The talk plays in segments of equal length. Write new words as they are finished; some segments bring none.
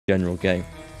general game.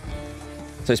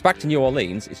 So it's back to New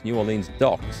Orleans. It's New Orleans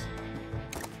docks.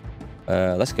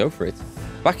 Let's go for it.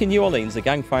 Back in New Orleans, the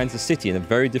gang finds the city in a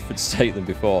very different state than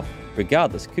before.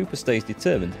 Regardless, Cooper stays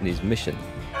determined in his mission.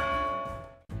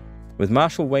 With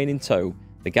Marshal Wayne in tow,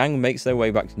 the gang makes their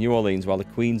way back to New Orleans while the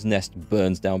Queen's Nest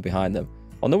burns down behind them.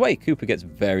 On the way, Cooper gets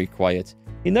very quiet.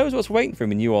 He knows what's waiting for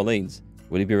him in New Orleans.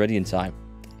 Will he be ready in time?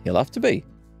 He'll have to be.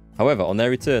 However, on their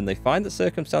return, they find that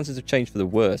circumstances have changed for the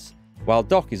worse. While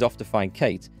Doc is off to find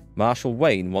Kate, Marshal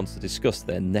Wayne wants to discuss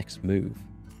their next move.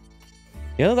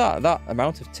 You know that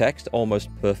amount of text almost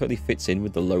perfectly fits in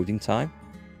with the loading time?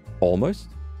 Almost.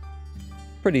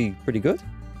 Pretty good.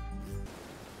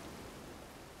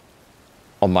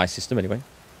 On my system, anyway.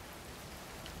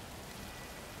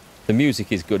 The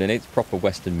music is good, and it's proper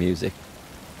Western music.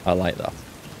 I like that.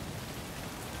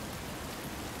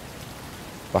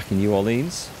 Back in New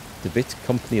Orleans, DeWitt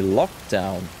Company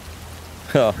lockdown.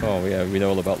 Oh yeah, we know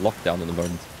all about lockdown at the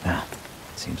moment.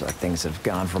 Seems like things have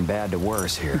gone from bad to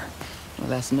worse here. Well,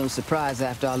 that's no surprise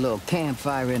after our little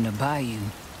campfire in the bayou.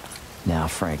 Now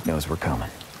Frank knows we're coming.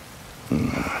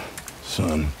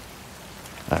 Son,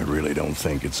 I really don't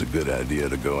think it's a good idea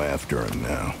to go after him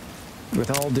now. With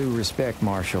all due respect,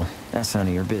 Marshal, that's none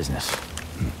of your business.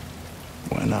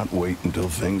 Why not wait until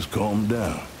things calm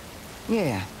down?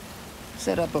 Yeah.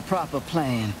 Set up a proper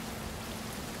plan.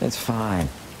 It's fine.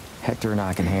 Hector and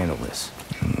I can handle this.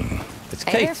 It's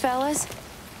Hey Kate there, fellas.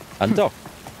 and Doc.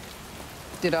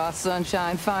 Did our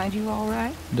sunshine find you all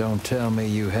right? Don't tell me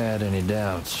you had any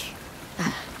doubts.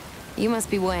 You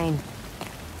must be Wayne.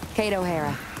 Kate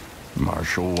O'Hara.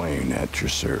 Marshal Wayne at your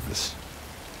service.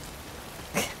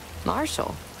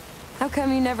 Marshall. How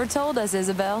come you never told us,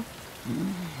 Isabel?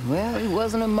 Well, he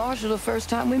wasn't a marshal the first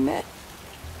time we met.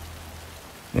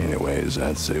 Anyways,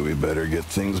 I'd say we better get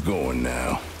things going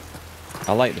now.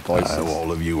 I like the voices. I owe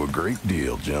all of you a great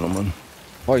deal, gentlemen.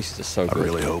 Voices are so I good.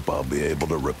 really hope I'll be able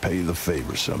to repay the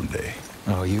favor someday.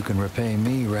 Oh, you can repay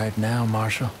me right now,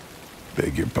 Marshal.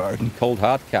 Beg your pardon? Cold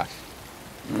hard cash.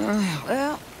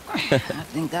 Well, I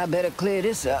think I better clear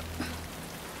this up.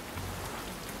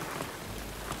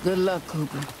 Good luck,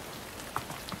 Cooper.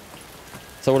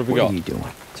 So what have we What got? are you doing?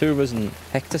 Two of us and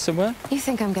Hector somewhere? You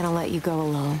think I'm gonna let you go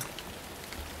alone?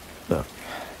 Look,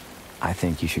 I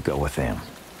think you should go with them.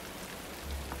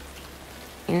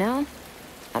 You know,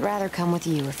 I'd rather come with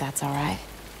you if that's all right.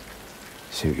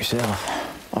 Suit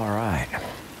yourself. All right.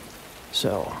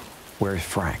 So, where's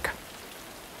Frank?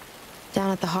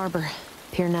 Down at the harbor,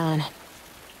 Pier 9.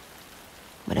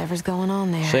 Whatever's going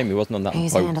on there. Shame he wasn't on that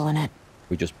He's boat handling it.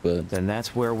 we just burned. Then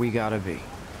that's where we gotta be.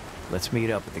 Let's meet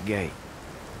up at the gate.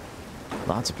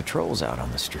 Lots of patrols out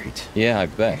on the street. Yeah, I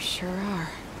There bet. sure are.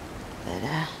 But,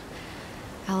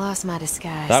 I lost my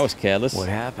disguise. That was careless. What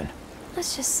happened?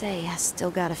 Let's just say I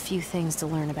still got a few things to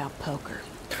learn about poker.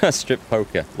 Strip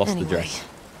poker. Lost Anyway, the dress.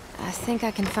 I think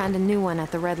I can find a new one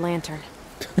at the Red Lantern.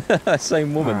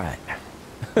 Same All woman. right.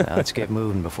 Now let's get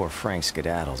moving before Frank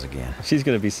skedaddles again. She's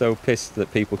going to be so pissed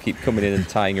that people keep coming in and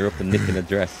tying her up and nicking her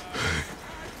dress.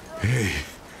 Hey,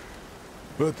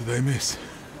 what did I miss?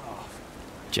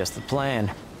 Just the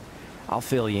plan. I'll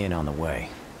fill you in on the way.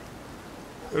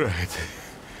 Right.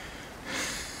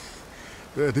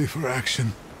 Ready for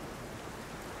action.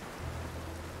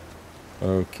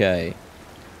 Okay.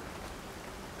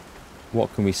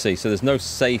 What can we see? So there's no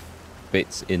safe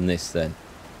bits in this then.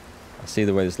 I see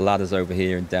the way there's ladders over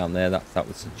here and down there. That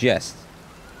would suggest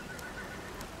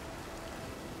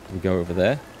we go over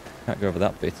there. Can't go over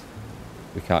that bit.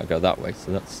 We can't go that way,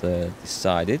 so that's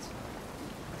decided.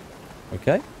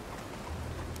 Okay.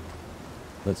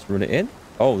 Let's run it in.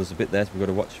 Oh, there's a bit there we've got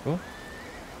to watch for.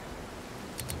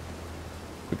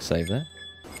 Quick save there.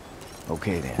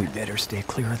 Okay then. We better stay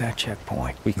clear of that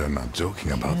checkpoint. They're not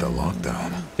joking about the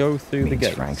lockdown. Go through the Means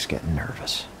gate. Frank's getting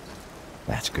nervous.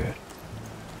 That's good.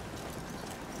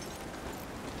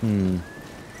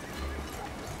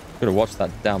 Gotta watch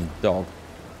that damn dog.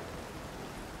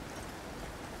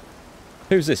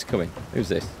 Who's this coming? Who's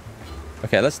this?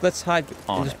 Okay, let's hide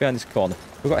just behind this corner.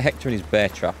 We've got Hector in his bear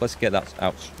trap. Let's get that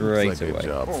out straight Looks like away. a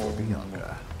job for the young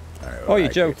guy. Oh, you're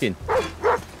joking.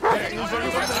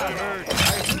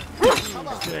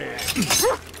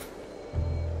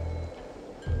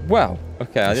 Wow.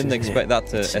 Okay, I didn't expect that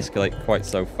to escalate quite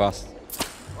so fast.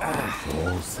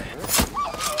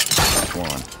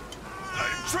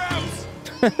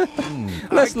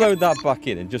 Let's load that back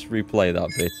in and just replay that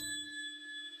bit.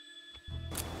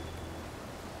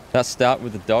 That start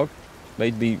with the dog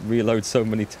made me reload so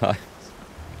many times.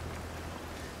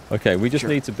 Okay, we just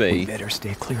need to We be better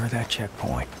stay clear of that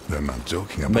checkpoint. They're not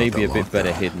joking about maybe the a bit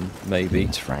better lockdown. hidden, maybe.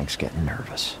 Means Frank's getting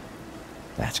nervous.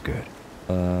 That's good.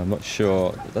 I'm not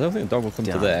sure. I don't think the dog will come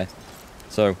to Done. there.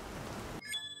 So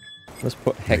let's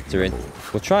put Hector in.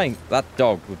 We'll try and... That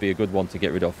dog would be a good one to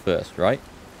get rid of first, right?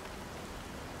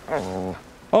 Oh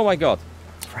my god.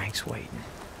 Frank's waiting.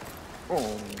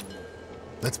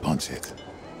 Let's punch it.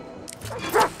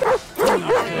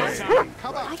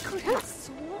 I could have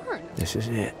sworn. This is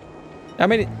it. I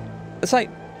mean, it's like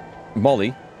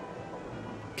Molly,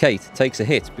 Kate takes a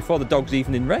hit before the dog's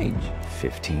even in range.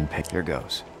 15 pick. There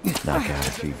goes. Knock out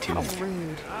a few too.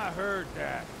 Rude. I heard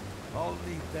that. I'll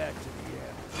leave that to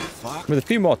the end. With a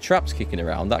few more traps kicking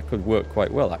around, that could work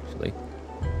quite well, actually.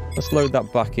 Let's load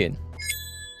that back in.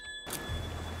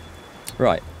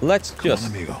 Right, let's just...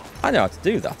 Come on, amigo. I know how to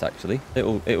do that, actually.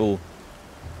 It'll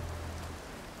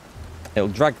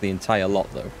drag the entire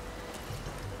lot, though.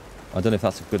 I don't know if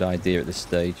that's a good idea at this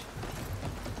stage.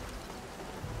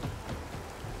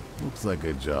 Looks like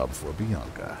a job for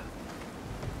Bianca.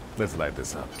 Let's light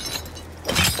this up.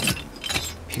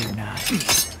 Pier 9.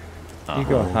 You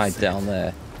go and hide down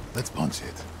there. Let's punch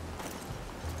it.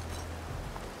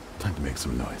 Time to make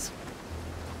some noise.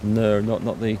 No,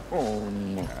 not the...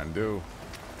 Can do.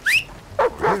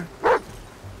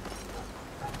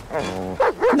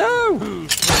 No!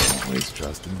 Always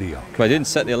trust in Bianca. But I didn't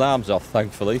set the alarms off,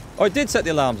 thankfully. Oh, I did set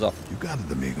the alarms off. You got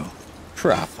it, amigo.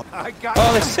 Crap. I got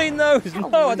Oh, they've seen those.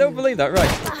 No, I don't believe that.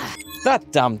 Right.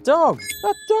 That damn dog.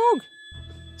 That dog.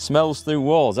 Smells through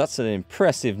walls. That's an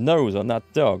impressive nose on that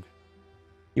dog.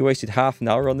 You wasted half an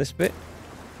hour on this bit.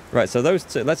 Right, so those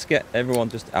two, let's get everyone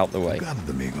just out the way. You got it,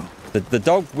 amigo. The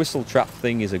dog whistle trap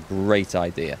thing is a great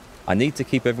idea. I need to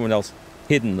keep everyone else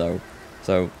hidden, though.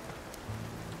 So,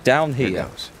 down here,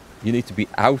 you need to be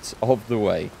out of the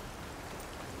way.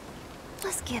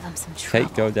 Let's give him some trouble.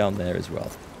 Kate, go down there as well.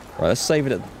 Right, let's save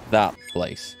it at that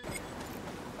place.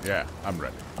 Yeah, I'm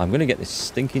ready. I'm going to get this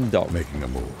stinking dog. Making a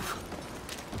move.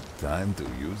 Time to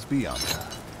use Bianca.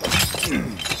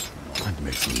 Time to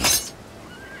make some noise.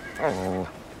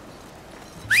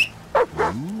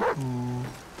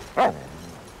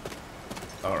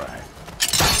 All right.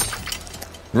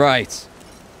 Right.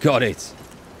 Got it.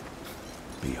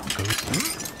 Bianca.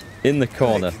 In the I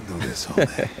corner. can do this all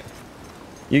day.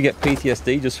 You get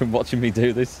PTSD just from watching me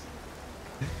do this.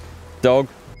 Dog,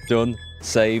 done,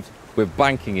 saved. We're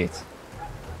banking it.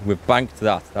 We've banked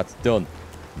that. That's done.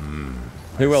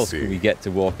 Who else can we get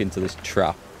to walk into this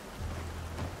trap?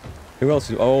 Who else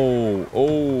is... Oh,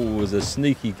 there's a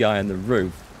sneaky guy on the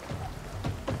roof.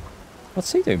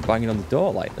 What's he doing? Banging on the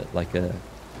door like that? Like a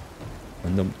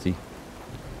numpty.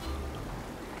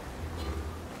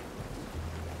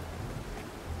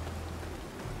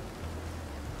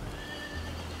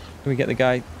 Can we get the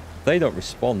guy... They don't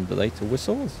respond, do they, to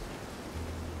whistles?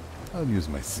 I'll use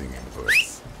my singing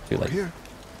voice. Too late. Here.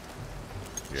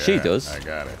 She does. I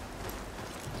got it.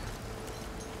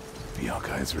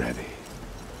 Bianca is ready.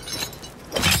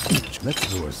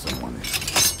 Let's lure someone in.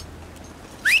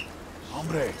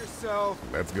 Hombre. yourself.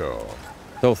 Let's go.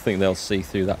 Don't think they'll see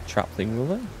through that trap thing,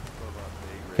 will they?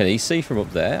 Can he see from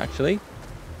up there, actually?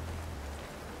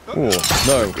 Oh,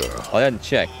 no. I hadn't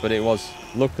checked, but it was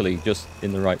luckily just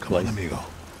in the right Come on, place. amigo.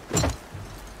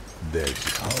 There you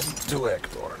come to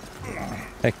Hector.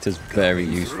 Hector's very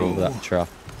useful with that trap.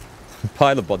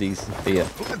 Pile of bodies here.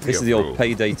 This is the old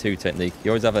payday 2 technique.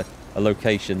 You always have a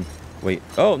location. Wait.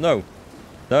 Oh, no.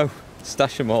 No.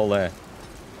 Stash them all there.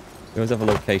 You always have a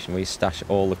location where you stash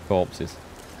all the corpses.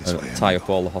 This way, And tie up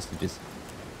amigo. all the hostages.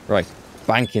 Right.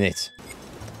 Banking it.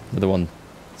 Another one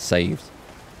saved.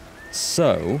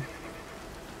 So...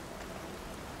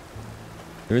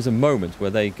 There is a moment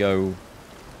where they go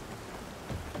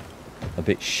a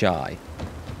bit shy.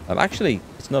 Actually,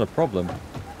 it's not a problem.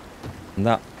 And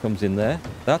that comes in there.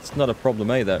 That's not a problem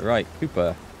either. Right,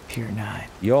 Cooper, Pier 9.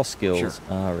 your skills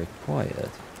are required.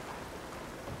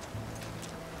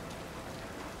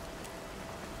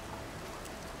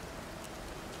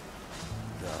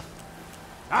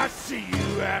 I see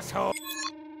you, asshole.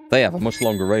 They have a much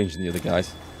longer range than the other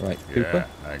guys. Right, Cooper,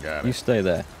 I got you it. stay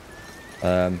there.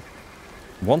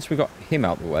 Once we got him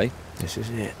out the way, This is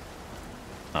it.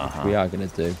 we are going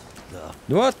to do...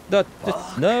 What?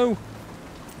 No!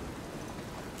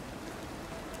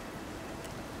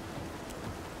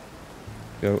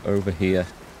 Go over here.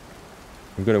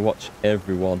 We've got to watch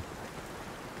everyone.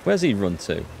 Where's he run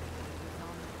to?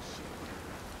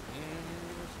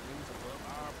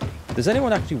 Does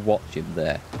anyone actually watch him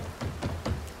there?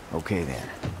 Okay then.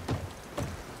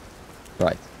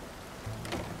 Right.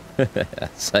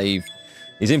 Save.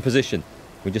 He's in position.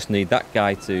 We just need that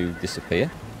guy to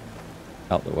disappear.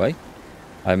 Out the way.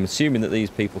 I'm assuming that these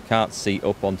people can't see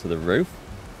up onto the roof.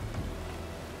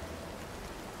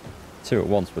 2 at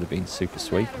once would have been super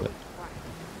sweet, but...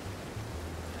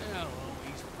 Well,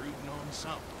 always brooding on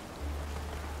something.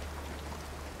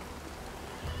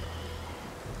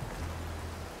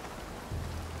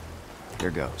 Here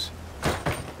goes.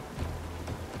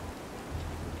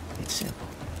 It's simple.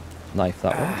 Knife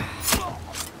that one.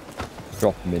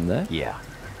 Drop them in there. Yeah.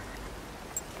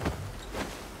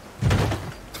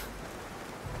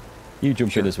 You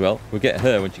jump in as well. We'll get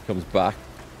her when she comes back.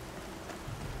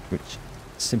 Which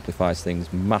simplifies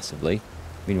things massively.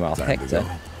 Meanwhile, Time to Hector,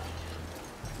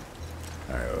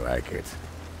 go. I like it.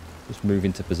 just move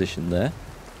into position there.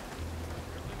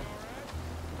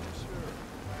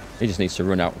 He just needs to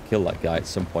run out and kill that guy at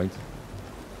some point.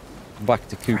 Back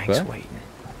to Cooper. Frank's waiting.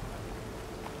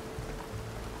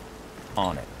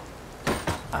 On it.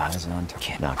 Eyes on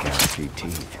target. Knock out a few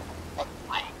teeth.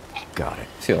 Got it.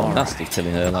 Feel All nasty right.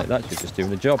 killing her like that. She's just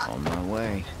doing the job. On my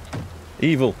way.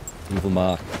 Evil. Evil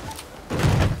Mark.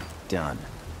 Done.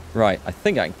 Right, I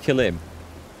think I can kill him.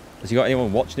 Has he got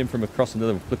anyone watching him from across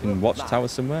another flipping watchtower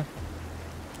somewhere?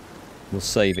 We'll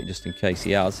save it just in case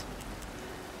he has.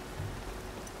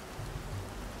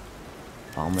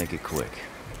 I'll make it quick.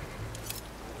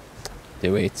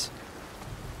 Do it.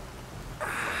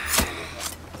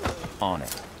 On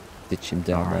it. Ditch him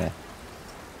down All right. there.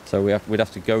 So we'd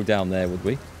have to go down there, would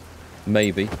we?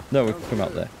 Maybe. No, we can come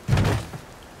out there.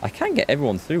 I can get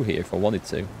everyone through here if I wanted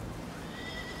to.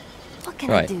 What can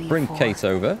I Right, do you bring for? Kate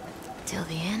over. Till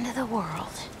the end of the world.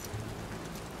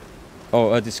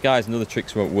 Oh, her disguise and other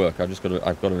tricks won't work. I've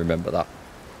got to remember that.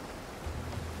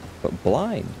 But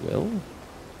blind will.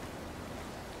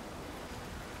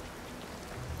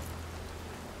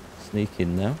 Sneak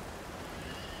in now.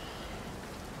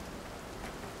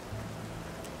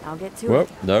 I'll get to Whoa, it.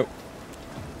 no.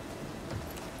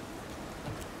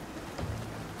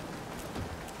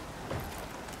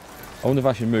 I wonder if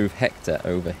I should move Hector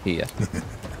over here.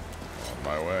 On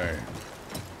my way.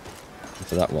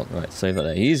 To that one. Right, save that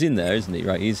there. He's in there, isn't he?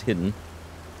 Right, he's hidden.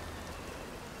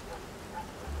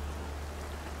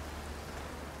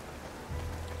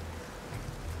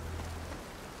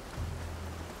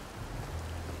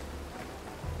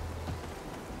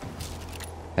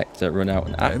 Hector, run out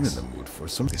an I'm in axe. the mood for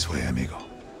some this way, amigo.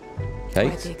 Quite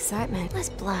the Kate, excitement. Let's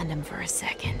blind him for a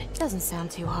second. Doesn't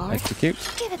sound too hard. execute.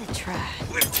 Give it a try.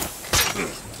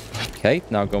 Kate,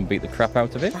 now go and beat the crap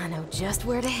out of it. I know just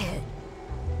where to hit.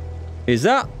 Is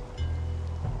that?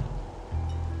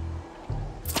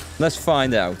 Let's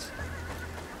find out.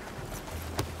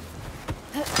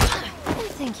 I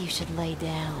think you should lay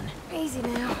down. Easy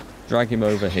now. Drag him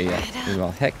over here.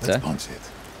 Meanwhile, Hector, Punch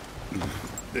it.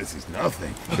 This is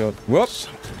nothing. go. Whoops.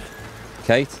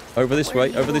 Kate, over this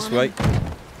way. Over this way.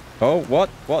 Oh, what?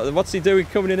 What's he doing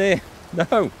coming in here?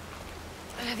 No.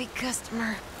 Heavy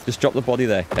customer. Just drop the body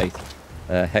there, Kate.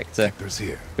 Hector, Hector's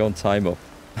here. go and tie him up.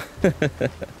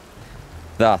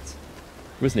 That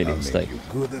was nearly a I'll mistake. make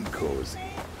you good and cozy.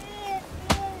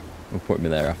 We'll put him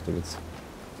in there afterwards.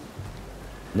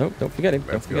 No, don't forget him.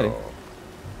 Don't Let's forget go. him.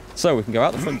 So we can go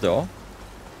out the front door.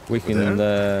 We can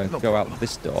go out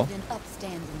this door. An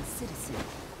upstanding citizen.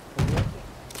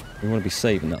 We want to be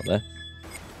saving that there.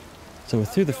 So we're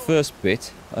through the first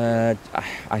bit. I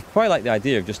quite like the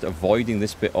idea of just avoiding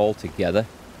this bit altogether.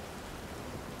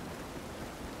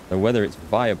 So whether it's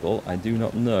viable, I do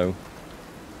not know.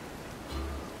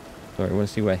 Sorry, I want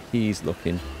to see where he's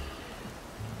looking.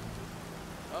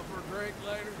 Up for a drink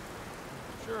later?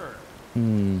 Sure.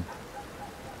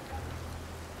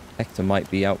 Hector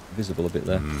might be out visible a bit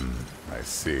there. I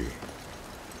see.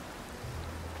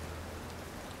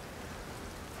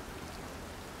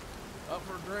 Up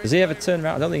for a drink Does he ever later? turn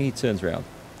around? I don't think he turns around.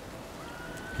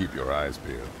 Keep your eyes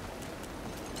peeled.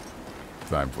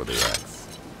 Time for the axe.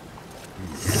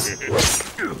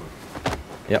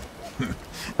 Yep.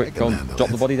 Quick, go on. Drop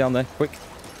the body down there. Quick.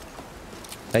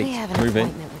 Hey, We have an move in.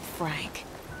 appointment with Frank.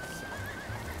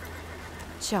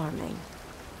 Charming.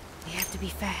 We have to be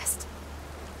fast.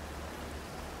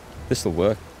 This'll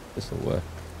work. This'll work.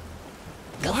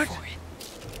 Go for it.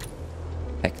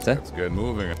 Hector. Let's get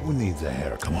moving. Who needs a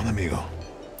hair? Come on, amigo.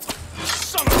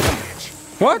 Son of a bitch!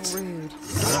 What? Rude.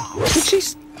 Did she?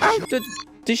 How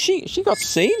did she? She got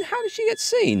seen? How did she get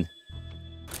seen?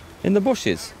 In the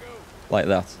bushes, like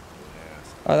that.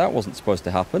 Oh, that wasn't supposed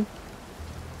to happen.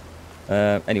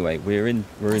 Anyway, we're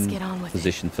Let's in get on with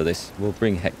position for this. We'll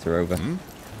bring Hector over.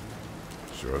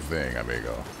 Sure thing,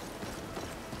 amigo.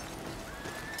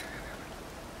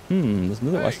 There's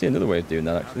another. I see another way of doing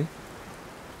that actually.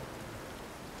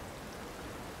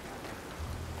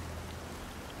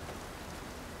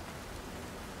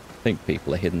 I think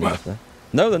people are hidden out there.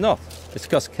 No, they're not. It's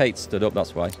because Kate stood up.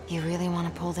 That's why. You really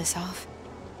want to pull this off?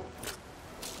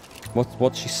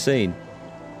 What's she seen?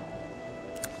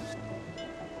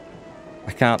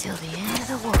 I can't. Till the end of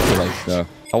the world. Too late, no.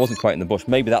 I wasn't quite in the bush.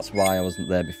 Maybe that's why I wasn't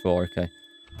there before. Okay.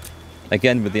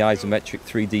 Again, with the isometric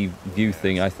 3D view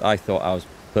thing, I thought I was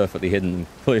perfectly hidden and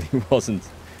clearly wasn't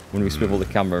when we swivel the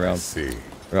camera around. See.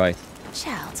 Right.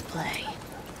 Child's play.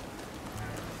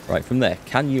 Right, from there.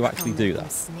 Can you actually do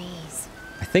that? Sneeze.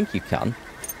 I think you can.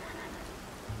 It's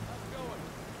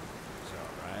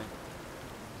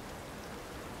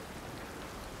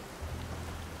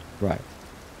all right. Right.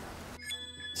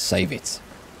 Save it.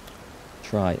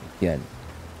 Try again.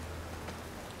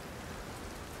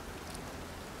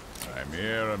 I'm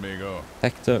here, amigo.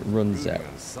 Hector runs out.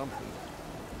 Something.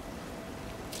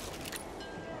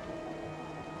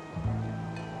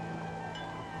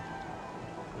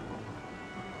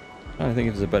 I think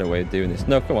if there's a better way of doing this.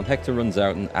 No, come on. Hector runs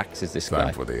out and axes this guy.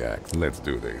 Time for the axe. Let's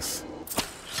do this.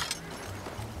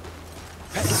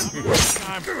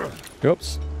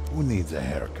 Oops. Who needs a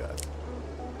haircut?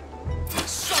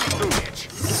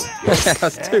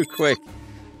 That's too quick.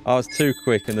 I was too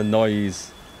quick and the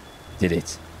noise did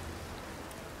it.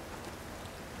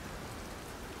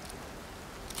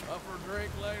 Up for a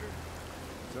drink later?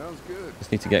 Sounds good.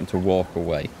 Just need to get him to walk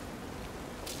away.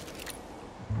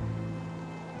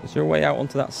 Is there a way out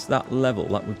onto that level?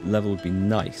 That level would be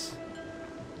nice.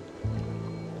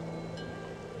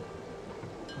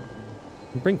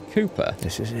 Bring Cooper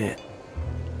This is it.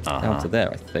 down to there,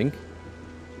 I think.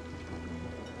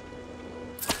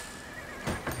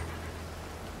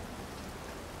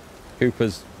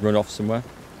 Cooper's run off somewhere.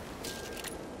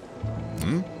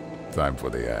 Time for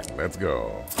the axe. Let's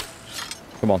go.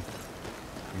 Come on.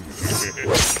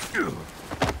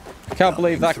 I can't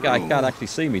believe that guy can't actually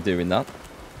see me doing that.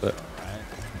 But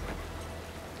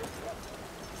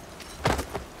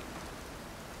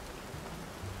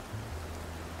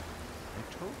I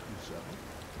told you so,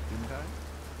 didn't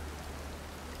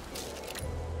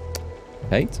I?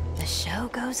 Kate? The show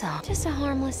goes on. Just a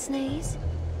harmless sneeze.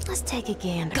 Let's take a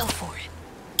gander. Go for it.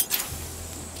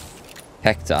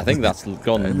 Hector. I think that's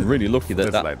gone really lucky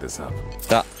that Let's light this up.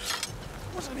 that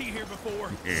Wasn't he here before?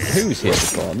 who's here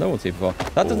before? No one's here before.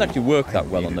 That doesn't actually work that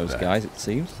well on those guys, it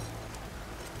seems.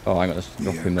 Oh, hang on, let's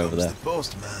drop him over there.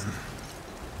 Postman.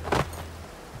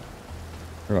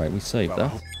 Right, we saved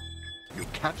that. You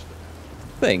catch them.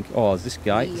 Think. Oh, is this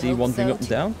guy? Is he wandering up and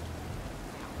down?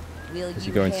 Is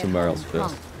he going somewhere else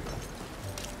first?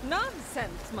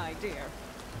 Nonsense, my dear.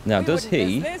 Now, We does wouldn't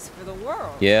he? miss this for the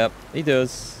world. Yep, he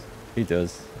does. He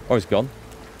does. Oh, he's gone.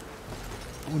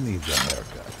 Who needs a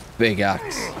haircut? Big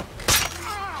axe.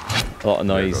 A lot of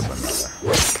noise.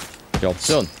 Job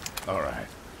done. All right.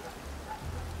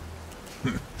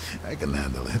 I can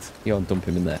handle it. You gotta dump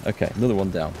him in there. Okay, another one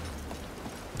down.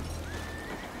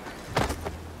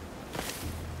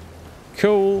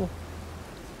 Cool.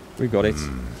 We got it.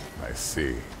 I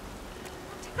see.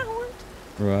 Coward.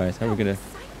 Right, how are we gonna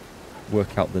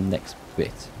work out the next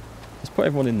bit? Let's put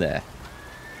everyone in there.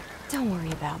 Don't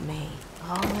worry about me.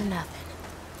 All or nothing.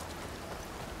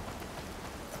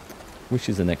 Which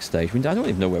is the next stage? I don't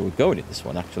even know where we're going in this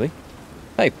one, actually.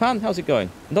 Hey, Pan, how's it going?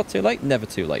 Not too late? Never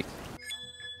too late.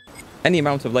 Any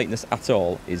amount of lateness at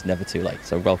all is never too late,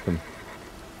 so welcome.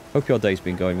 Hope your day's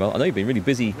been going well. I know you've been really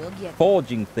busy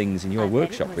forging things in your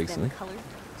workshop recently.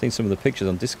 Seen some of the pictures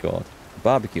on Discord. The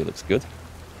barbecue looks good.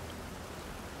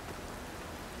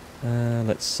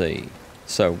 Let's see.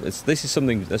 So, this is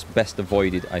something that's best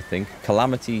avoided, I think.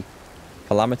 Calamity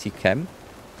Chem.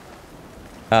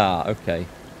 Ah, okay.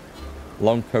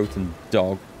 Long coat and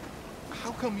dog.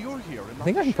 How come you're here? I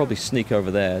think I can probably sneak over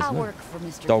there. There's I'll no work for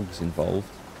Mr. dogs involved.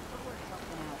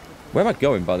 Where am I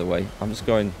going, by the way? I'm just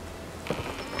going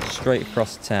straight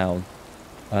across town.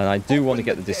 And I do want to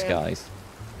get the disguise.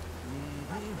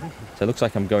 So it looks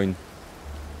like I'm going...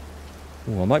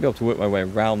 Ooh, I might be able to work my way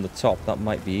around the top. That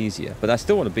might be easier. But I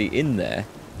still want to be in there.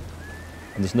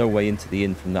 And there's no way into the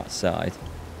inn from that side.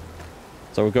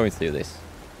 So we're going through this.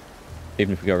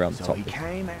 Even if we go around the top.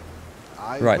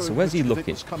 Right, so where's he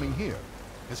looking? Coming here.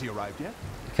 Has he arrived yet?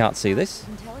 I can't see this. I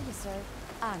can tell you, sir.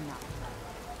 I'm not.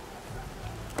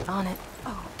 On it.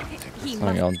 Oh, he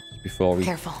Hang on, before we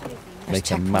Careful. There's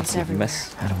make a checkpoints massive everywhere.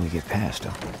 mess. How do we get past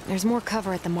them? There's more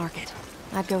cover at the market.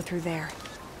 I'd go through there.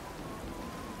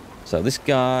 So this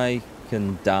guy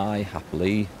can die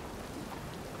happily.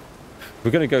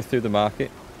 We're going to go through the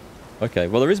market. Okay,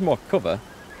 well there is more cover.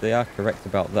 They are correct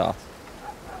about that.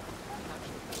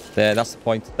 There, that's the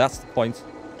point. That's the point.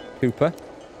 Cooper.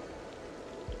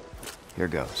 Here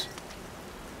goes.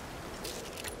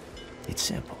 It's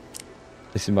simple.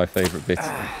 This is my favourite bit.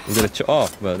 We're going to oh,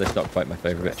 well, that's not quite my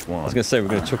favourite bit. I was going to say we're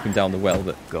going to chuck him down the well,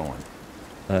 but Going.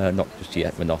 Not just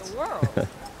yet, we're not. The world.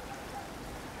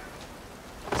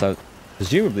 So,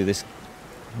 presumably this...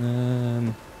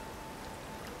 no,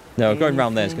 going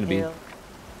around there is going to be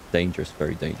dangerous,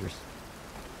 very dangerous.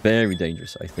 Very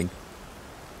dangerous, I think.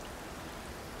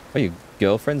 Oh, your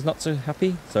girlfriend's not so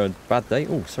happy? So, a bad day?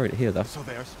 Oh, sorry to hear that. So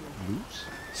they are still loose?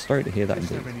 Sorry to hear that Is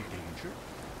there indeed. any danger?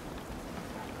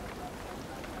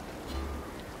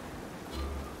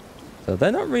 So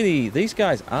they're not really... These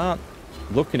guys aren't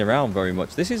looking around very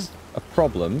much. This is a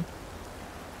problem.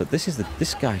 But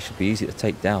this guy should be easy to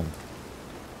take down.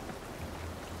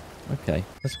 Okay,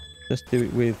 let's do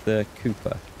it with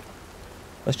Cooper.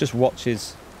 Let's just watch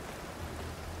his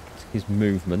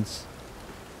movements.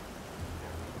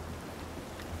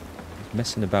 He's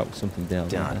messing about with something down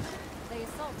there. They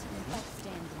assaulted an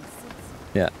upstanding citizen.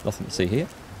 Yeah, nothing to see here.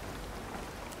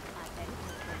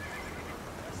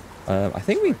 I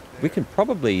think we can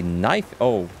probably knife...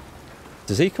 Oh,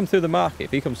 does he come through the market?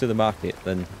 If he comes through the market,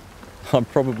 then I'm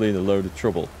probably in a load of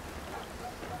trouble.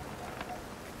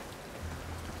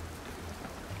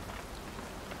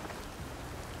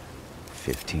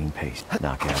 $15 pace.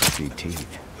 Knock out a few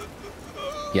teeth.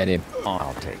 Get him.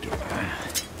 I'll take it.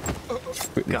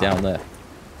 Quickly Got down it. there.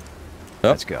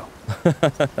 Let's go.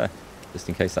 Just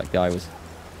in case that guy was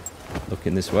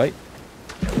looking this way.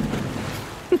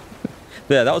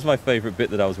 There, that was my favourite bit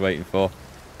that I was waiting for.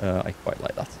 I quite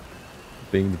like that.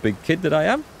 Being the big kid that I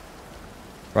am.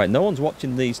 Right, no one's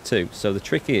watching these two. So the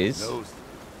trick is...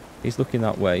 He's looking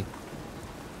that way.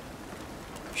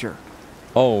 Sure.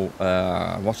 Oh,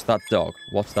 watch that dog.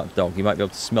 Watch that dog. He might be able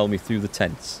to smell me through the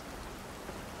tents.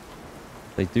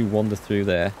 They do wander through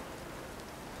there.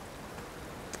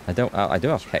 I do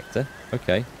have Hector.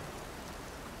 Okay.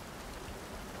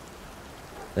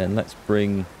 Then let's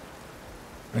bring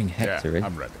Hector in.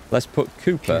 I'm ready. Let's put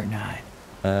Cooper. Pier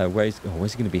 9. Where's he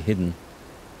going to be hidden?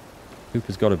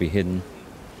 Cooper's got to be hidden.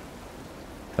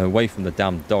 Away from the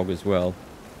damn dog as well.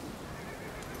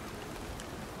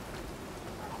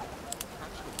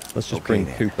 Let's just bring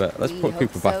there. Cooper. Let's put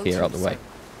Cooper back here out the way.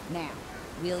 Now,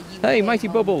 will you Hey, head Mighty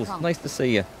home Bubbles. promptly? Nice to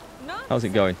see you. How's it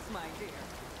going? Nonsense, my dear.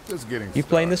 Just getting You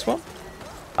playing this started. one?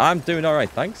 I'm doing all right,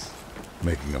 thanks.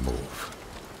 Making a move.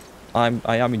 I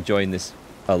am enjoying this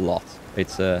a lot.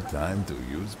 It's a Time to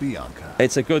use Bianca.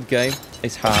 it's a good game.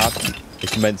 It's hard.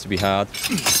 It's meant to be hard,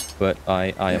 but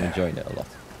I am enjoying it a lot.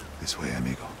 This way,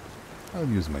 amigo. I'll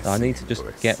use my I need to singing just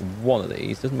voice. get one of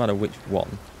these. Doesn't matter which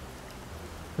one.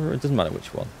 Or it doesn't matter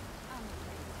which one.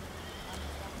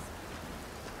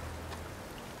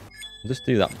 I'll just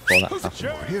do that before that happens.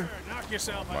 Over here. Knock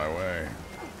yourself My way.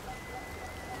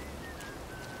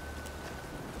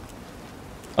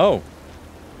 Oh,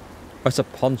 it's a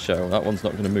poncho. That one's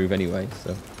not going to move anyway.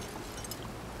 So,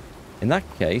 in that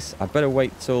case, I better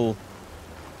wait till.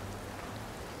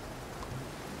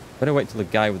 Better wait till the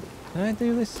guy with. Can I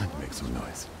do this? Time to make some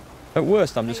noise. At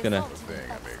worst, I'm just gonna Thing,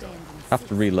 amigo. have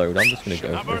to reload. I'm just gonna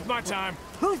go Not for it. worth my time.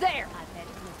 Who's there? I bet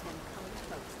it was them college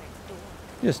folks next door.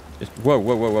 Just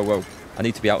whoa. I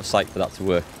need to be out of sight for that to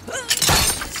work.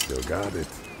 Still got it.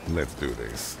 Let's do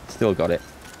this. Still got it.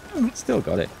 Still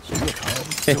got it.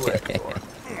 Still Hector.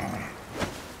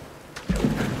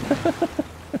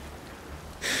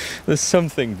 There's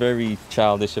something very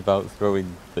childish about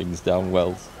throwing things down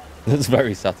wells. That's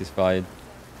very satisfying.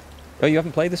 Oh, you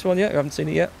haven't played this one yet? You haven't seen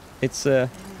it yet? It's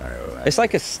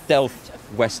like a stealth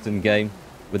Western game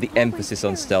with the emphasis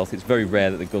on stealth. It's very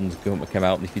rare that the guns come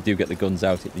out, and if you do get the guns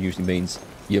out, it usually means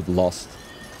you've lost.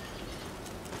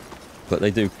 But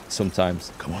they do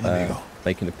sometimes Come on, amigo.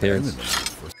 make an appearance. First-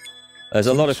 There's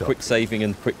a lot of quick saving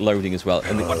and quick loading as well,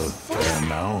 and Damn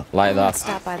now. like that.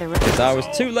 Stop by the Because river. I was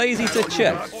too lazy to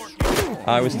check.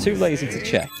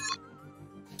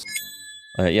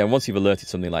 Yeah, once you've alerted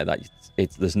something like that,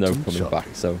 there's no coming back.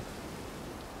 So,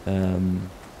 the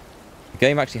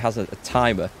game actually has a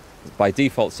timer by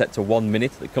default set to 1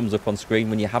 minute that comes up on screen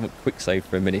when you haven't quick saved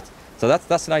for a minute. So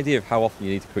that's an idea of how often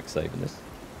you need to quick save in this.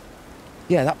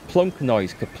 Yeah, that plunk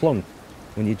noise, ka-plunk,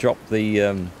 when you drop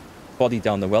the body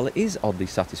down the well, it is oddly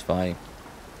satisfying.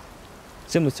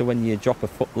 Similar to when you drop a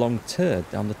foot-long turd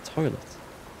down the toilet.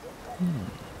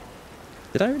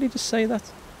 Did I really just say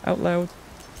that out loud?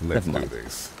 Let's Never do mind.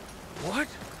 this. What?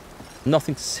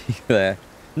 Nothing to see there.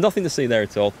 Nothing to see there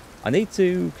at all. I need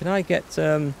to... Can I get...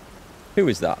 who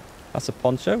is that? That's a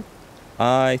poncho?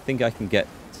 I think I can get...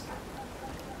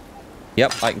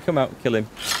 Yep, I can come out and kill him.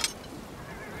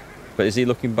 But is he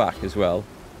looking back as well?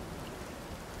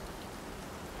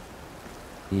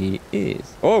 He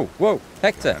is. Oh, whoa!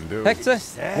 Hector! Can do. Hector!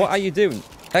 What are you doing?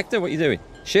 Hector, what are you doing?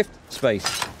 Shift,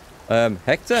 space.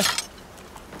 Hector?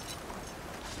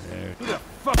 Who the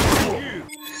fuck are you?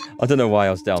 I don't know why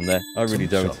I was down there. I really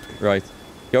don't. Right.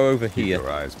 Go over here. Keep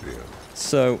your eyes peeled.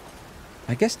 So,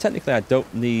 I guess technically I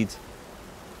don't need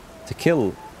to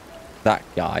kill that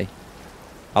guy.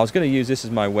 I was going to use this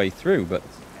as my way through, but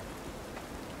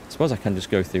I suppose I can just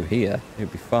go through here.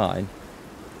 It'll be fine.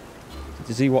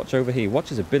 Does he watch over here? He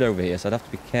watches a bit over here, so I'd have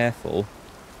to be careful.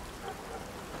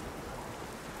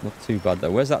 Not too bad,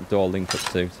 though. Where's that door link up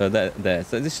to? So, there.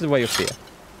 So, this is the way up here.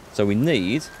 So, we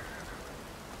need...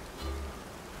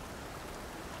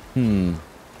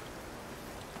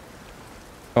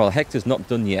 Well, Hector's not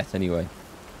done yet, anyway.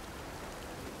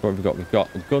 What have we got? We've got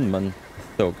a gunman, a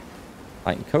thug.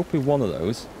 I can cope with one of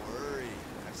those. Worry.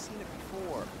 I've seen it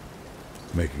before.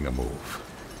 Making a move.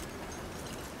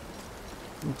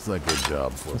 Looks like a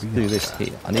job for Let's do this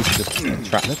here. I need to just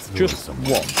trap just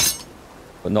one,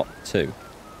 but not two.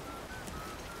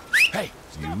 Hey,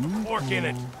 stop the fork in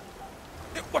it.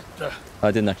 What the?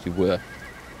 That didn't actually work.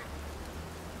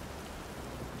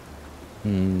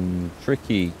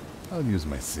 Tricky. I'll use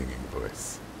my singing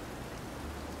voice.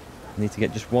 I need to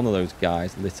get just one of those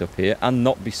guys lit up here and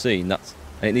not be seen. And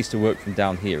it needs to work from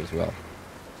down here as well,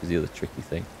 which is the other tricky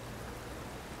thing.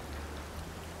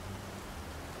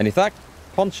 And if that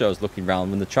poncho's looking round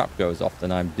when the trap goes off,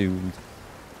 then I'm doomed.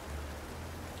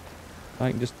 I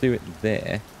can just do it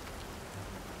there.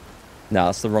 No,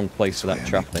 that's the wrong place for that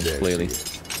trap then, clearly.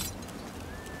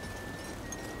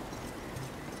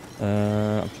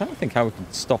 I'm trying to think how we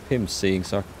can stop him seeing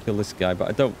so I can kill this guy, but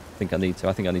I don't think I need to.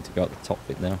 I think I need to go at the top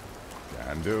bit now.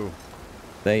 Can do.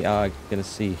 They are going to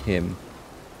see him.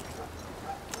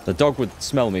 The dog would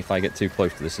smell me if I get too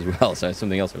close to this as well, so it's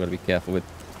something else I've got to be careful with.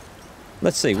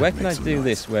 Let's see, where can I do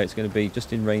this where it's going to be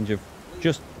just in range of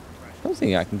just... I don't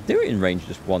think I can do it in range of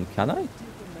just one, can I?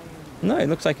 No, it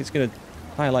looks like it's going to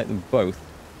highlight them both.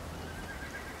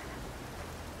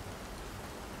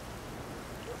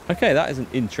 Okay, that is an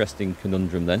interesting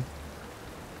conundrum then.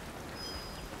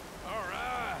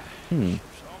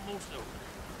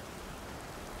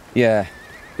 Yeah,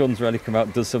 guns ready, come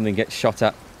out, does something, get shot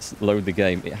at, load the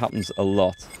game. It happens a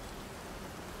lot.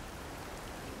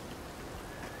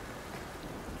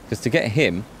 Because to get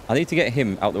him, I need to get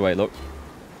him out the way, look.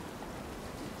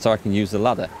 So I can use the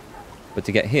ladder. But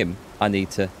to get him, I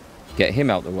need to get him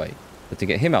out the way. But to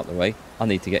get him out the way, I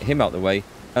need to get him out the way,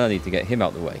 and I need to get him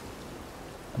out the way.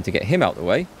 And to get him out the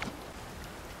way,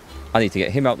 I need to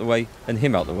get him out the way, and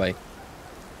him out the way.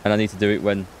 And I need to do it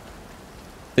when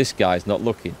this guy's not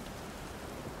looking.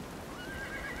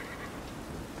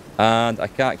 And I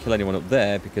can't kill anyone up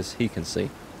there because he can see.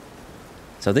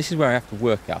 So this is where I have to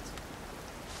work at.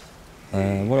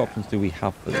 What options do we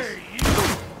have for this?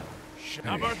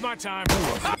 Not worth my time.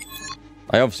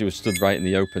 I obviously was stood right in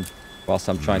the open whilst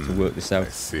I'm trying to work this out. I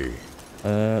see.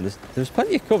 There's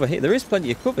plenty of cover here. There is plenty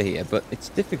of cover here, but it's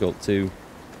difficult to...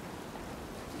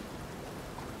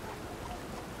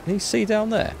 Can he see down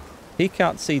there? He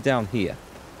can't see down here.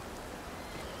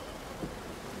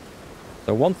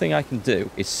 So one thing I can do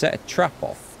is set a trap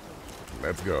off.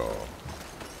 Let's go.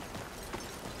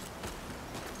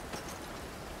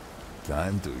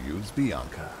 Time to use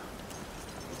Bianca.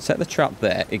 Set the trap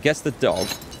there. It gets the dog.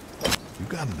 You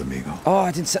got it, amigo. Oh,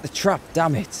 I didn't set the trap.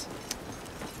 Damn it.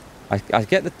 I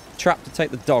get the trap to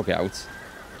take the dog out.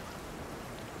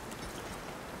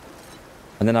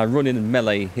 And then I run in and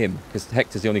melee him, because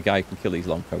Hector's the only guy who can kill these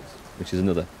long coats, which is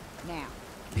another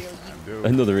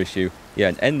another issue. Yeah,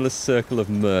 an endless circle of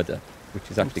murder, which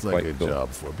is actually Looks like quite a cool. job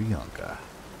for Bianca.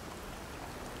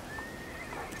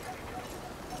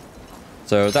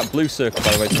 So that blue circle,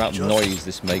 by the way, is the amount of noise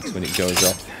this makes when it goes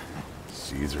off.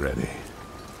 She's ready.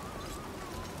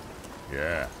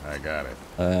 Yeah, I got it.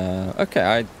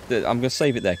 Okay, I'm going to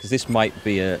save it there, because this might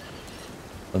be an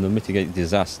unmitigated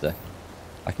disaster.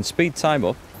 I can speed time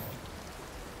up.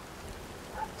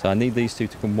 So I need these two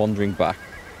to come wandering back.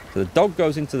 So the dog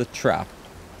goes into the trap.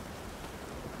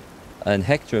 And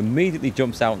Hector immediately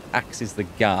jumps out and axes the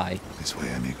guy. This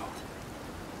way, amigo.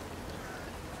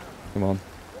 Come on.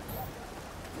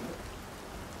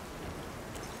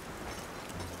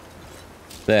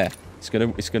 There.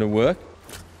 It's gonna work.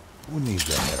 Who needs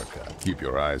a haircut? Keep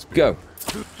your eyes peeled.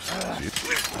 Go.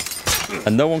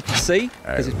 And no one can see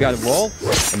because it's behind a wall,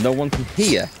 and no one can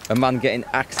hear a man getting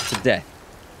axed to death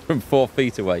from 4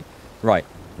 feet away. Right,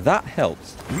 that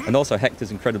helps. And also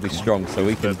Hector's incredibly strong, so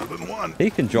he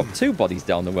can drop 2 bodies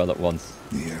down the well at once.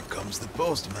 Here comes the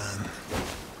postman.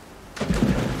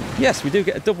 Yes, we do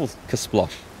get a double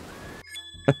kasplosh.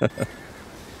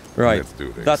 Right, Let's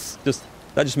do this.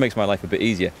 that just makes my life a bit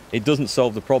easier. It doesn't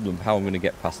solve the problem of how I'm going to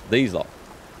get past these lot.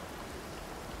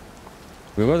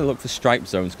 We've got to look for stripe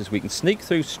zones because we can sneak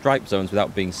through stripe zones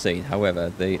without being seen. However,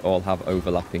 they all have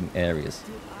overlapping areas.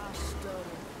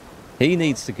 He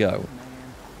needs to go.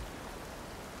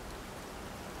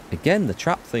 Again, the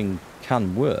trap thing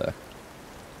can work.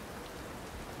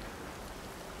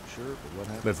 Sure, but what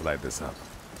happened? Let's light this up.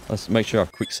 Let's make sure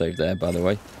I've quick saved there, by the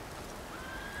way.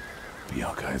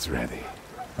 Bianca is ready.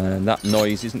 And that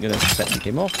noise isn't going to set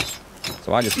him off.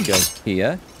 So I just go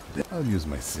here. I'll use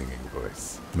my singing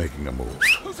voice, making a move.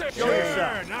 Show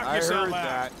yourself. Knock yourself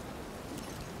out.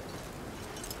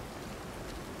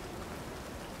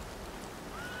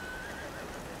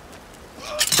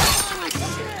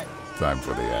 Time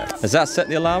for the axe. Has that set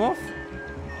the alarm off?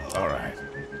 All right.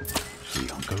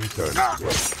 Bianca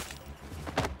returns.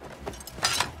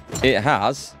 It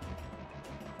has.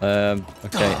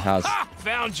 Okay, it has.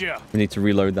 Found you. We need to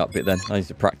reload that bit then. I need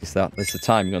to practice that. There's the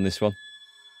timing on this one.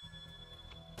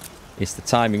 It's the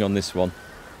timing on this one.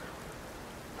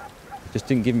 It just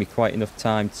didn't give me quite enough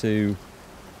time to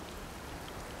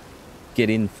get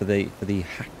in for the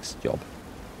hacks job.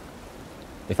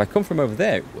 If I come from over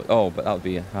there, it would, oh, but that would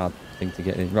be a hard thing to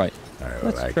get in. Right,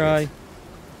 let's try.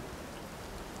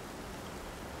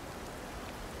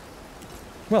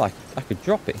 Well, I could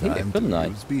drop it here, couldn't I?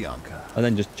 And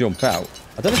then just jump out.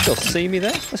 I don't know if they'll see me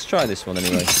there. Let's try this one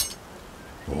anyway.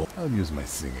 I'll use my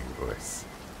singing voice.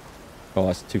 Oh,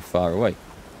 that's too far away.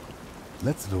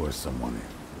 Let's lure someone in.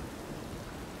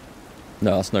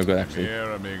 No, that's no good, actually.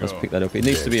 Let's pick that up. It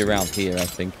needs to be around here, I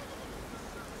think.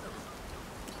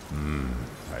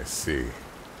 I see.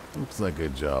 Looks like a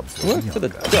job for Work for the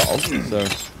dog, so...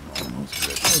 Almost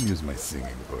ready. I'll use my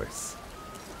singing voice.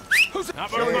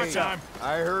 Not very much time.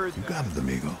 I heard. You got it,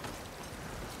 amigo.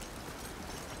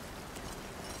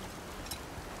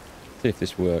 See if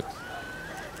this works.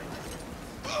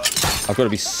 I've got to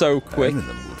be so quick. I'm in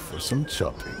the mood for some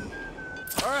chopping.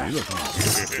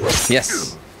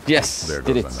 Yes! Yes! There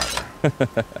Did goes it.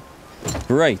 another.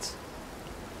 Great.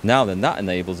 Now then, that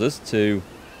enables us to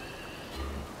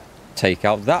take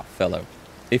out that fellow.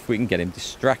 If we can get him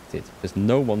distracted. Because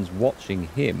no one's watching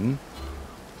him.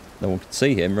 No one can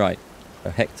see him. Right.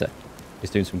 So Hector is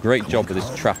doing some great job with his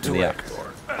trap in the axe.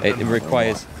 It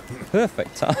requires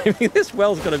perfect timing. This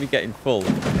well's got to be getting full.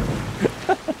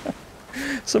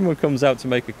 Someone comes out to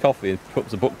make a coffee and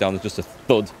puts a book down. There's just a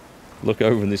thud. Look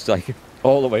over and it's like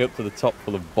all the way up to the top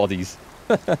full of bodies.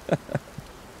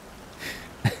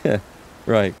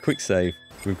 Right, quick save.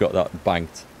 We've got that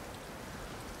banked.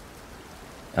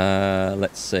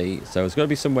 Let's see. So there's got to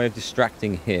be some way of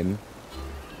distracting him.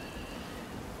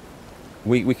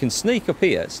 We can sneak up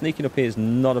here. Sneaking up here is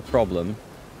not a problem.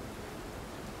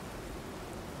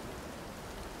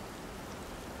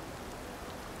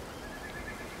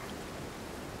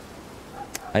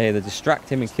 I either distract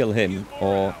him and kill him,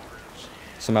 or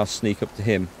somehow sneak up to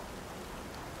him.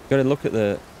 Got to look at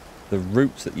the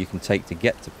routes that you can take to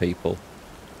get to people.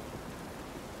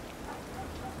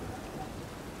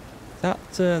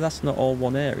 That's not all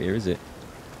one area, is it?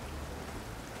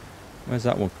 Where's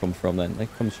that one come from then?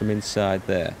 It comes from inside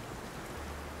there.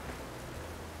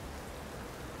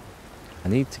 I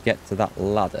need to get to that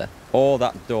ladder or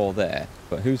that door there,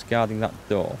 but who's guarding that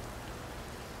door?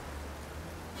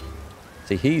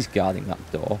 See, he's guarding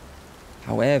that door.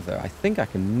 However, I think I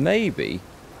can maybe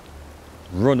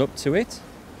run up to it.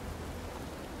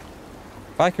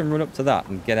 If I can run up to that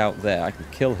and get out there, I can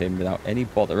kill him without any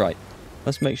bother. Right,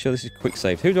 let's make sure this is quick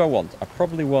saved. Who do I want? I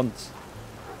probably want...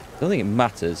 I don't think it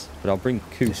matters, but I'll bring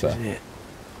Cooper. This is it.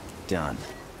 Done.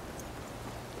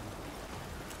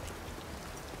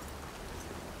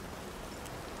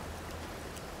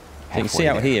 So you can see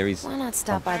out here, he's... Why not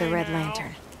stop by the Red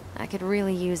Lantern? I could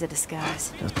really use a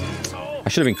disguise. I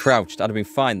should have been crouched. I'd have been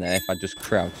fine there if I'd just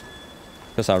crouched.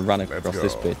 Because I ran across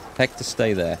this bit. Hector,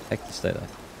 stay there. Hector, stay there.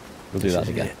 We'll do that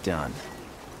again. It. Done.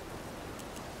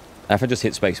 If I just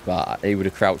hit spacebar, he would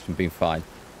have crouched and been fine.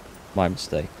 My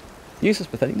mistake. Useless,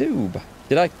 pathetic noob.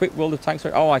 Did I quit World of Tanks?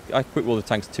 Oh, I quit World of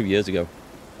Tanks 2 years ago.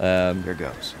 Here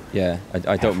goes. Yeah,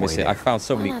 I don't miss it. I found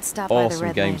so many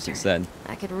awesome games since then.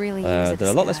 I could really use a they're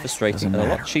a lot less frustrating and a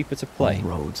lot cheaper to play. All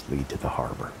roads lead to the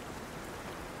harbor.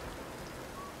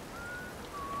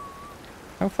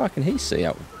 How far can he see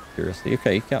out of curiosity?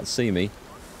 Okay, he can't see me.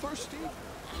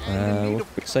 We'll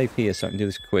quick save here so I can do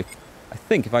this quick. I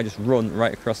think if I just run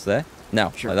right across there.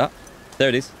 Now, like that. There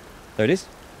it is. There it is.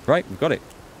 Right, we've got it.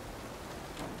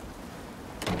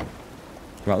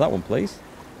 Come out that one, please.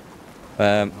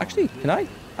 Actually, can I?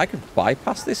 I could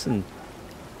bypass this and...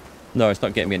 No, it's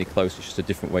not getting me any closer. It's just a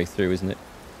different way through, isn't it?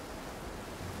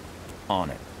 On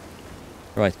it.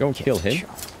 Right, go and kill him.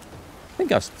 I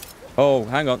think I've... Oh,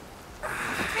 hang on.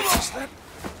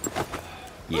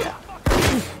 Yeah.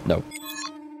 No.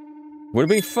 Would have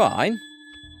been fine.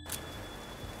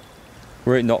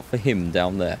 Were it not for him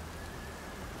down there.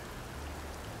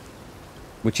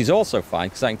 Which is also fine,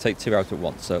 because I can take 2 out at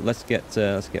once. So let's get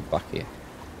back here.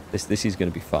 This is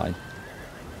going to be fine.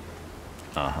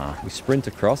 Uh-huh. We sprint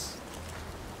across.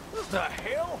 What the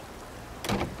hell?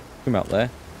 Come out there.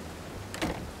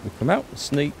 We come out,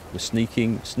 sneak. We're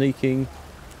sneaking.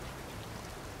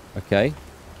 Okay.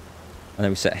 And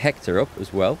then we set Hector up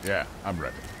as well. Yeah, I'm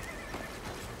ready.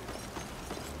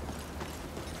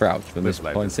 Crouch from this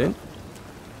point in.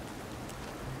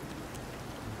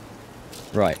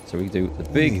 Right, so we do the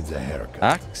big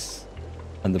axe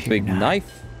and the big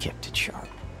knife. Kept it sharp.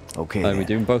 Okay. And we're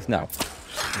doing both now.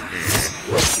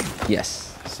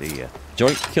 Yes. See ya.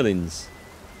 Joint killings.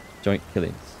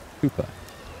 Cooper.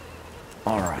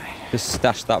 All right. Just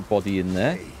stash that body in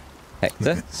there.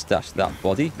 Hector, stash that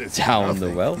body down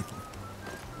the well.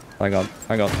 Hang on.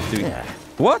 Dude. Yeah.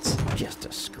 What? Just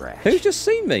a scratch. Who's just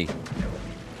seen me?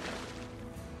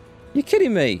 You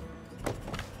kidding me?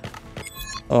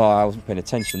 Oh, I wasn't paying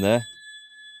attention there.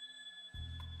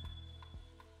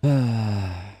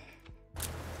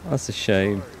 That's a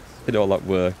shame. Did all that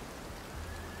work.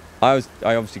 I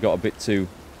obviously got a bit too...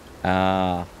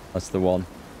 that's the one.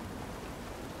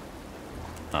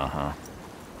 Uh-huh.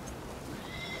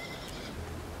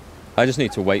 I just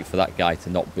need to wait for that guy to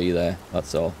not be there.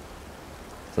 That's all.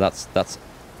 So that's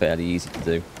fairly easy to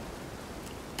do.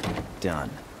 Done.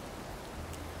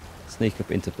 Sneak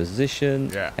up into position.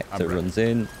 Yeah, Hector runs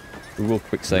in. We will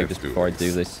quick save just before I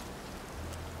do this.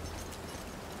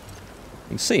 You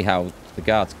can see how the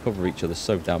guards cover each other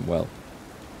so damn well.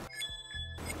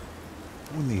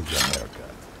 Who needs a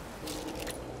haircut?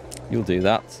 You'll do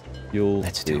that.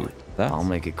 Let's do it. That. I'll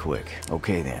make it quick.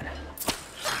 Okay, then.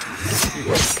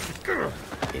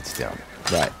 It's done.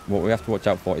 Right. What we have to watch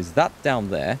out for is that down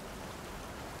there.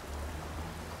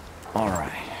 All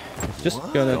right. Just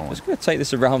gonna take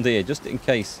this around here, just in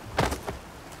case.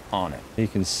 On it. You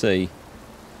can see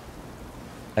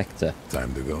Hector.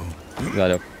 Time to go.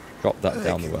 Gotta drop that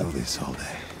down the I well. can do this all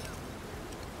day.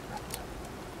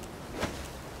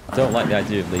 I don't like the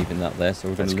idea of leaving that there, so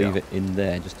we're going to Let's leave go. it in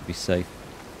there just to be safe.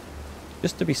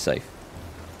 Just to be safe.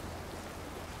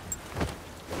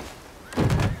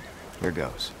 Here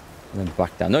goes. And then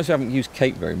back down. Notice we haven't used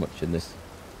Kate very much in this.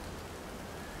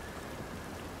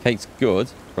 Kate's good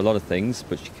for a lot of things,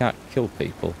 but she can't kill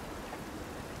people.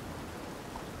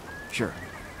 Sure.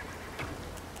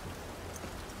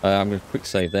 I'm going to quick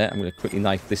save there. I'm going to quickly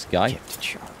knife this guy Kept it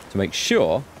sharp. to make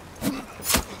sure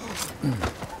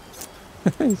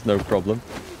there's no problem.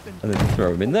 And then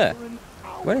throw him in there.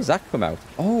 Where does that come out?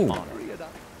 Oh,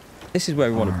 this is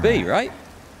where we want to be, right?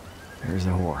 Here's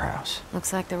the whorehouse.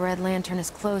 Looks like the Red Lantern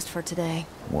is closed for today.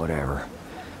 Whatever.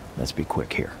 Let's be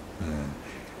quick here.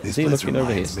 This See, place looking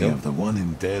over here reminds me still. of the one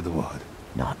in Deadwood.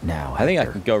 Not now, I think I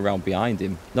Hector. can go around behind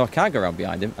him. No, I can't go around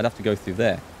behind him. I'd have to go through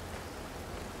there.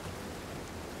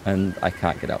 And I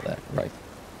can't get out there. Right.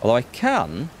 Although I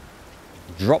can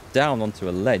drop down onto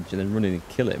a ledge and then run in and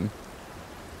kill him.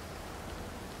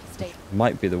 Stay.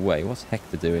 Might be the way. What's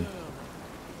Hector doing?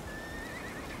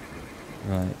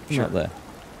 Right. Sure. Not there.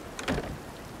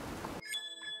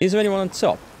 Is there anyone on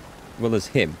top? Well, there's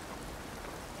him.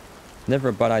 Never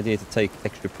a bad idea to take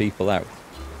extra people out.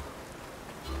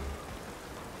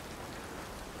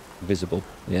 Visible.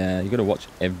 Yeah, you've got to watch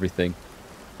everything.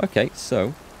 Okay,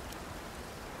 so...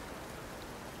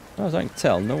 as I can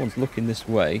tell, no one's looking this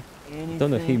way.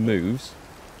 Don't know if he moves.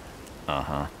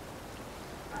 Uh-huh.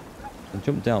 And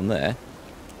jump down there.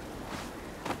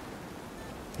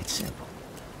 It's simple.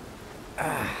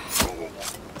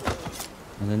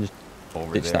 And then just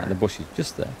Over ditch that in the bushes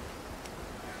just there.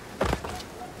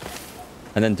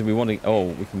 And then do we want to... oh,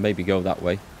 we can maybe go that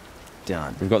way.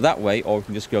 Done. We've got that way, or we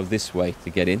can just go this way to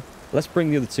get in. Let's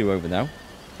bring the other two over now. In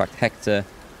fact, Hector,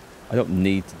 I don't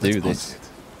need to do this.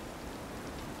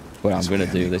 But I'm going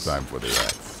to do this. Time for the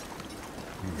axe.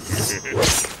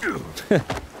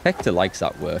 Hector likes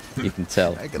that work, you can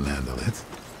tell. I can handle it.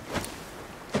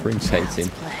 Bring Kate in. Let's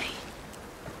play.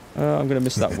 Oh, I'm going to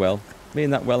miss that well. Me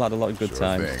and that well had a lot of good Sure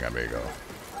times. thing, amigo.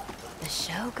 The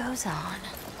show goes on.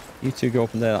 You two go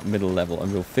up in there, that middle level,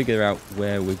 and we'll figure out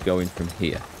where we're going from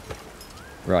here.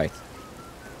 Right.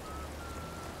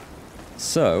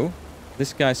 So,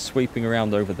 this guy's sweeping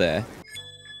around over there.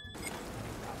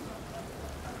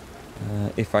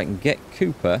 If I can get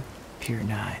Cooper Pier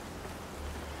 9.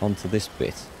 onto this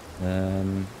bit.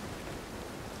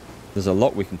 There's a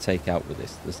lot we can take out with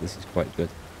this. This is quite good.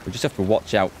 We just have to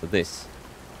watch out for this.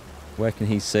 Where can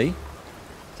he see?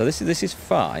 So this is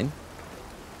fine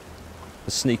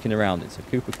for sneaking around it. So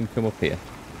Cooper can come up here.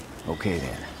 Okay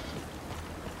then.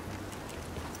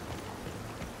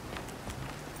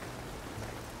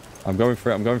 I'm going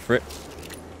for it. I'm going for it.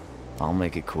 I'll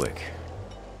make it quick.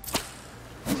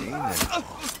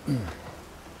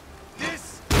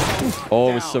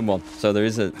 Always someone. So there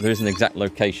is an exact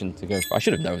location to go for. I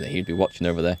should have known that he'd be watching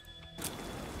over there.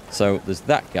 So there's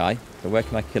that guy. So where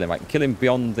can I kill him? I can kill him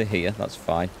beyond the here. That's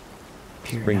fine.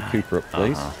 Just bring Cooper up,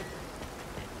 please.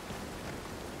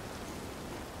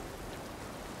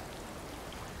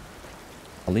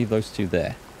 I'll leave those two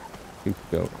there. Cooper,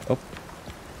 go up.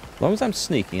 As long as I'm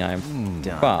sneaking, I am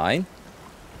fine.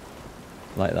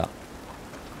 Like that.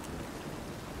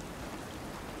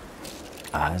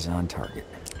 Eyes on target.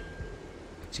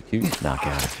 Execute. Knock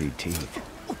out a few teeth.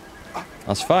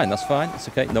 That's fine. That's fine. It's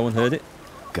okay. No one heard it.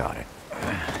 Got it.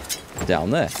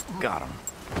 Down there. Got him.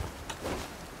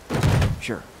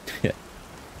 Sure. Yeah.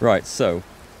 Right, so.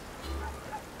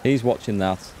 He's watching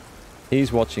that.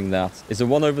 He's watching that. Is there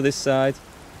one over this side?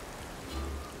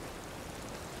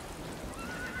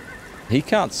 He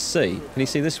can't see. Can he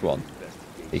see this one?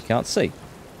 He can't see.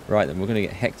 Right, then we're going to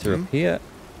get Hector up here.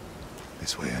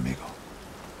 This way, amigo.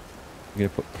 We're going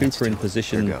to put Cooper in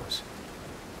position Here goes.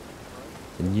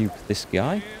 to nuke this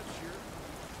guy.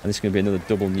 And this is going to be another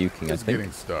double nuking, Just I think.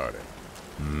 getting started.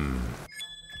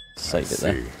 Save it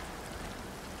there.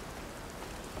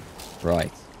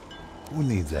 Right. Who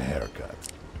needs a haircut?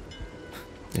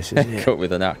 This is it. Cut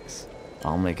with an axe.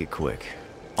 I'll make it quick.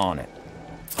 On it.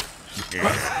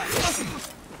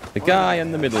 The guy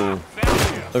in the middle.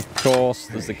 Of course,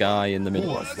 there's the guy in the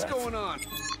middle. What's going on?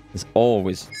 There's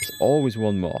always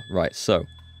one more. Right, so.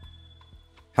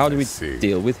 How do we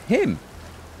deal with him?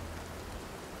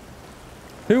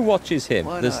 Who watches him?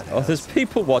 There's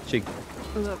people watching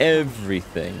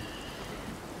everything.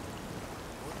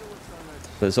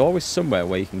 There's always somewhere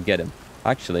where you can get him.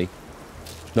 Actually,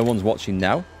 no one's watching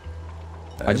now.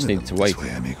 I just needed to wait,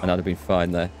 and I'd have been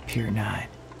fine there. Pier 9.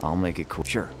 I'll make it quick.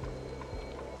 Sure.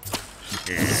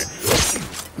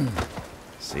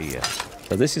 See ya.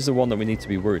 So this is the one that we need to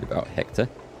be worried about, Hector.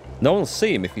 No one will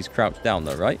see him if he's crouched down,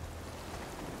 though, right?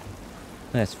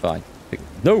 That's fine.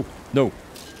 No! No!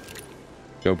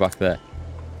 Go back there.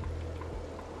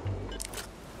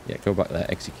 Yeah, go back there.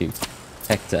 Execute.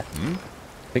 Hector.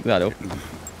 Pick that up.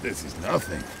 This is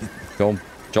nothing. Go on.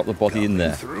 Drop the body in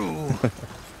there.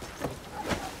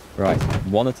 Right.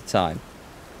 One at a time.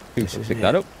 Cooper, pick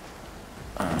that up.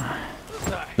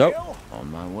 Nope.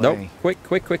 On my way. Nope. Quick,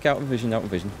 quick, quick. Out of vision, out of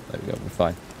vision. There we go. We're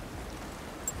fine.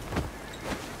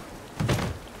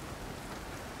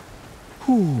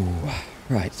 Whew.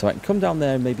 Right, so I can come down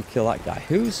there and maybe kill that guy.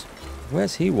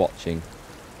 Where's he watching?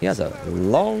 He has a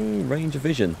long range of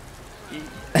vision.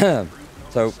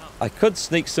 So I could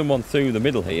sneak someone through the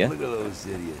middle here Look at those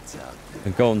idiots out there.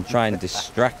 and go and try and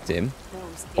distract him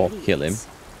or kill him.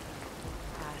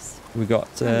 We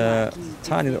got a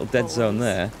tiny little dead zone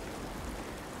there.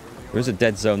 There is a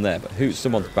dead zone there, but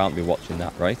someone's bound to be watching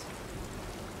that, right?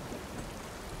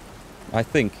 I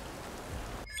think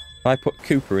if I put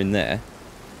Cooper in there,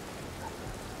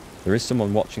 there is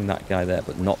someone watching that guy there,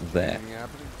 but not there.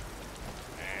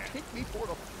 Take me for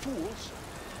the fools.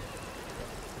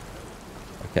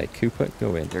 Okay, Cooper,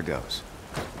 go in. There goes.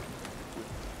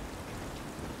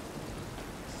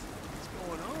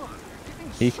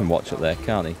 He can watch up there,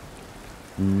 can't he?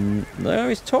 No,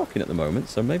 he's talking at the moment,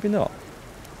 so maybe not.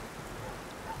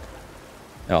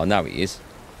 Oh, now he is.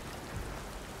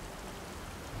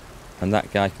 And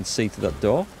that guy can see to that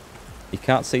door. He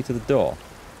can't see to the door.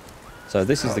 So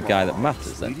this is the guy that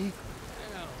matters then.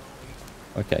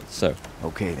 Okay, so.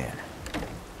 Okay then.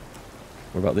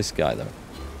 What about this guy though?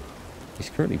 He's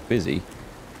currently busy.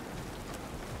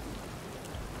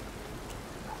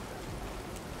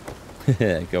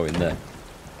 Go in there.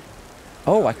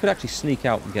 Oh, I could actually sneak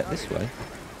out and get this way.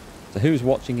 So who's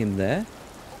watching him there?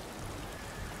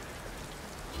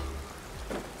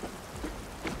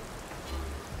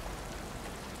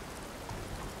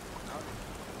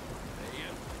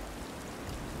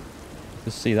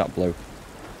 Just see that bloke.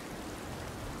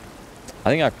 I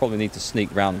think I probably need to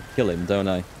sneak round and kill him, don't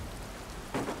I?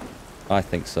 I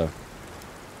think so.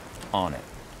 On it.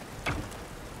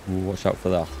 Ooh, watch out for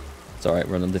that. It's alright,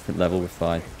 we're on a different level, we're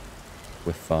fine.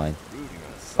 We're fine.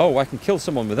 Oh, I can kill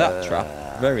someone with that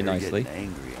trap. Very nicely.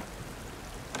 Maybe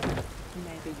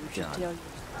you should tell your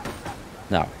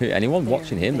Now, anyone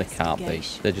watching him? There can't be.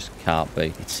 There just can't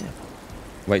be. It's simple.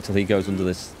 Wait till he goes under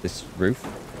this roof.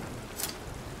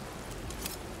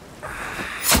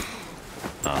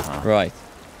 Right.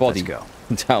 Body Let's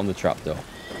go. down the trapdoor.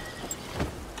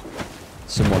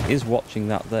 Someone is watching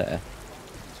that there.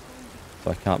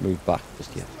 So I can't move back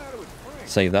just yet.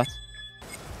 Save that.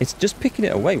 It's just picking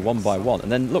it away one by one.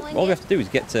 And then, look, all we have to do is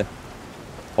get to...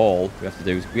 All we have to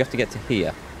do is we have to get to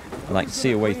here. And I can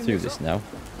see a way through this now.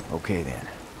 Okay, then.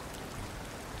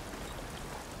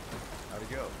 How'd it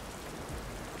go?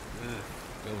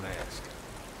 Don't ask.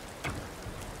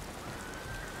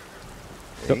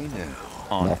 Yep. Hey now.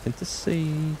 On it. Nothing to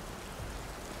see.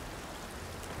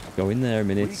 Go in there a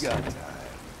minute. We got time.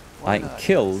 Why I can not?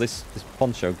 kill this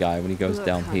poncho guy when he goes Look,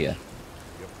 down honey, here.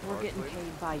 We're getting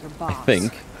paid by your I boss.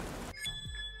 think.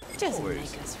 Doesn't make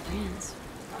us friends.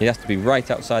 He has to be right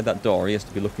outside that door. He has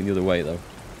to be looking the other way, though.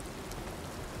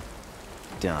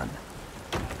 Done.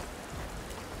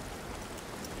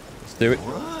 Let's do it.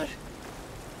 What?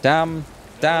 Damn,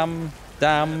 damn,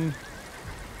 damn.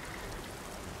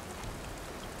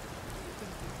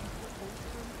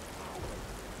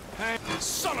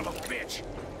 Son of a bitch!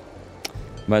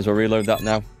 Might as well reload that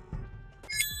now.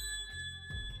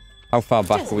 How far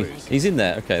back are we? He's in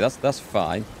there. Okay, that's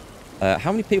fine.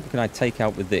 How many people can I take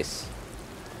out with this?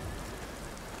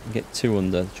 Get 2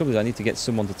 under. The trouble is I need to get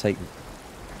someone to take...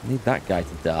 I need that guy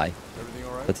to die. Everything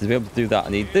all right? But to be able to do that, I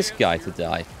need this guy to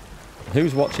die.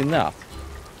 Who's watching that?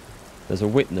 There's a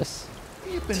witness.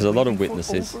 There's a lot of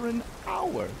witnesses. Over an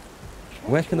hour.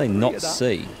 Where can they not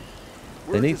see?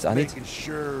 They need. I need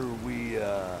Sure we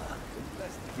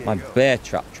my bear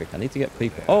trap trick. I need to get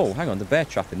people. Oh, hang on, the bear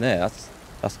trap in there.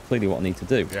 That's clearly what I need to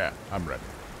do. Yeah, I'm ready.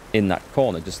 In that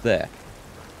corner, just there.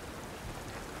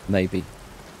 Maybe.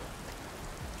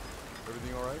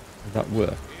 Everything all right? Would that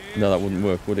work? No, that wouldn't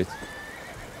work, would it?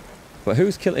 But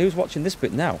who's watching this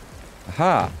bit now?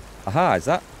 Aha! Aha! Is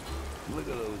that? Look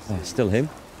at those. Oh, still him.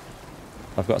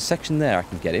 I've got a section there. I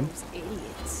can get him. Those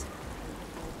idiots.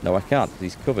 No, I can't.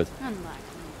 He's covered. Unlike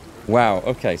Wow.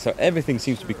 Okay, so everything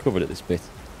seems to be covered at this bit.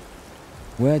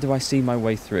 Where do I see my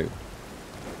way through?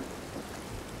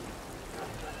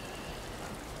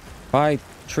 If I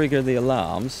trigger the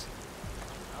alarms,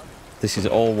 this is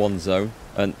all one zone,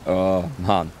 and oh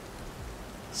man,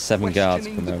 7 guards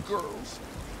come out.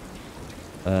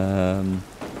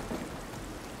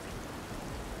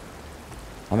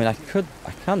 I mean, I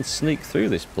can sneak through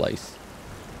this place.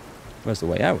 Where's the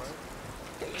way out?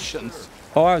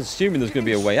 Oh, I was assuming there's going to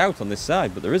be a way out on this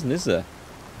side, but there isn't, is there?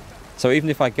 So even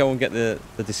if I go and get the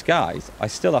disguise, I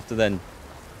still have to then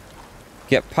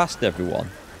get past everyone.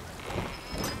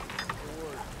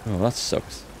 Oh, that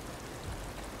sucks.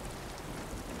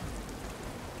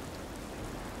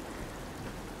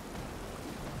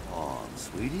 Oh,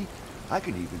 sweetie, I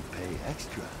can even pay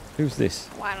extra. Who's this?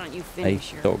 Why don't you A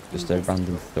finish your thug, just a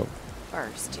random thug.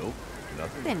 first? Nope,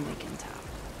 nothing. Then we can talk.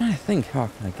 I think, how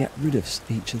can I get rid of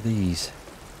each of these?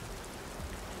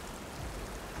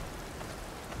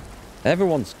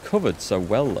 Everyone's covered so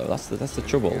well, though. That's the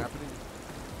trouble.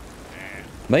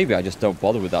 Maybe I just don't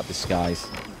bother with that disguise,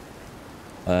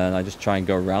 and I just try and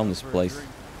go around this place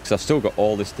because I've still got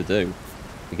all this to do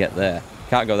to get there.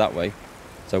 Can't go that way,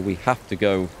 so we have to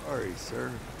go Sorry,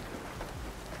 sir.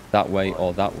 that way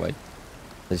or that way.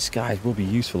 The disguise will be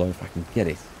useful though if I can get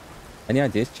it. Any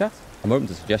ideas, chat? I'm open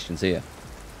to suggestions here.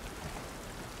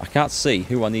 I can't see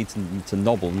who I need to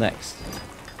nobble next.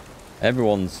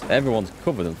 Everyone's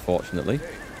covered, unfortunately. Hey,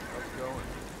 how's it going?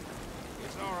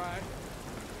 It's all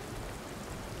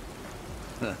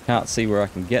right. Can't see where I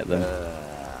can get them.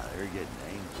 They're getting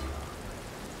angry.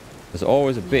 There's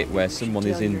always a bit where someone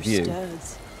is in view.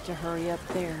 Studs to hurry up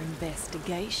their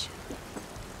investigation.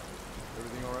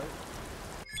 Everything all right?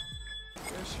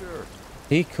 Yeah, sure.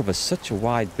 He covers such a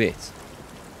wide bit.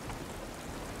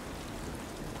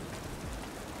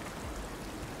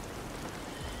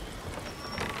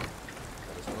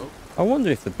 I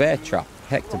wonder if the bear trap,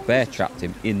 Hector bear trapped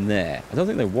him in there. I don't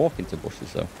think they walk into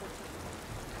bushes though.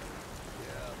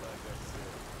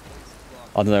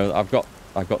 I don't know. I've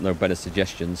got no better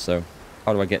suggestions. So,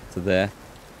 how do I get to there?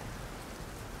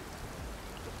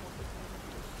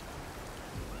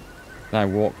 Can I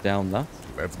walk down that?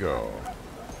 Let's go. I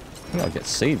think I'll get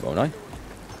seen, won't I?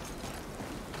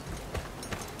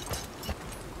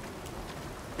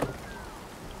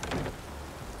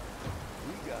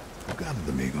 Got it,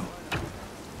 amigo.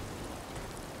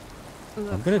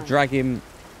 Look, I'm going to honey, drag him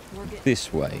we're getting-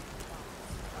 this way.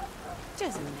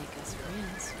 Doesn't make us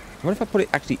friends. What if I put it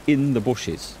actually in the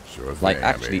bushes? Sure Like thing,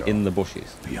 actually amigo. in the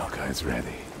bushes. Bianca is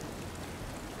ready.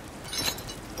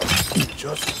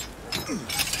 Just...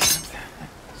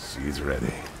 She's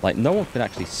ready. Like no one can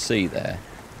actually see there.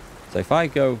 So if I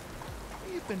go,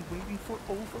 We've been waiting for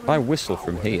over if I whistle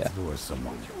from here, Lure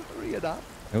someone. Hurry it up.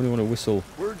 I only want to whistle.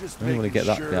 We're just I don't wanna making get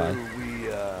that sure guy. we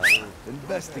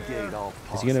investigate all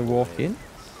Is he going to possible walk in? angles.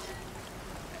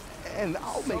 And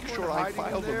I'll make sure I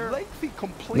file a lengthy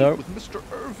complaint Nope. with Mr.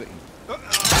 Irving.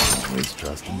 Always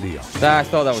trust in Leon. I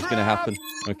thought that was going to happen.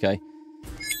 Okay.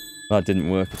 That didn't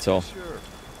work at all.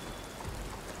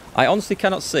 I honestly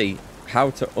cannot see how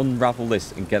to unravel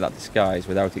this and get that disguise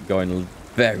without it going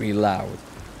very loud.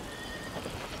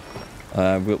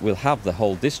 We'll have the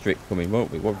whole district coming,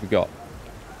 won't we? What have we got?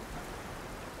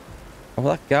 Oh,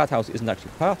 that guardhouse isn't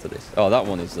actually part of this. Oh, that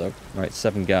one is, though. Right,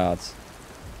 7 guards.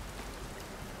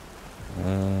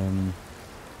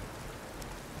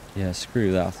 Yeah,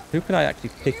 screw that. Who can I actually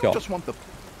pick off?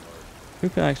 Who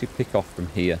can I actually pick off from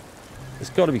here? There's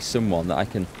got to be someone that I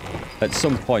can, at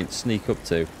some point, sneak up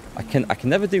to. I can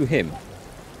never do him.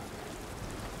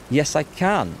 Yes, I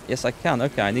can. Yes, I can.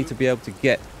 Okay, I need to be able to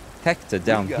get Hector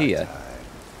down here.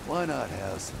 Why not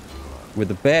have some fun? With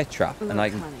a bear trap, Look, and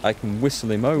I can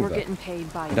whistle him over. We're getting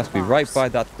paid by It has to be right boss. by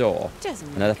that door,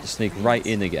 Doesn't and I'd have make to us sneak friends. right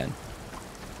in again.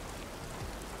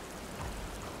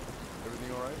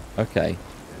 Everything all right? Okay,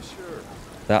 Yeah, sure.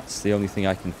 that's the only thing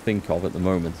I can think of at the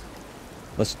moment.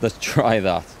 Let's try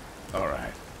that. All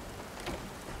right.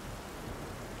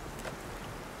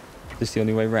 Is this the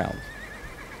only way round?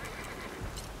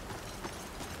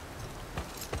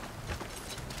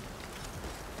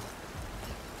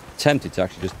 Tempted to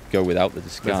actually just go without the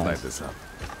Let's light disguise. this up.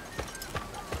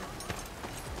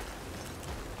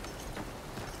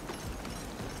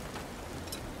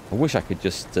 I wish I could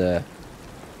just go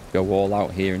all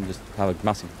out here and just have a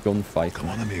massive gunfight. Come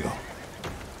on, amigo.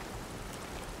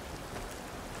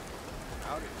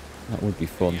 That would be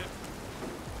fun.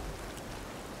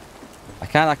 I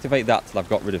can't activate that till I've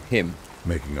got rid of him,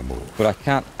 Making a move. but I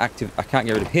can't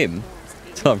get rid of him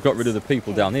till I've got rid of the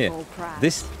people down here.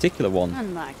 This particular one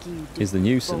Unlike you is the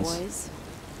nuisance. boys.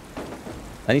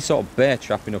 Any sort of bear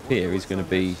trapping up here is going to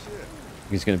be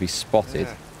spotted.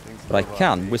 But I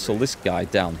can whistle this guy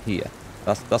down here.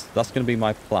 That's going to be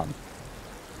my plan.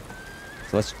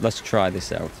 So let's try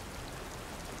this out.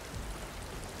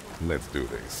 Let's do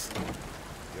this.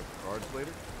 Cards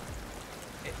later?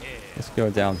 Let's go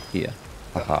down here.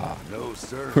 Haha. No,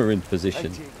 sir. We're in I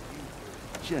position. take you,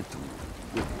 gentlemen,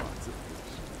 with lots of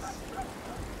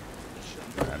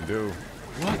Can do.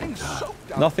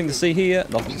 Nothing to see here.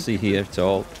 Nothing to see here at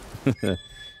all.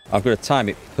 I've got to time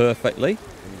it perfectly,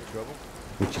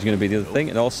 which is going to be the other thing.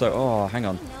 And also, oh, hang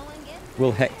on.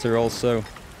 Will Hector also?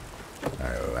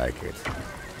 I like it.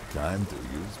 Time to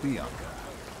use Bianca.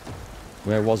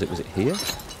 Where was it? Was it here?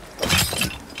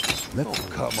 Oh,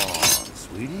 come on,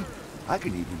 sweetie. I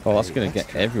can even. Oh, that's pay going to get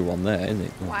extra. everyone there, isn't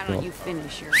it? Oh, Why God. don't you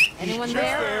finish her? Anyone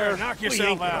there? Knock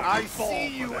yourself out. I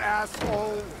see you,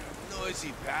 asshole.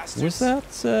 Noisy bastard. Was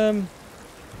that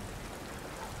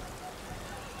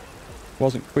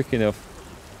wasn't quick enough?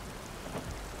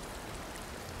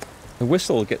 The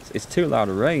whistle it's too loud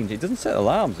a range. It doesn't set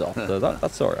alarms off, so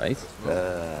that's all right.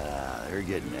 They're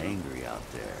getting angry out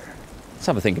there. Let's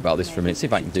have a think about this for a minute. See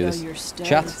if I can do Tell this. your studs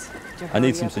Chat. to I need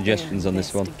hurry some up their suggestions on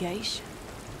this one. investigation.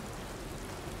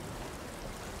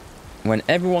 When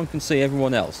everyone can see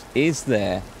everyone else is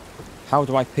there, how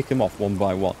do I pick them off one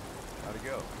by one? How'd it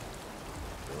go?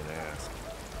 Don't ask.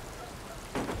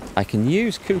 I can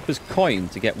use Cooper's coin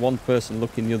to get one person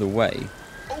looking the other way.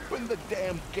 Open the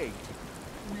damn gate.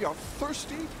 We are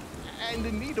thirsty and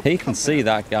in need of He can company. see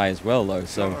that guy as well, though,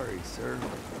 so Sorry, sir.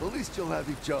 At least you'll have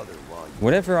each other while you.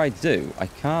 whatever I do, I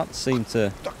can't seem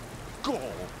to... The gall.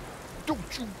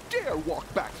 Don't you dare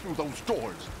walk back through those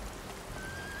doors.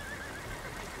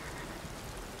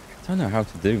 I don't know how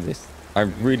to do this. I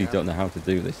really don't know how to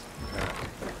do this.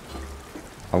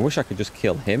 I wish I could just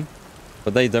kill him,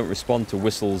 but they don't respond to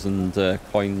whistles and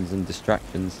coins and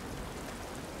distractions.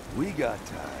 We got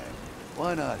time.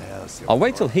 Why not have some I'll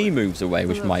wait till fun? he moves away,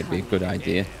 which Look, might be a honey, good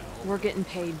idea. We're getting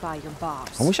paid by your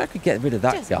boss. I wish I could get rid of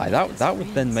that Doesn't guy. make That us would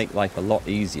then friends. make life a lot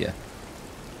easier.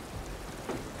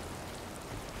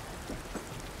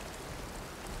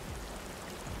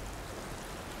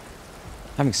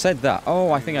 Having said that,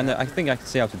 oh, I think I know. I think I can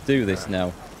see how to do this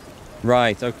now.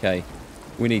 Right, okay.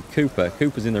 We need Cooper.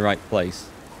 Cooper's in the right place.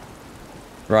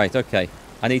 Right, okay.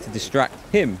 I need to distract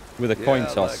him with a coin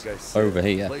Yeah, toss like I said, over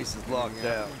here. Place is locked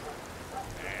down.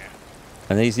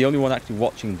 And he's the only one actually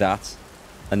watching that.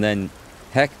 And then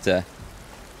Hector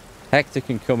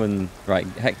can come and... Right,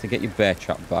 Hector, get your bear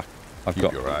trap back. I've Keep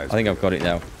got... your eyes I think I've got it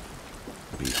now.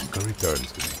 Bianca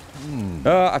returns to me.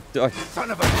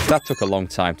 That took a long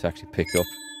time to actually pick up.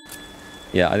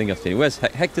 Yeah, I think I've seen it. Where's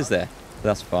Hector's there?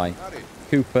 That's fine.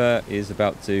 Cooper is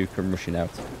about to come rushing out.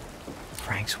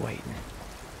 Frank's waiting.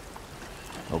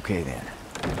 Okay then.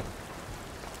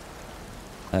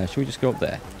 Should we just go up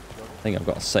there? I think I've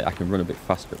got to say I can run a bit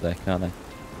faster up there, can't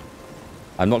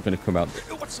I? I'm not going to come out.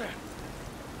 What's that?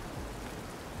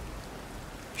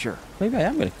 Sure. Maybe I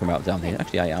am going to come out down here.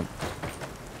 Actually, I am.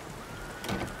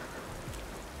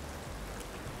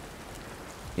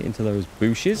 Get into those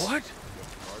bushes. What?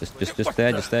 Just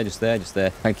there.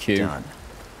 Thank you. Done.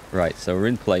 Right, so we're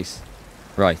in place.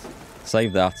 Right,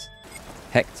 save that.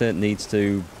 Hector needs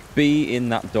to be in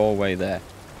that doorway there.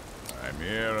 I'm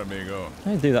here, amigo.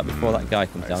 Can I do that before that guy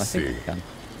comes I down? I think see. I can.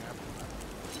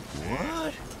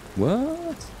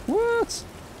 What? What?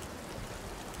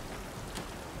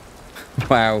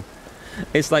 Wow.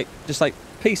 It's like, just like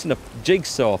piecing a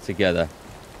jigsaw together.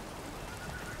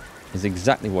 Is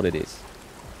exactly what it is.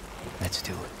 Let's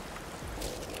do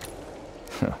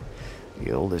it.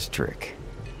 The oldest trick.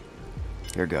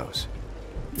 Here goes.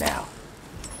 Now.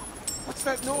 What's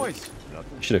that noise? I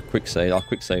should have quick saved. I'll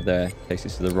quick save there in case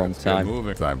this is the wrong Get time.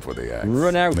 moving. Time for the axe.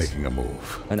 Run out. Making a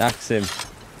move. And axe him.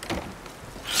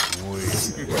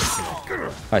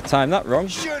 I timed that wrong.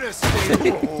 Should have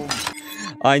stayed home.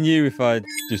 I knew if I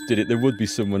just did it, there would be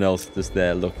someone else just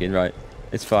there looking. Right,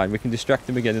 it's fine. We can distract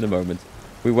him again in a moment.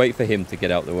 We wait for him to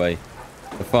get out of the way.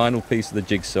 The final piece of the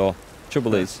jigsaw.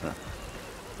 Trouble is,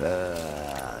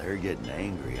 They're getting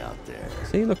angry out there.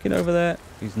 is he looking over there?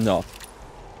 He's not.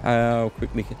 How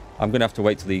quickly? I'm going to have to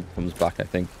wait till he comes back, I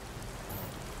think.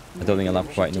 I don't think I'll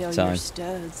have quite enough Tell your time.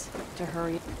 studs to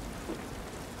hurry.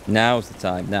 Now's the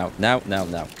time. Now.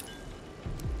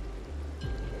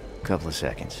 Couple of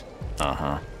seconds.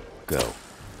 Uh-huh. Go.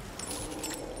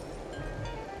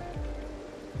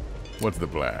 What's the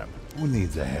plan? Who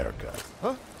needs a haircut?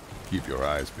 Huh? Keep your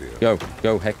eyes peeled.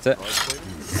 Go, Hector.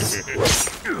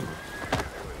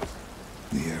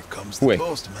 Here comes Quick. the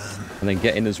postman. And then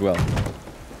get in as well.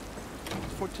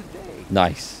 For today.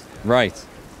 Nice. Right.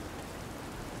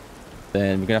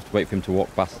 Then we're going to have to wait for him to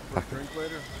walk back. Drink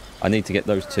later? I need to get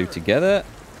those two together.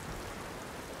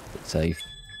 But safe.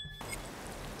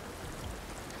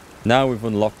 Now we've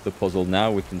unlocked the puzzle.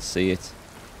 Now we can see it.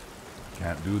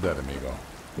 Can't do that, amigo.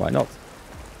 Why not?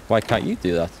 Why can't you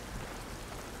do that?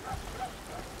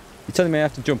 You're telling me I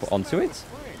have to jump onto it?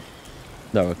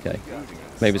 No, okay.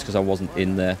 Maybe it's because I wasn't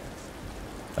in there.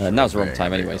 Now's the wrong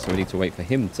time anyway, so we need to wait for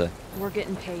him to... We're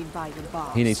getting paid by your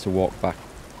boss. He needs to walk back.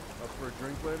 Up for a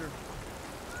drink later?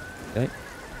 Okay.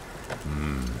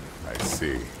 I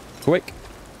see. Quick.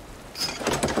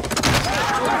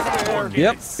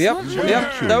 Yep.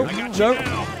 No.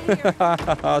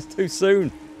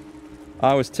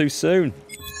 I was too soon.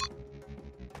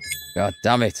 God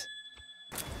damn it.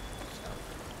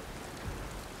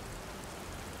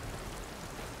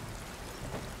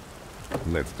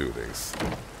 Let's do this.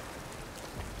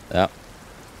 Yeah.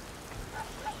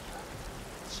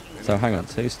 So hang on,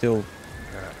 so still...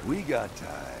 We got time.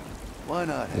 Why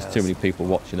not? There's have too many some people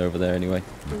watching over there anyway.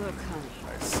 Look, honey,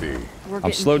 I see. we're I'm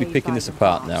getting slowly paid picking by this your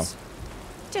apart boss.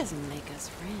 Doesn't make us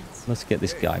friends. Let's get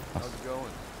this guy How's past. it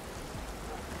going?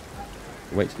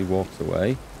 Wait till he walks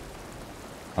away.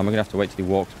 Am I going to have to wait till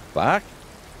he walks back?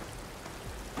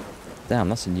 Damn,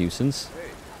 that's a nuisance. Hey,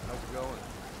 how's it going?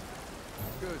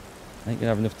 Good. I ain't going to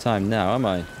have enough time now, am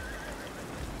I? Going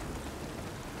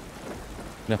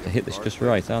to have to hit this just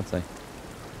right, aren't I?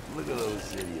 Look at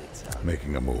those idiots out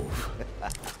Making a move.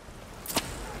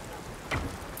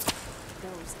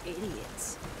 Those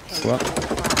idiots. What?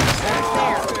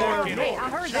 Hey, I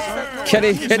heard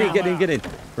that. Get in.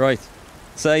 Right.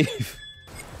 Save.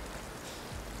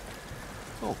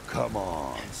 Oh, come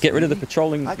on. Get rid of the Stevie.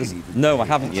 patrolling. I can even No, I pay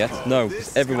haven't yet. No,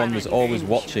 because everyone was always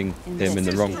watching him in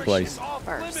the wrong place.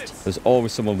 First. There's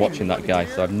always someone watching that guy,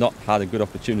 so I've not had a good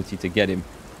opportunity to get him.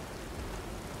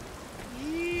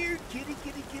 Here, kitty.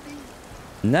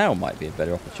 Now might be a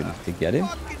better opportunity to get him.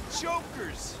 Fucking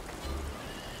jokers.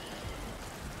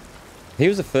 He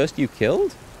was the first you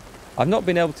killed? I've not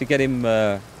been able to get him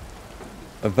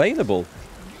available.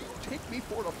 Take me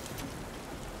for a...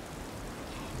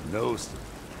 No, sir.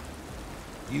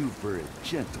 You for a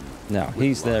gentleman. Now, with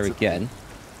he's there lots of again.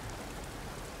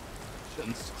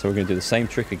 So we're going to do the same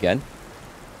trick again.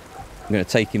 I'm going to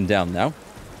take him down now.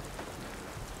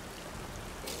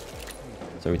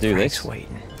 So we do Frank's this.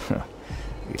 waiting.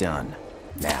 Done.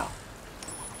 Now.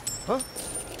 And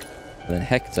then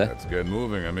Hector Let's get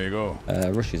moving, amigo.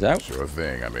 rushes out. Sure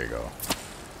thing, amigo.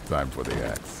 Time for the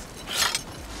axe.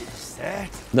 Is that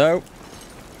No,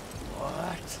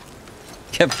 what?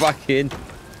 get back in.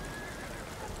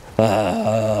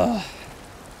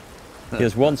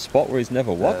 Here's one spot where he's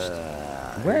never watched.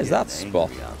 Where's They're that getting spot?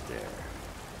 angry out there.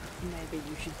 Maybe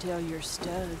you should tell your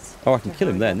studs. Oh, I can to kill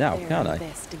him hurry there up now, their can't I?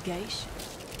 Investigation.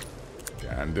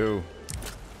 Can do.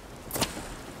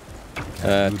 Too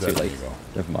Do that, late. amigo.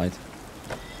 Never mind.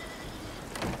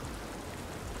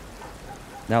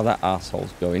 Now that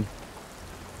arsehole's going.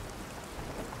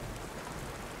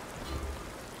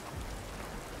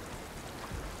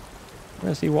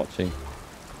 Where's he watching?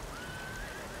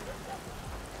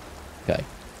 Okay.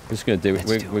 We're just going to do it.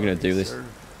 We're going to do this.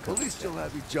 At least you'll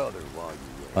have each other while you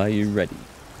wait. Are you ready?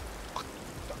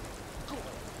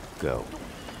 Go.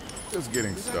 Just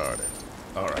getting started.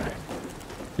 All right.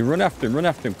 You run after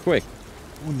him, quick.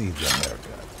 Who needs a haircut?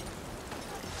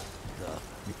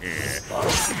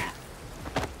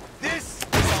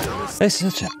 It's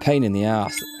such a pain in the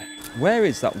ass. Where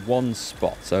is that one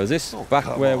spot? So is this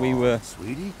back where we were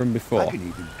from before? I can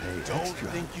even pay Don't extra.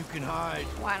 think you can hide.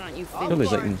 Why don't you Surely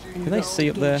finish they can they see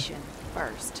up there?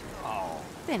 first?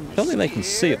 Then we Surely they can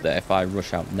see up there if I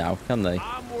rush out now, can they?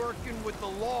 I'm working with the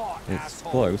law, It's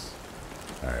asshole. close.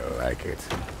 I like it.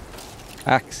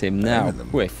 Axe him I'm now, in the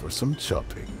mood quick. for some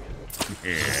chopping.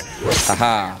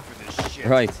 Aha! For this shit.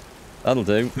 Right, that'll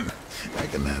do. I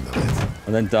can handle it.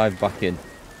 And then dive back in.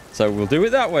 So we'll do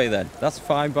it that way then. That's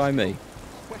fine by me.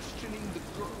 Questioning the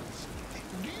girls.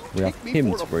 Do you We have take me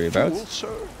him for to a worry about. fool,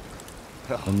 sir?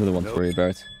 Another one to worry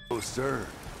about. Oh, sir.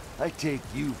 I take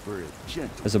you for a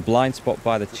gentleman. There's a blind spot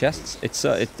by the chests. It's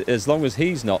as long as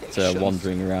he's not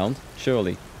wandering around,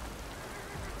 surely.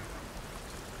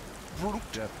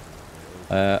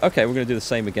 Okay, we're going to do the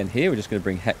same again here. We're just going to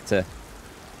bring Hector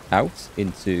out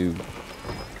into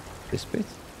this bit.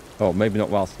 Oh, maybe not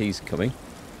whilst he's coming.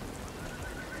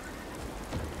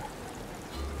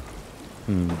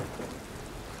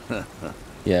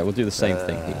 Yeah, we'll do the same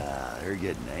thing here. They're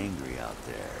getting angry out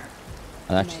there.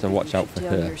 And I just have to watch out for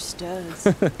Tell her. your studs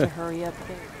to hurry up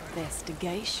their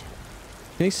investigation.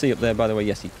 Can he see up there, by the way?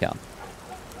 Yes, he can.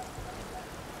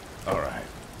 All right.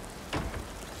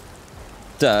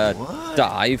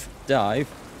 Dive. Ain't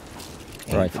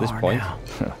Right, at this far point. now.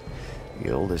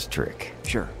 The oldest trick.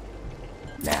 Sure.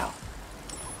 Now.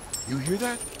 You hear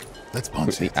that? Let's punch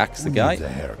Quickly it. axe the Who guy. needs a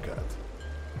haircut?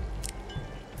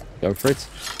 Go for it.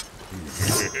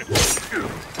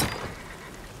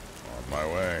 On my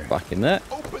way. Back in there.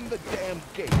 Open the damn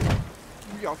gate.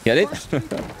 We are Get it? thirsty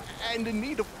and in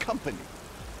need of company.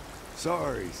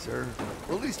 Sorry, sir.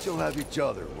 At least you'll have each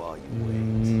other while you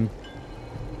wait.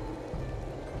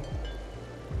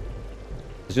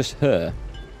 It's just her.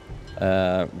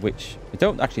 Which we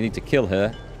don't actually need to kill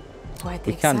her. Quite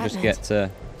the We can just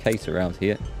excitement. get Kate around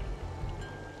here.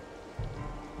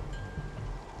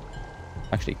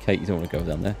 Actually, Kate, you don't want to go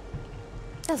down there.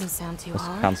 Doesn't sound too Let's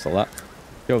hard. cancel that.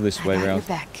 Go this I way got your around.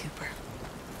 back, Cooper.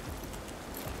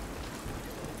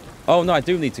 Oh no, I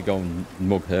do need to go and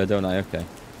mug her, don't I? Okay.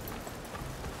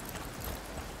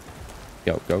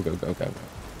 Go.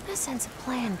 I sense a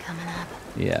plan coming up.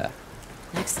 Yeah.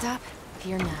 Next stop,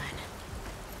 Pier 9.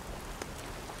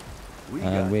 We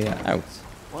And got we're time. out.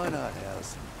 Why not have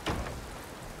some?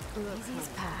 Easy as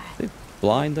pie. Is it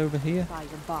blind over here? By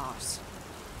your boss.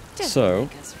 Just So,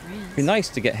 make us friends. it'd be nice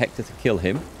to get Hector to kill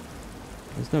him.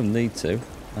 There's no need to.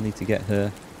 I need to get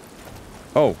her.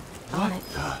 Oh. On it.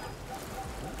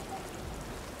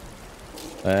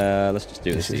 Let's just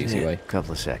do this the is easy it. way.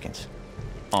 Couple of seconds.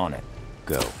 On it.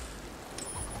 Go.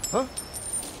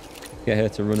 Get her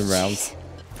to run around. Jeez.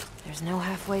 There's no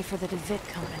halfway for the DeVitt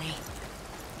company.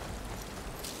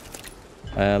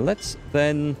 Let's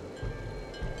then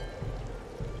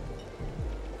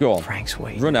go on. Frank's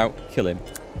waiting. Run out, kill him.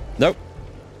 Nope.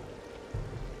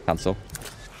 Cancel.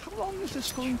 How long is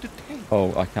this going to take?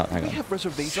 Oh, I can't. Hang We on. have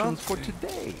reservations for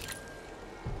today.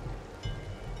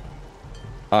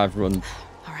 I've run.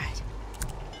 All right.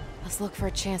 Let's look for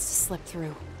a chance to slip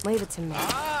through. Leave it to me.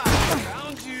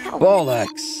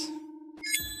 Bollocks.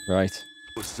 Right.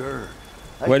 Oh, sir.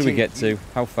 I Where do we take get to?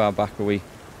 How far back are we?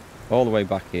 All the way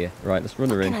back here. Right, let's run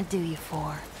her What can in. I do you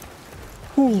for?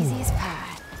 Easy as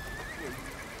pie.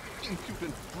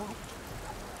 Impudent brute.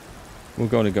 We're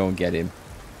going to go and get him.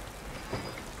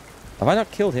 Have I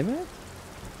not killed him yet?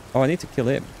 Oh, I need to kill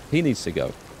him. He needs to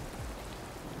go.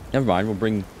 Never mind, we'll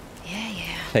bring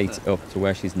Yeah. Kate up to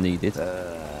where she's needed.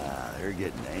 They're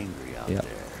getting angry out Yep,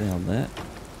 there. down there.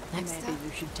 Next Maybe stop,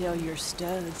 you should tell your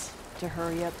studs to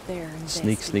hurry up their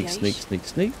Sneak.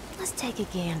 investigation. let's take a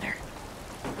gander.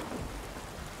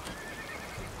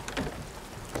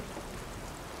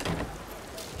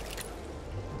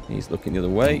 He's looking the other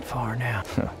way. Ain't far now.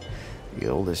 The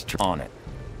oldest trick. On it.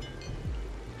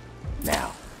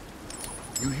 Now.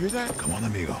 You hear that? Come on,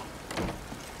 amigo.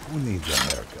 Who needs a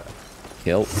haircut?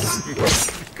 Kill.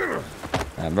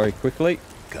 And very quickly.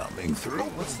 Coming through.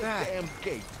 What's that? Damn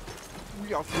gate.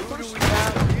 We are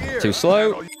thirsty. Too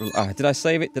slow. Did I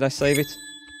save it?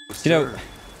 You know,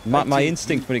 my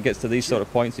instinct when it gets to these sort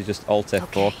of points is just Alt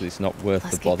F4 because it's not worth the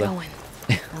Let's get bother. going.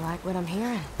 I like what I'm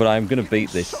hearing. But I'm going to beat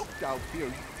this. Soaked out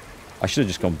here. I should have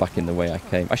just gone back in the way I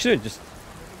came. I should have just...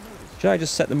 Should I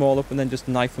just set them all up and then just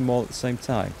knife them all at the same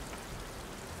time?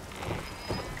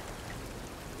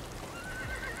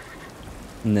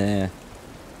 Nah.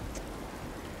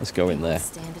 Let's go in there.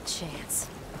 Stand a chance.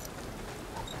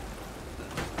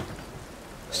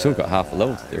 Still got half a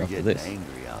level to do after this.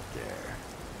 Angry out there.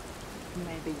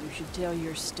 Maybe you should tell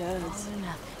your studs. All or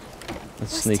nothing.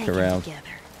 Let's Let's sneak take it around. together.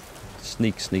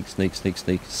 Sneak, sneak, sneak, sneak,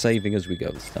 sneak. Saving as we go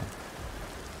this time.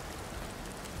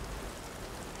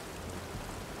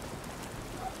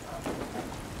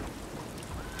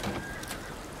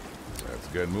 Let's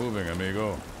get moving,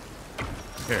 amigo.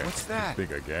 Here, What's that?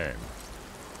 Think again.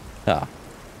 Ah,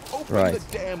 Open right.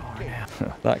 the damn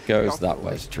gate. That goes that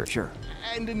way. Sure.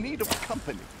 And in need of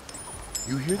company.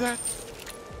 You hear that?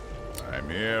 I'm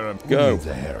here. I'm Go. Needs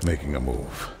a hair. Making a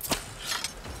move.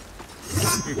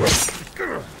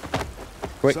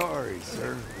 Quick. Sorry,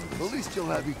 sir. At least you'll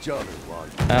have each other while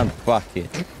you... And back in.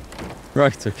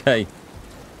 Right, okay.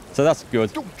 So that's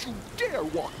good. Don't you dare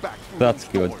walk back through That's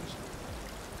those good. doors.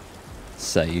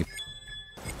 Save.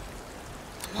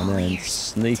 And All then ears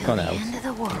sneak till on the out. end of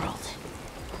the world.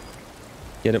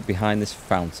 Get up behind this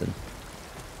fountain.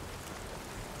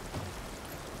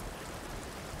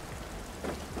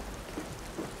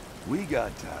 We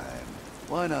got time.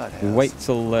 Why not have We wait some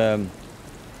till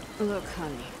Look,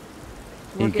 honey.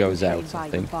 He We're getting goes out, paid I by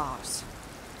your think. boss.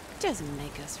 Doesn't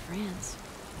make us friends.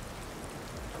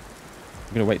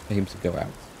 we're going to wait for him to go out.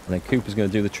 And then Cooper's going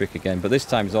to do the trick again. But this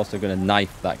time he's also going to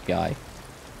knife that guy.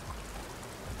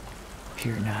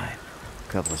 Pier 9.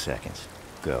 Couple of seconds.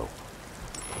 Go.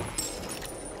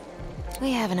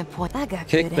 We have an appointment. I got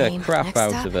Kick good the aim. crap Next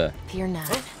out stop, of her. Pier 9.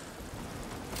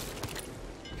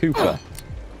 Cooper.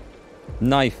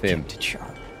 Knife him. Keep it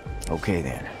sharp. Okay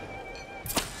then.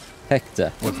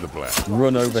 Hector. What's the plan?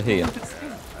 Run over here.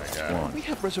 We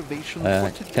have reservations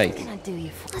for today. Kate. What can I do you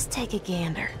for? Let's take a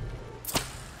gander.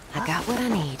 I got what I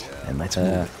need. And let's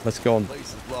move. Let's go and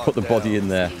put the body in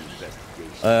there.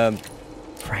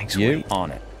 Frank's you? way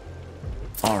on it.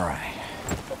 All right.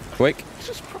 Quick. This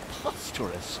is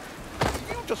preposterous.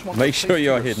 You just want Make the sure place to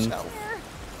you're hidden. yourself.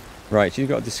 Right, she's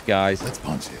got a disguise. Let's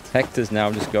punch it. Hector's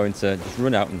now just going to just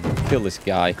run out and kill this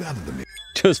guy. Gather them.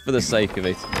 Just for the sake of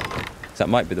it. 'Cause that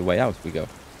might be the way out we go.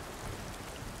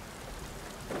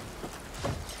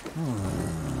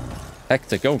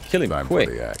 Hector, go and kill him Time quick.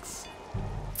 for the axe.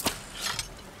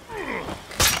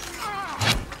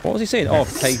 What was he saying? Oh,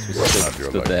 Kate was Not your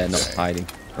stood there, lucky not day. hiding.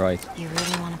 Right. You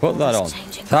really want to Put that on.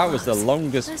 changing That was the clothes?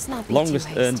 longest Let's not be longest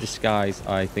too earned hasty. disguise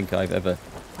I think I've ever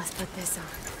Let's put this on.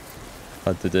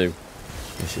 had to do.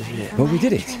 This is it. But we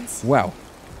did it. Entrance. Wow.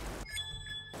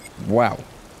 Wow.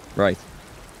 Right.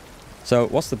 So,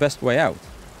 what's the best way out?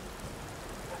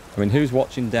 I mean, who's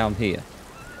watching down here?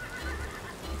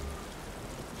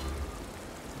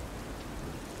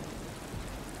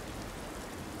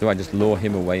 Do I just lure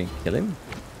him away and kill him?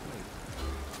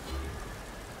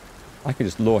 I can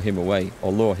just lure him away,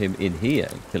 or lure him in here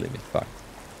and kill him, in fact.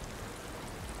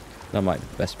 That might be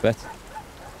the best bet.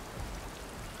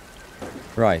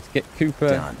 Right, get Cooper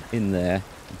Done. in there,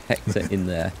 and Hector in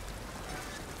there.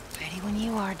 Ready when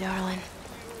you are, darling.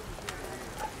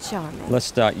 Charming. Let's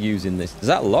start using this. Is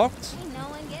that locked?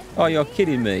 Oh, you're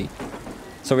kidding me.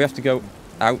 So we have to go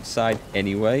outside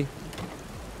anyway?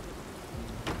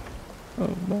 Oh,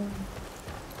 no.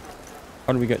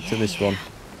 How do we get to this one?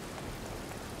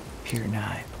 Pier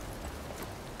 9.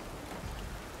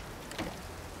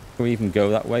 Can we even go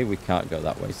that way? We can't go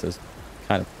that way, so it's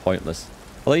kind of pointless.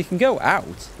 Although you can go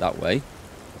out that way.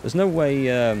 There's no way,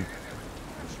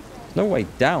 no way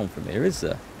down from here, is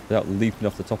there? Without leaping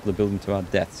off the top of the building to our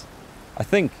deaths. I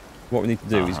think what we need to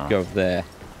do is go there.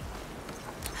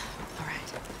 All right.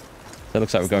 So it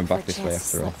looks like we're going For a back this way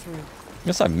chance to after all. slip through.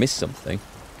 Unless I missed something.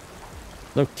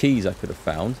 No keys I could have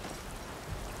found.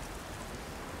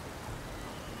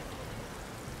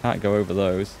 Can't go over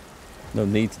those. No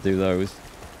need to do those.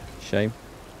 Shame.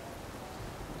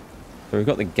 So we've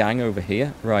got the gang over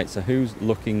here. Right, so who's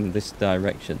looking this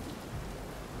direction?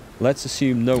 Let's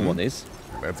assume no one is.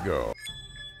 Let's go.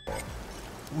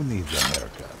 Who needs a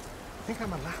haircut? Think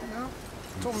I'm allowed now?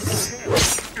 It's all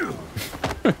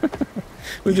in my hair.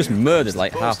 We've just murdered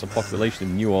like half the population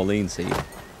of New Orleans here.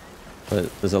 But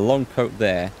there's a long coat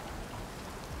there.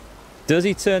 Does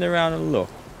he turn around and look?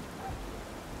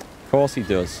 Of course he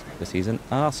does, because he's an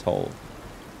asshole.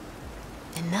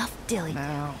 Enough dilly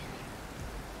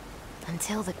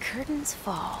until the curtains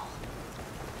fall.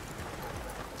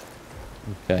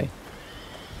 Okay.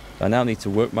 I now need to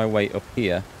work my way up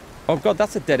here. Oh god,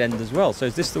 that's a dead end as well. So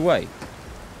is this the way?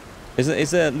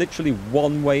 Is there literally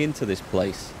one way into this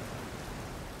place?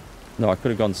 No, I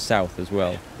could have gone south as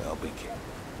well. I'll be careful.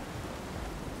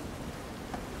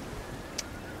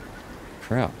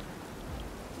 Crap.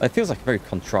 It feels like a very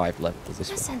contrived level, does this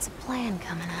I one? sense a plan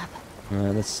coming up.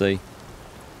 Alright, let's see.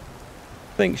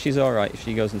 I think she's alright if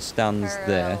she goes and stands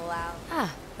there.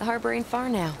 Ah, the harbor ain't far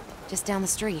now. Just down the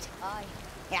street.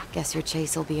 Guess your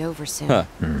chase will be over soon. Huh.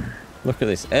 Look at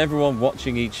this. Everyone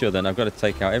watching each other, and I've got to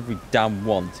take out every damn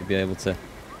one to be able to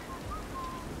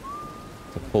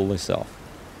pull this off.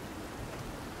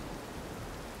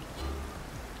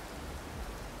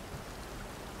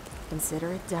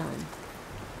 Consider it done.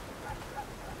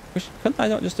 Couldn't I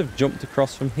not just have jumped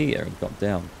across from here and got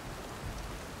down?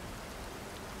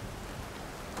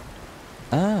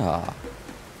 Ah.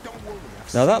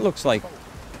 Now that looks like...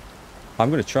 I'm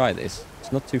going to try this.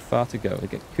 It's not too far to go. To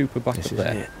get Cooper back up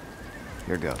there. It.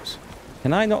 Here goes.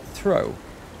 Can I not throw?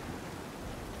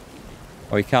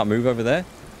 Oh, he can't move over there?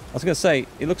 I was going to say,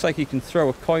 it looks like you can throw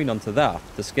a coin onto that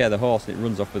to scare the horse and it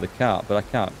runs off with a cart, but I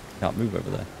can't move over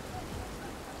there.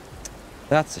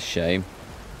 That's a shame.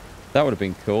 That would have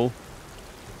been cool.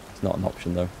 It's not an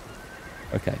option, though.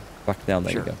 Okay, back down.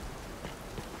 There you go.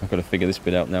 I've got to figure this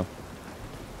bit out now.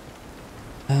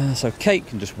 So Kate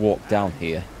can just walk down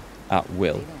here at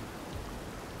will.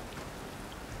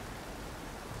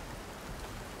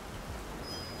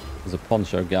 There's a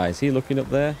poncho guy. Is he looking up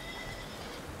there?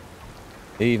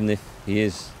 Even if he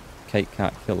is, Kate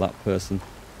can't kill that person.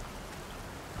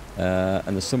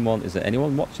 And there's someone... Is there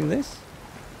anyone watching this?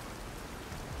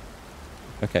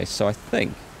 Okay, so I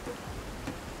think...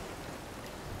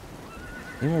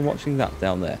 Anyone watching that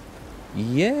down there?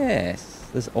 Yes!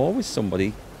 There's always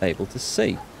somebody able to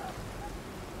see.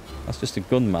 That's just a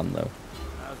gunman, though.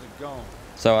 How's it going?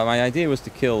 So my idea was to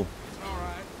kill...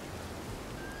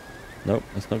 Nope,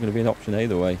 that's not going to be an option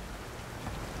either way.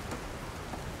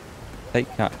 Kate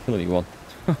can't kill anyone.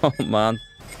 Oh, man.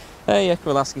 Hey,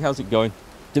 Equilaski, how's it going?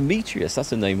 Demetrius,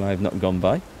 that's a name I have not gone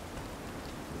by.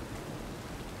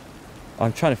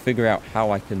 I'm trying to figure out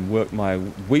how I can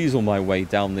weasel my way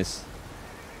down this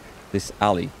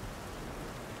alley.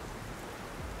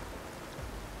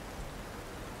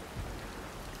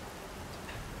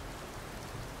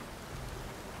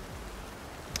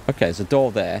 Okay, there's a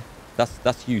door there.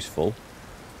 That's useful.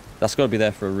 That's got to be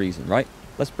there for a reason, right?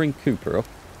 Let's bring Cooper up.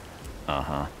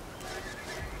 Uh-huh.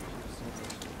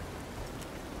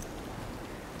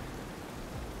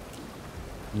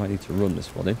 Might need to run this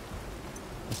one in.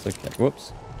 That's okay.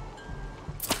 Whoops.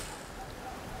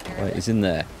 Right, he's in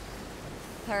there.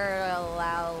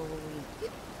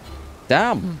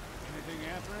 Damn!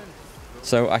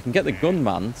 So I can get the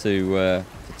gunman to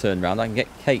turn around. I can get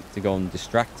Kate to go and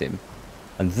distract him.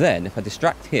 And then, if I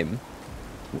distract him,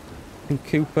 can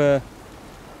Cooper...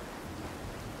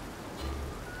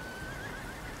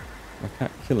 I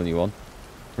can't kill anyone.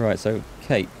 Right, so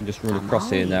Kate can just run across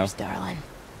here now. Darling.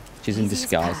 She's in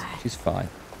disguise. She's fine.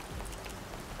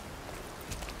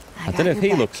 I don't know if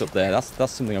he looks up there. That's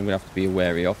something I'm going to have to be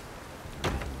wary of.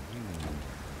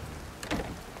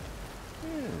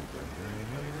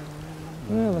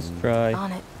 Well, let's try.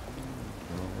 On it.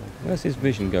 Where's his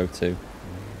vision go to?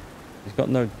 He's got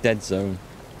no dead zone.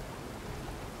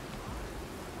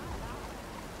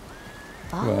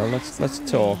 Well, let's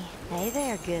talk. Hey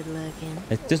there, good looking.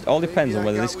 It just all depends on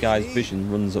whether this guy's vision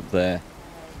runs up there.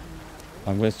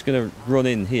 I'm just going to run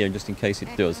in here just in case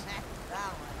it does.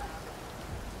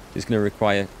 It's going to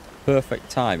require perfect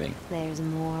timing. There's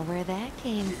more where that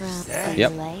came from. See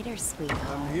Yep. you later, sweetheart.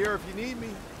 I'm here if you need me.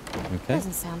 Okay.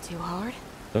 Doesn't sound too hard.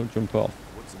 Don't jump off.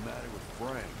 What's the matter with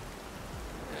Frank?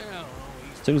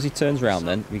 As soon as he turns around,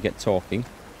 then we get talking.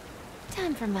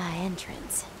 Time for my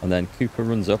entrance. And then Cooper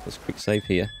runs up. Let's quick save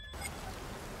here.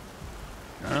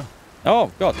 Huh?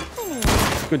 Oh, God.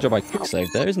 Good job I quick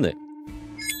saved there, isn't it?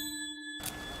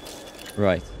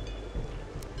 Right.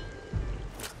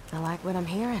 I like what I'm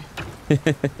hearing. You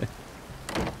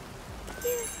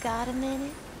got a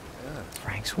minute?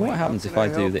 Frank's What way. happens if can I I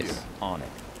do help this? On it.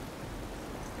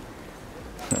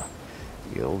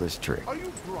 The oldest trick. Are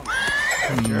you drunk?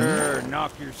 Sure,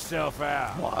 knock yourself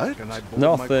out. What? Can I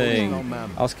borrow my clothes? Nothing. No,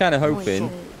 ma'am. I was kind of hoping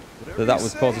that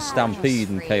would cause a stampede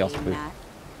and chaos, but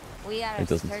it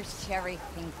doesn't.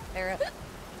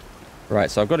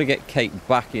 Right, so I've got to get Kate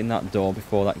back in that door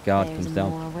before that guard There's comes more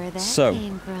down. where that So,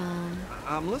 came from.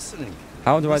 I'm listening.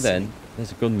 how do I then...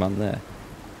 There's a gunman there.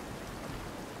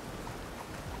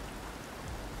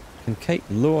 Can Kate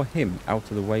lure him out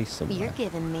of the way somewhere? You're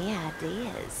giving me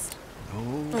ideas.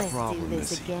 No Let's problem, do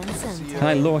this Missy. again See you sometime. Can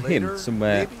I lure him later,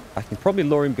 somewhere? maybe? I can probably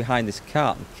lure him behind this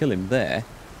cart and kill him there.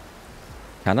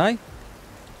 Can I?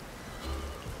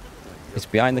 It's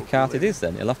behind the cart it is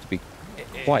then. It'll have to be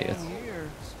quiet.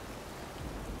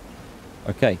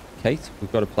 Okay, Kate,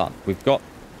 we've got a plan. We've got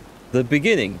the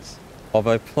beginnings of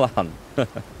a plan.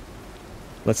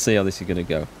 Let's see how this is going to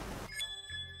go.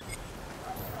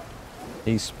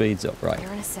 He speeds up, right. Here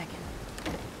in a second.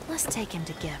 Let's take him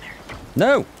together.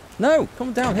 No! No!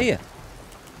 Come down here.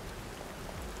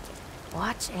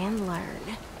 Watch and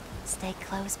learn. Stay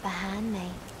close behind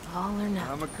me. All or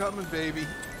nothing. I'm a-coming, baby.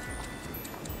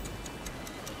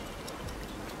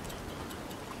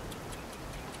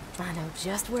 I know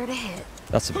just where to hit.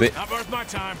 That's a bit... Not worth my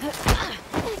time.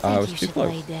 I was you too should close.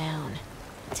 lay down.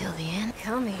 Till the end.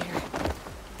 Come here.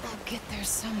 I'll get there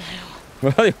somehow.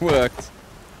 Well, it worked.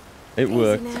 It Easy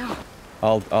worked. now.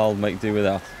 I'll make do with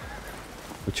that.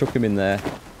 We'll chuck him in there.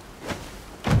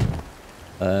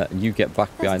 And you get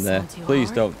back behind there. sound too Please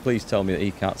hard. don't. Please tell me that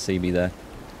he can't see me there.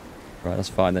 Right, that's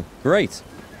fine then. Great.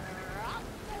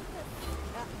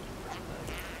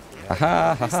 Ha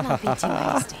ha ha Let's ha not be ha too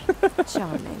ha. hasty.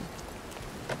 Charming.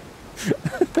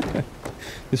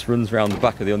 This runs round the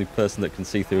back of the only person that can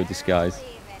see through a disguise.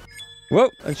 Whoa!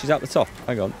 And she's out the top.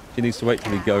 Hang on. She needs to wait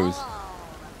till he goes.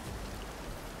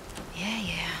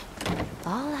 Yeah.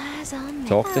 All eyes on me.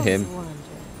 Talk to him. I was wondering.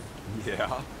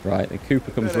 Yeah. Right, and Cooper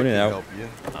comes Bet I running can out. help you.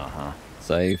 Uh-huh.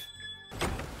 Save.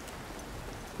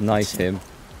 Nice him.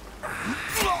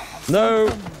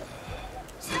 No!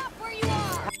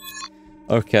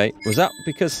 Okay, was that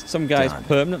because some guy's Done.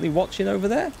 permanently watching over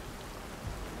there?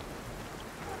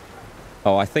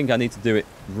 Oh, I think I need to do it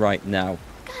right now.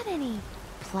 Got any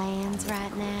plans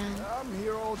right now? I'm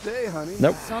here all day, honey.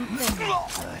 Nope. Something.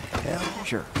 Hell,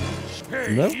 sure.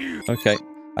 No? Okay.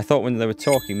 I thought when they were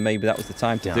talking, maybe that was the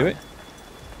time to do it.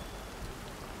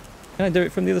 Can I do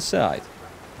it from the other side?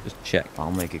 Just check.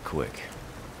 I'll make it quick.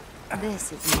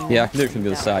 This is Yeah, I can do it from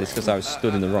the other side. It's because I was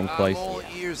stood in the wrong place. I'm all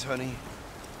ears, honey.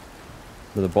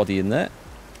 With a body in there.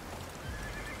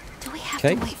 Do we have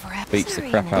Okay. to wait for Beats the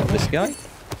crap out of this guy.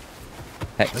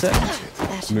 Hector.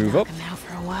 That should Move knock up. him out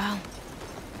for a while.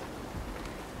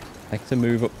 Hector,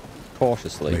 move up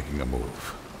cautiously. Making a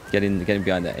move. Get in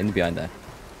behind there. In behind there.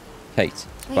 Kate,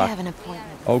 We back. have an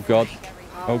appointment. Oh god.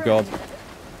 Oh god.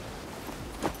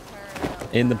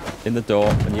 In the door,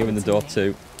 and you in the door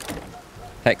too.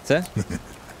 Hector.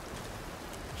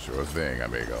 Sure thing,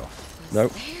 amigo.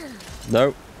 Nope.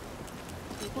 No.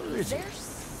 There's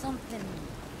something.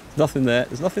 Nothing there.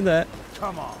 There's nothing there.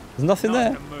 Come on. There's nothing Not there.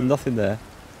 in the mood. Nothing there.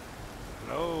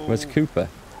 Hello. Where's Cooper?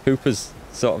 Cooper's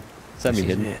sort of This is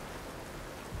semi-hidden. it.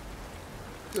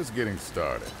 Just getting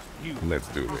started. You Let's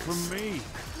do from this. me.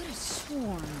 Could have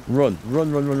sworn. Run,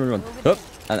 run, run, run, run, run. Up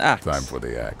and axe. Time for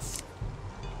the axe.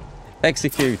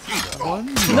 Execute.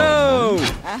 No!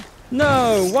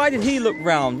 No! Why did he look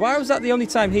round? Why was that the only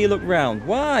time he looked round?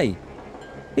 Why?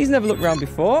 He's never looked round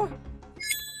before.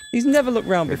 He's never looked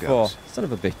round Here before. goes. Son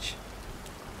of a bitch.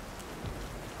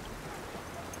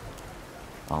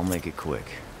 I'll make it quick.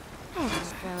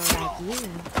 Just like you.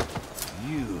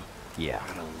 You Yeah.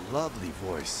 got a lovely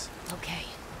voice. Okay.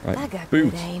 Right. I got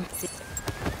Boot. good aim.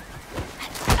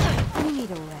 We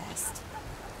need a rest.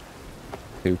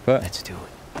 Cooper. Let's do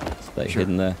it. Stay Sure.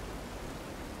 hidden there.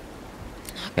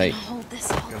 Not Hey. gonna hold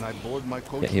this all Can I board my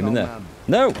coach Get him in now, there. ma'am?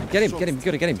 No! Get him, get him. You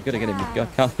gotta get him. You gotta get him. You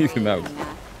can't leave him out.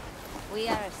 We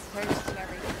gotta search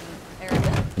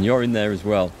everything. And you're in there as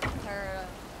well.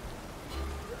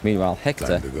 Meanwhile, Hector.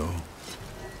 Time to go.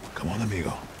 Come on,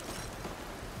 amigo.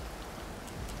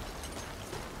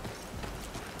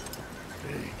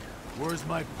 Hey, where's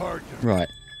my partner? Right.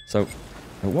 So,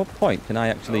 at what point can I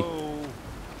actually Oh,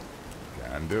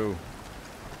 Can do.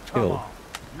 come kill? on.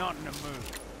 Not in the mood.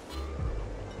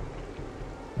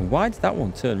 Why did that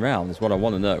one turn round is what I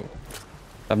want to know.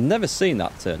 I've never seen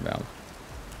that turn round.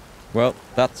 Well,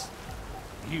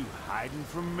 You hiding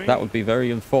from me? that would be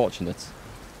very unfortunate.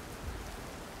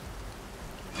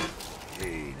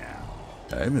 Hey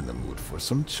now. I'm in the mood for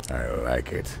some I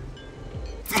like it.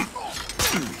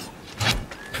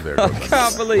 There I goes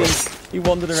can't believe he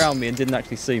wandered around me and didn't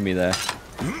actually see me there.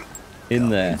 In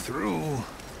there. through.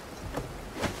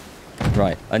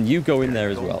 Right, and you go in there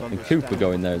as well. And Cooper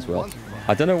go in there as well.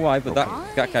 I don't know why, but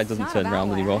that guy doesn't turn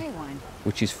around anymore.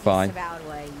 Which is fine. About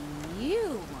what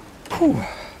you want.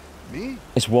 Me?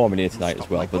 It's warm in here tonight as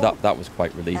well, but that was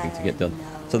quite relieving to get done.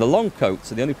 So the long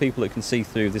coats are the only people that can see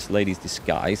through this lady's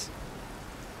disguise.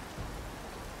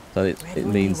 So it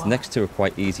means next two are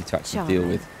quite easy to actually deal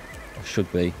with. Or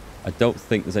should be. I don't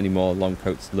think there's any more long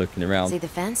coats lurking around. See the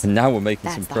fence? And now we're making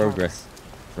That's some the harbor. progress.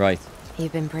 Right.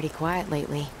 You've been pretty quiet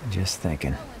lately. Just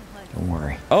thinking. Don't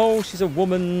worry. Oh, she's a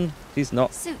woman. She's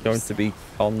not Suit going to be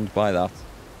conned by that.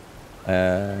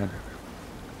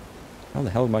 How the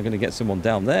hell am I going to get someone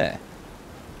down there?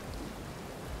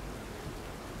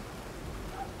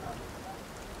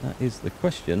 That is the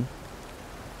question.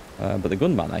 But the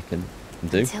gunman I can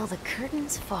do. Until the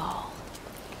curtains fall.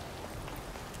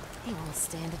 He won't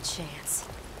stand a chance.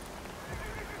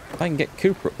 If I can get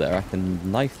Cooper up there, I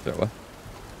can knife throw her.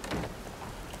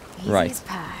 Easy Right. as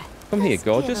pie. Come here, Let's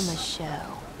gorgeous. Give him a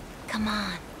show. Come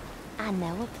on. I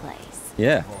know a place.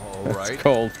 Yeah. All right. It's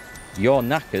called Your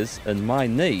Knackers and My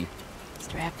Knee.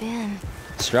 Strap in.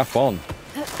 Strap on.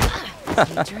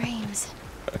 Sweet dreams.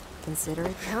 Consider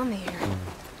it come here.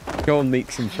 Go and meet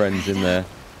some friends in there.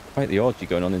 Quite the orgy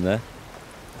going on in there.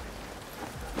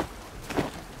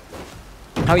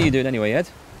 How are you doing anyway, Ed?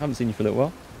 Haven't seen you for a little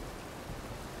while.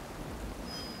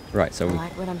 Right, so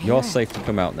Like what I'm you're hearing. safe to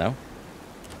come out now.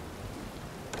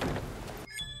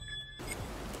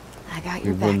 I got We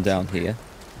your run back. down here.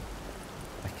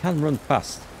 I can run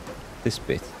past this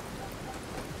bit.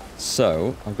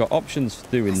 So, I've got options for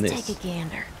doing Let's this. take a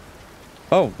gander.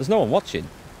 Oh, there's no one watching.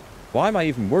 Why am I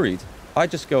even worried? I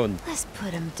just go and... Let's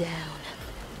put him down.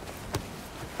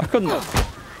 I couldn't...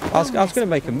 I was going to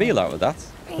make a meal out of that.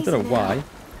 I don't know why.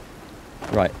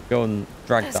 Right, go and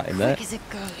drag As that in there. quick as it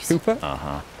goes. Cooper,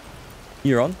 Uh-huh.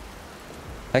 you're on.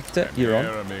 Hector, you're on.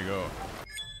 Here, amigo.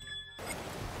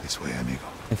 This way, amigo.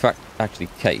 In fact, actually,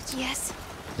 Kate, Yes.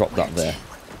 drop that there.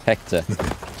 Hector,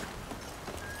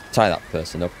 tie that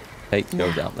person up. Kate, go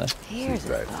Now, down there. Here's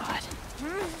a right. thought.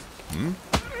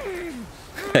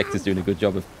 Hector's doing a good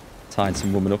job of tying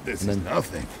some woman up This and is then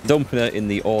nothing. dumping her in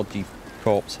the orgy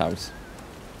corpse house.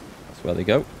 That's where they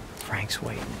go. Frank's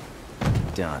waiting.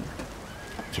 Done.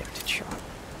 Kept it short.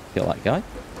 Kill that guy.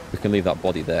 We can leave that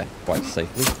body there quite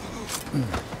safely.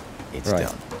 It's Right.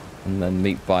 done. And then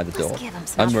meet by the door. Let's give him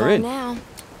some And we're fun in. now.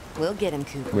 We'll get him,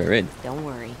 Cooper. We're in. Don't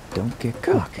worry. Don't get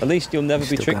cocky. At least you'll never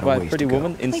be Still tricked got a by a ways pretty to go.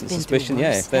 woman. Instant We've been through suspicion, yeah.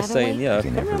 worse, If they're haven't saying, we? yeah, You can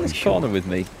come never around be this sure. corner with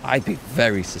me, I'd be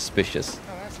very suspicious.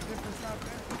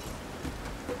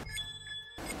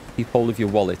 Keep hold of your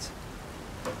wallet.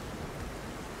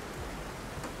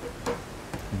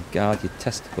 And guard your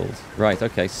testicles. Right,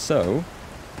 okay, so...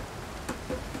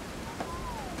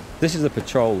 This is a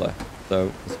patroller.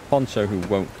 So, there's Poncho who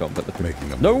won't come, but the...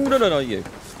 Making a No, not you.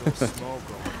 Smoke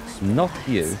Not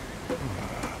you.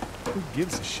 Who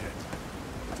gives a shit?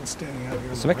 Just standing out here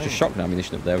in Some the extra rain. shotgun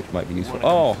ammunition up there, which might be useful. Wanna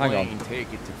Oh, hang complain, on.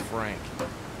 Take it to Frank.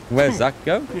 Where's that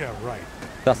go? Yeah, right.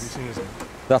 That's Have you seen his...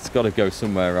 That's got to go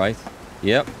somewhere, right?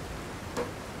 Yep.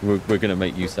 We're going to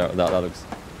make use out of that. That looks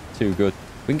too good.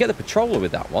 We can get the patroller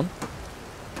with that one.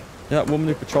 You know that woman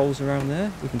who patrols around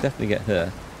there? We can definitely get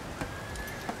her.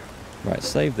 Right,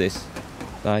 save this.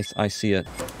 I see a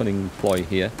cunning ploy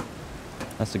here.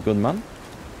 That's a gunman.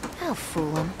 I'll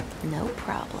fool him. No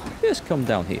problem. Just come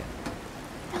down here.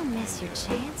 Don't miss your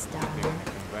chance, darling.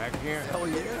 Come back here. Hell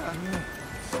yeah.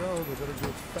 So they better do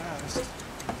it fast.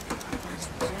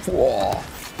 Whoa.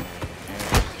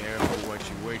 Careful what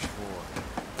you wish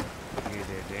for. Here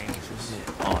they're dangerous.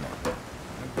 On it.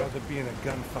 I'd rather be in a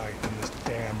gunfight than this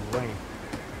damn rain.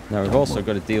 Now we've also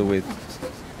got to deal with...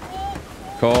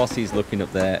 Of course he's looking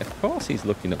up there. Of course he's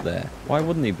looking up there. Why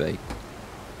wouldn't he be?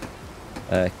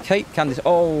 Kate Candice.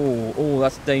 Oh,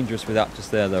 that's dangerous with that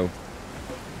just there, though.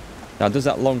 Now, does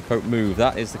that long coat move?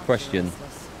 That is the question.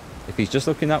 If he's just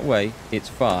looking that way, it's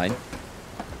fine.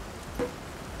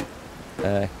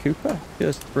 Cooper,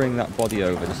 just bring that body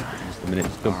over. Just a minute.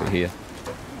 Just dump it here.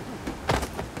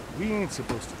 We ain't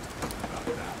supposed to talk about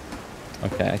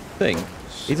that. Okay, I think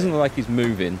he doesn't look like he's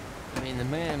moving. I mean, the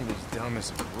man was dumb as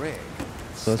a brick.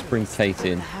 So let's bring Kate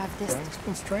in. Have this. Frank's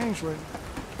been strange lately.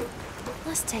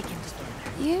 Let's take him together.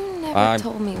 You never I'm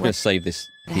told me going to what save this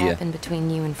here. happened between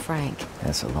you and Frank.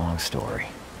 That's a long story.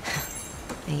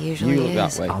 It usually You look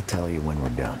is. that way. I'll tell you when we're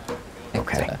done.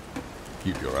 Okay. Hector.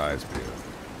 Keep your eyes peeled.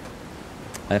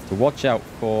 I have to watch out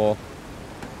for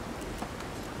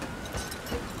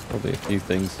probably a few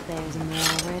things. There's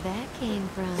more where that came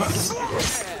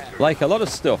from. Like a lot of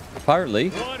stuff,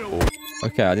 apparently.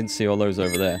 Okay, I didn't see all those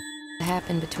over there. What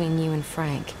happened between you and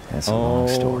Frank? That's a long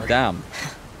Oh, story. damn.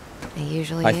 It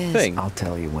usually I is. think I'll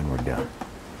tell you when we're done.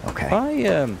 Okay.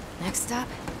 Next stop,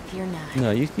 Pier 9.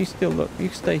 No, you still look. You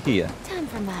stay here. Time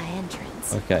for my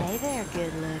entrance. Okay. Hey there,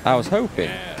 good looking. I was hoping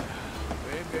Yeah,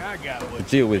 baby, I got to what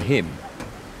deal with him.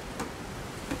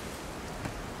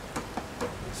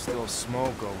 There's still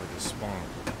smoke over the spawn.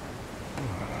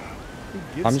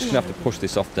 I'm just gonna have to push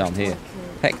this off down here.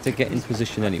 Hector, get in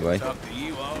position anyway. Talk to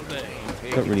you all day.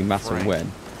 Take Don't it really to matter Frank.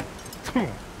 when.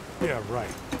 Yeah, right.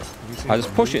 I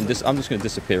just push it and I'm just gonna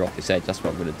disappear off this edge. That's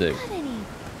what I'm gonna do. Got any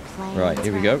plans Right,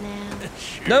 here we go. now?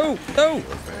 No, no,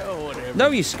 Well, whatever. no,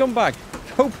 you scumbag!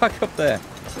 Go back up there.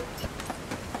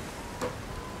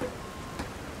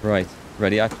 Right,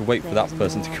 ready? I have to wait for that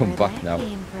person to come back now.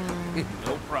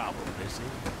 No problem, Missy.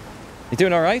 You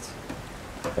doing all right?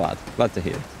 Glad to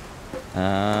hear it.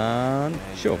 And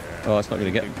sure. Oh, that's not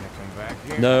going to get.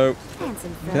 No.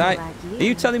 Can I? Are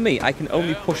you telling me I can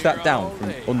only push that down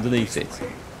from underneath it?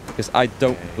 Because I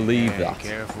don't believe that.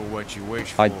 Careful what you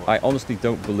wish for. I honestly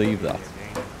don't believe that.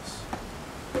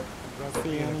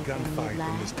 Be in a gunfight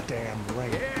in this damn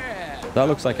rain. That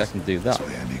looks like I can do that.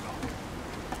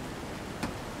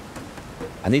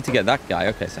 I need to get that guy.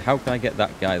 Okay, so how can I get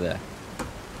that guy there?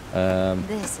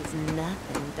 This is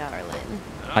nothing, darling.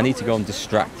 I need to go and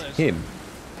distract him.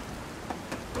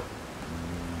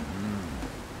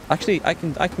 Actually, I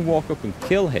can walk up and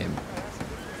kill him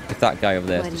if that guy over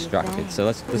there is distracted. So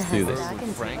let's do this.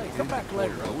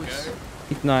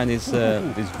 Keep an eye on his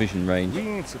vision range.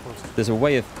 There's a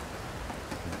way of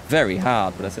very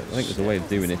hard, but I think there's a way of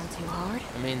doing it. I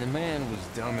mean, the man was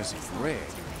dumb as a brick.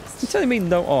 You telling me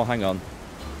no? Oh, hang on.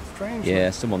 Yeah,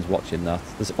 someone's watching that.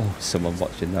 There's always someone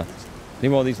watching that. Any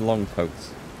more of these long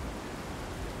coats?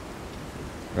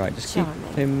 Right, just keep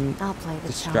him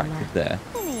distracted there.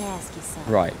 Let me ask you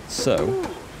something. Right, so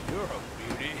You're a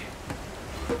beauty.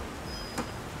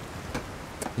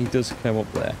 he does come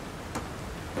up there.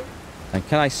 And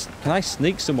can I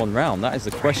sneak someone round? That is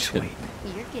the question.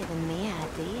 You're giving me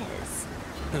ideas.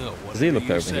 Does he look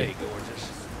over here?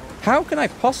 How can I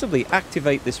possibly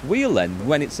activate this wheel then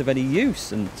when it's of any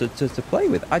use and to play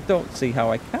with? I don't see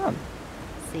how I can.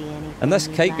 Unless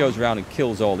Kate goes around and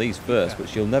kills all these first, but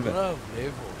she'll never...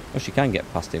 Well, she can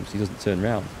get past him, so he doesn't turn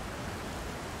around.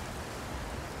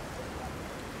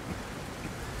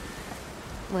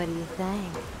 What do you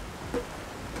think?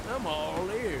 I'm all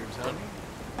ears, honey.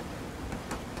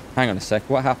 Hang on a sec.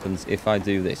 What happens if I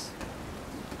do this?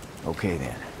 Okay,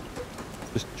 then.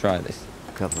 Just try this.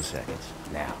 A couple of seconds.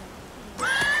 Now.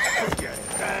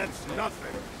 That's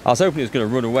nothing. I was hoping he was going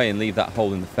to run away and leave that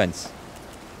hole in the fence.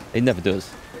 He never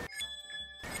does.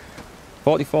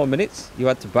 44 minutes. You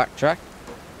had to backtrack.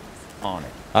 On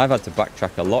it. I've had to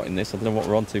backtrack a lot in this. I don't know what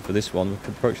we're on to for this one. We're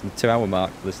approaching the 2-hour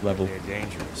mark for this level. They're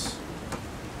dangerous.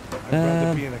 I'd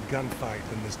rather be in a gunfight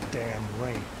than this damn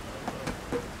rain.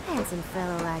 Handsome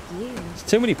fellow like you. There's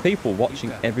too many people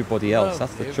watching everybody else.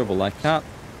 That's the trouble. I can't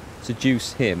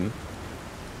seduce him.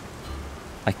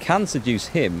 I can seduce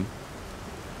him,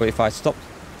 but if I stop...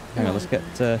 Hang on, let's get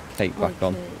Kate back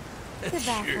on. Goodbye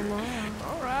for now.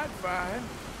 All right, fine.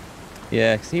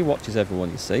 Yeah, because he watches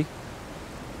everyone, you see.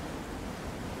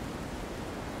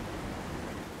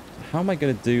 How am I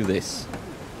going to do this?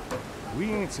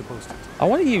 We ain't supposed to. I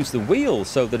want to use the wheel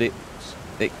so that it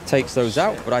takes those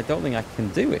out, but I don't think I can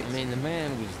do it. I mean, the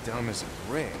man was dumb as a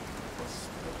brick.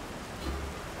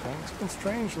 Acting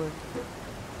strangely.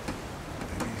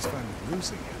 Maybe he's finally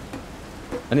losing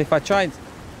it. And if I tried...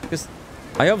 Because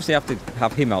I obviously have to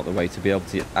have him out the way to be able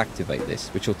to activate this,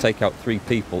 which will take out 3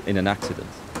 people in an accident.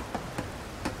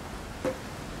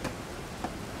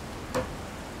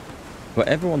 But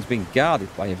everyone's being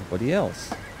guarded by everybody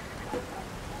else.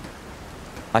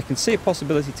 I can see a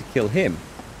possibility to kill him,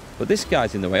 but this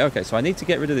guy's in the way. Okay, so I need to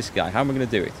get rid of this guy. How am I going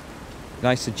to do it? Can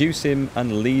I seduce him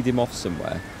and lead him off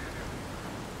somewhere?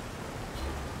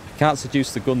 I can't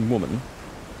seduce the gun woman.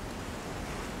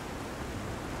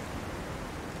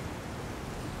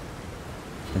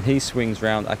 And he swings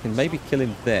round. I can maybe kill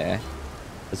him there.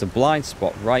 There's a blind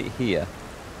spot right here.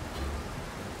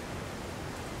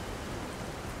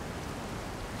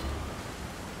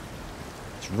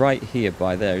 It's right here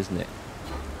by there, isn't it?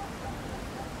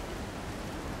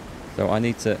 So I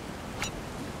need to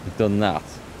have done that.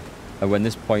 And when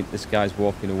this point, this guy's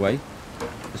walking away.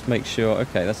 Just make sure.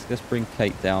 Okay, let's bring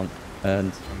Kate down,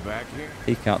 and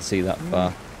he can't see that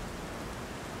far.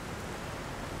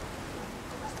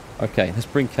 Okay, let's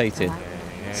bring Kate in.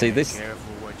 See this?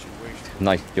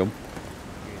 Nice jump.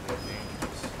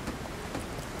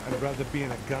 I'd rather be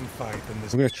in a gunfight than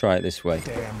this. I'm going to try it this way.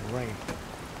 Damn rain.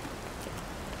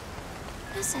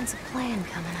 I sense a plan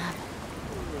coming up.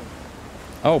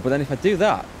 Oh, but then if I do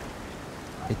that,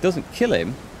 it doesn't kill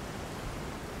him.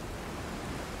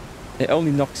 It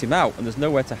only knocks him out, and there's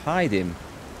nowhere to hide him.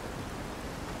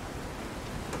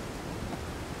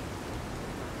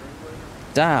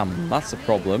 Damn, that's a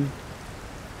problem.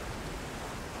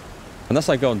 Unless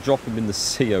I go and drop him in the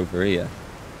sea over here.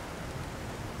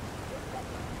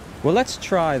 Well, let's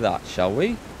try that, shall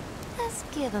we? Let's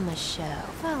give him a show.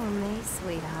 Follow me,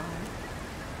 sweetheart.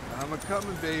 I'm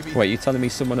a-coming, baby. Wait, you telling me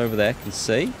someone over there can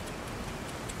see?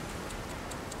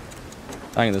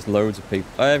 Hang on, there's loads of people.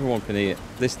 Oh, everyone can hear.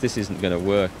 This isn't going to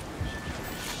work.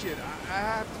 Shit, I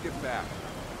have to get back.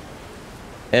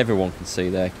 Everyone can see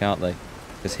there, can't they?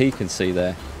 Because he can see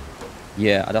there.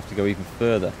 Yeah, I'd have to go even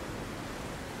further.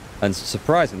 And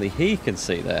surprisingly, he can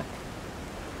see there.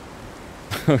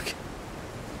 Okay.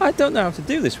 I don't know how to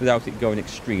do this without it going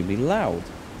extremely loud.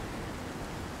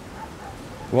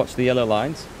 Watch the yellow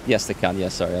lines. Yes, they can. Yeah,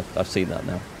 sorry, I've seen that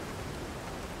now.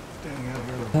 Standing out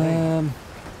here in the rain.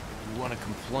 You want to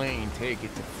complain, take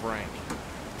it to Frank.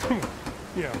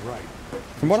 Yeah, right.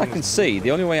 From what I can see,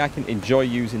 the only way I can enjoy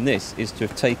using this is to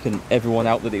have taken everyone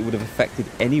out that it would have affected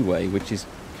anyway, which is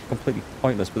completely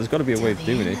pointless. But there's got to be a way of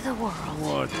doing it.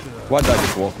 Why did I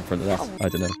just walk in front of that? I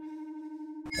don't know.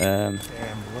 Damn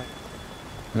right.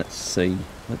 Let's see.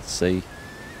 Let's see.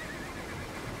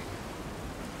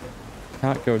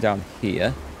 Can't go down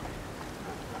here.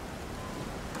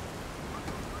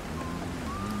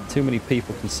 Too many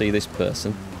people can see this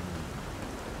person.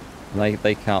 And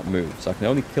they can't move. So I can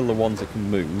only kill the ones that can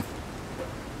move.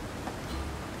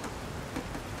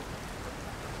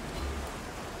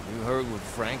 You heard what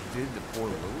Frank did to poor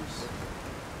Louis?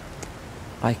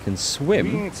 I can We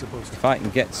swim. ain't supposed to. If I can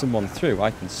get someone through,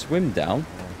 I can swim down.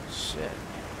 Oh, shit.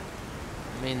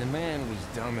 I mean, the man was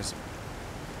dumb as...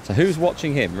 So who's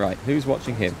watching him? Right, who's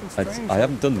watching him? I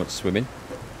haven't done much swimming.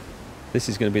 This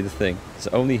is going to be the thing. It's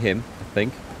only him, I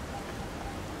think.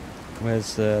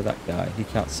 Where's that guy? He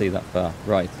can't see that far.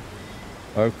 Right.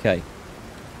 Okay.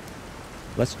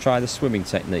 Let's try the swimming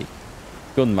technique.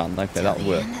 Gunman. Okay, that'll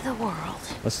work.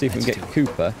 Let's see if we can get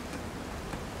Cooper.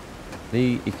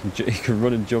 He can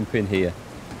run and jump in here.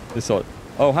 This sort.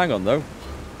 Oh, hang on though.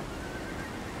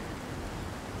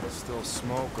 Still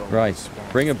smoke over Right. the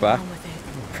swamp. Bring her back.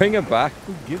 Bring her back.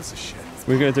 Who gives a shit?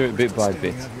 We're going to do it bit by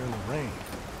Standing bit. out here in the rain.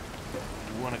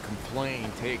 You want to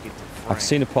complain, take it to Frank. I've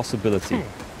seen a possibility.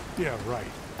 Yeah, right.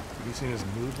 Have you seen his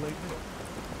mood lately?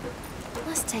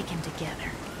 Let's take him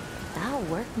together. I'll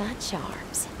work my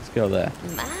charms. Let's go there.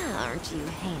 My, aren't you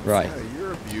handsome? Right.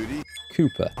 You're a beauty.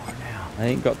 Cooper. I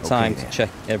ain't got time to check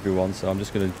everyone, so I'm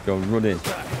just going to go and run in.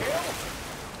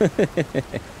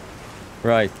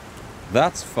 Right.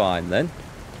 That's fine then.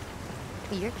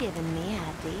 You're giving me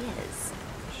ideas.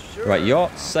 Right, you're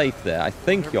safe there. I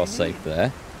think you're safe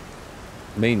there.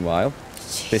 Meanwhile,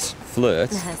 this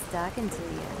flirt, Nice talking to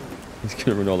you. he's going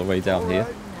to run all the way down here.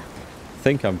 I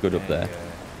think I'm good up there. You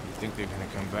think they're going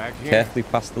to come back here? Carefully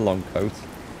past the long coat.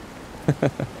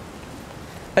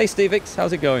 Hey, Stevix,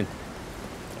 how's it going?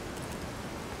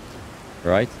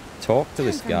 Right, talk to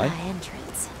this Time for guy. my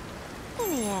entrance. Let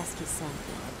me ask you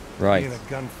something. Right. In a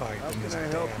gunfight in this can I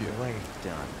help damn you? rain.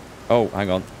 Done. Oh, hang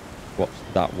on. What's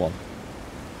that one?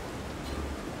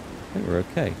 I think we're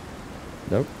okay.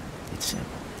 Nope. It's simple.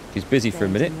 She's busy for a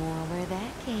Bet minute. you more where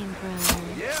that came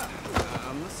from. Yeah,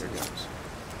 I'm listening.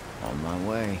 On my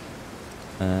way.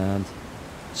 And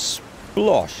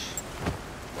splosh.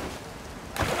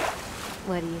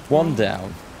 What do you think? One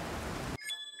down.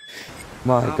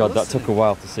 My God, that took a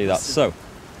while to see that. So,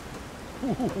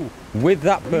 with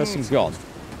that person gone,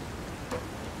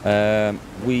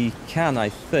 we can, I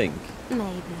think.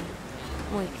 Maybe.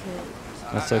 We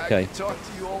could. That's okay. I could talk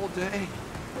to you all day.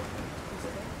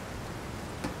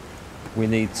 We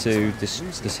need to...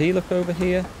 Does he look over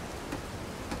here?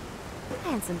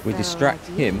 Handsome We fellow distract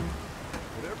like you. him.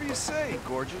 Whatever you say,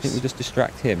 gorgeous. I think we just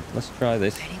distract him. Let's try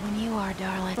this. Ready when you are,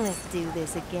 darling. Let's do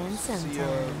this again See sometime.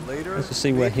 you later. Let's just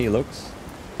see where he looks.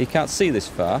 He can't see this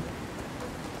far.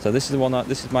 So this is the one.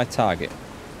 This is my target.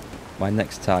 My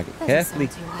next target. Doesn't Carefully,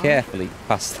 sound too hard. carefully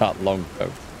past that long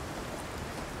coat.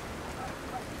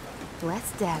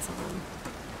 Let's dazzle him.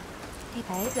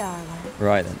 Hey, darling.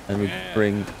 Right then, and we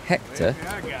bring Hector. Maybe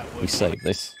I got what We save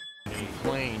this.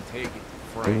 Complain, take it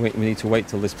to We, Frank. we need to wait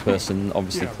till this person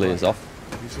obviously Yeah, clears right.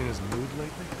 off. Have you seen his mood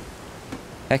lately?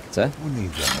 Hector Who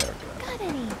needs America? Got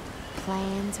any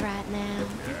plans right now?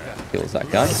 kills that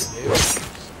guy.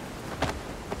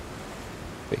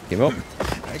 Pick him up.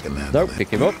 I can handle Nope, pick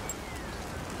him up.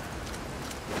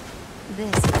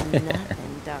 This is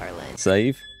nothing, darling.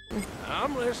 Save.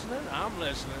 I'm listening, I'm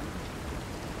listening.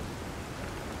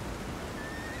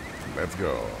 Let's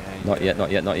go. Not yet, not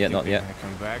yet, not yet, Think not they're yet. gonna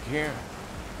come back here?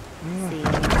 See,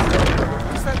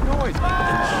 What's that noise?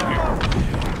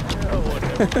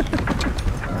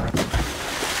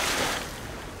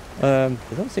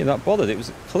 They don't seem that bothered. It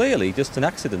was clearly just an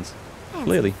accident. handsome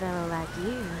Clearly. fellow like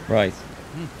you. Right.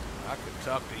 I could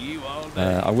talk to you all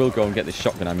day. I will go and get this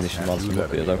shotgun ammunition whilst I'm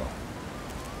up here, though.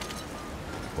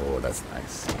 Oh, that's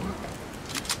nice.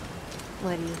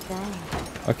 What do you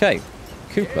think? Okay,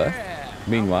 Cooper.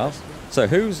 Meanwhile, so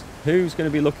who's going to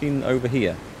be looking over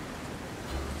here?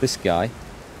 This guy.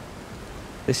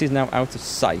 This is now out of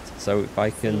sight. So if I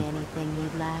See can, anything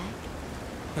you'd like?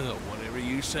 Whatever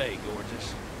you say,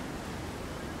 gorgeous.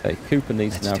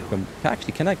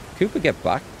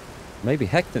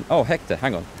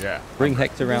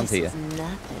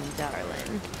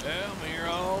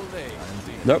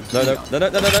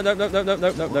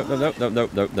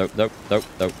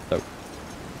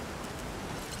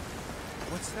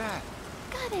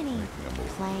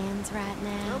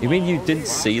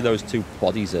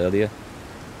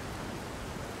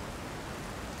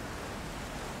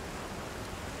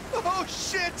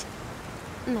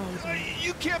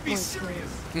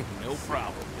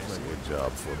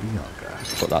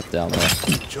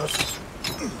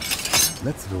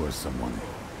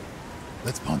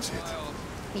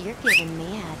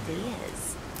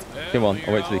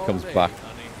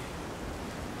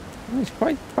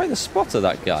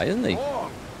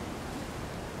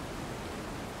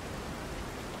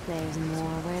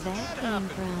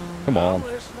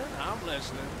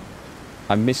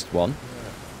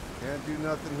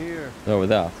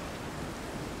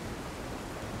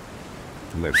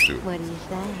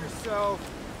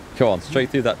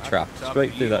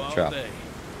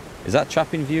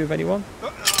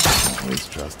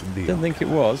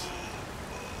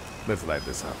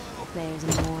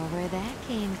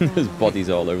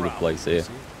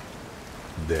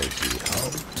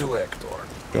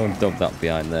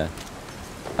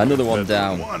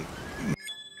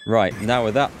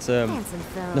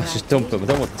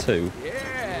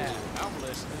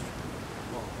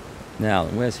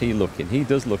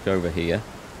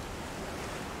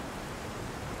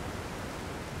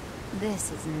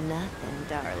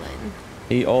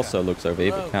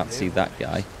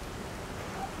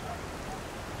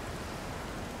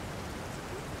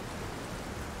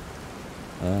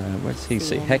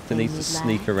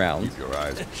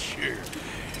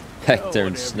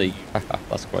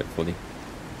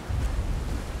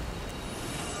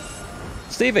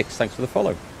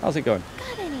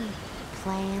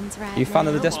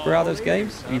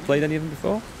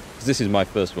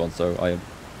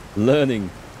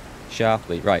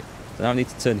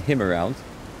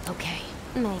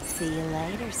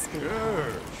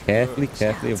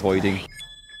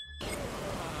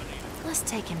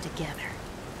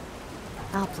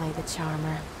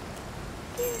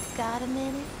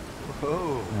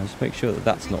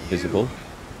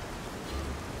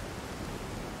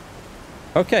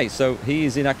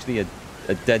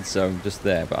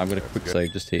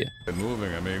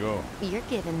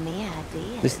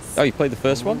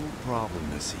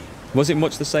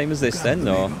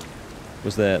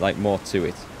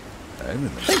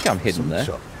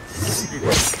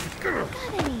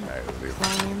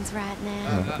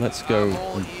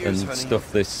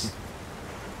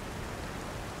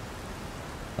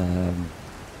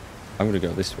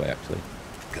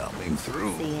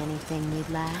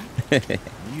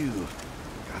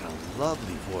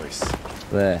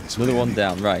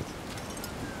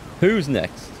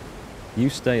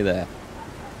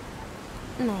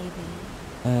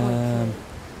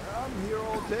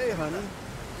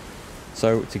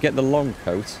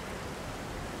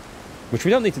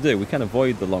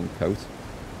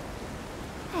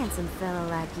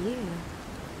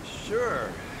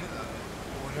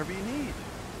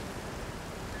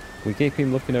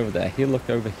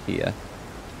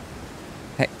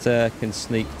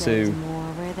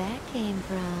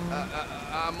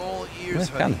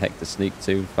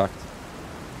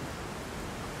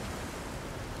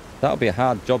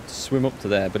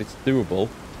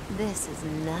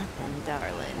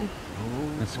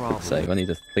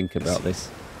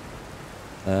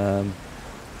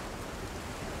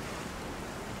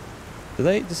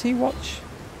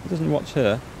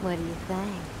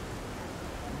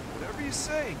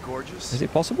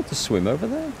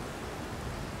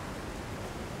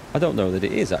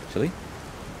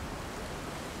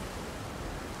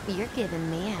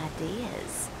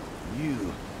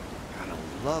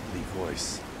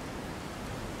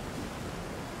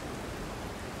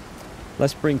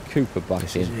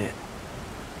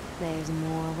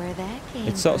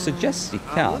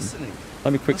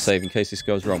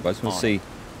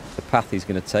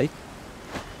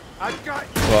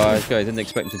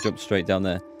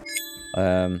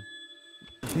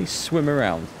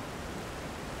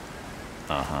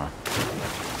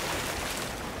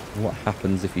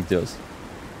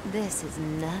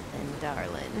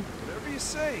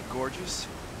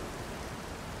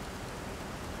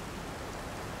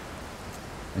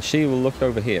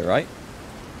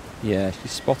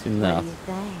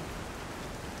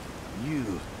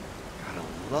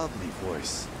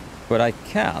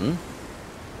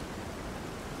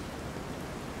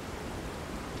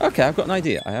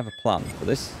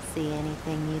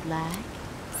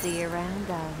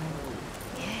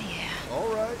 All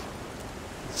right.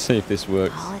 See if this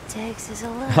works. All it takes is a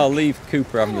look. I'll leave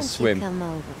Cooper having Why to don't you swim. come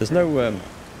over There's for no a bit?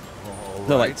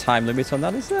 no like time limit on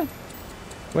that, is there?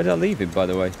 Where did I leave him, by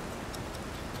the way?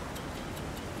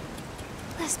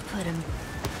 Let's put him.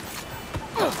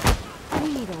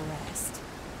 Need a rest.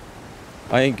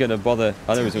 I ain't gonna bother.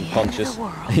 I know he's Till the end of the unconscious.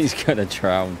 world. He's gonna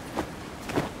drown.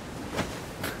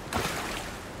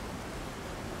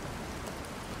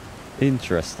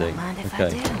 Interesting. Don't mind if I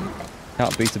Okay. do.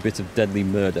 Can't beat a bit of deadly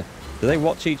murder. Do they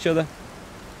watch each other?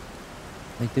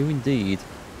 They do indeed.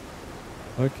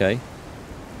 Okay.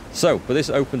 So, but this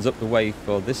opens up the way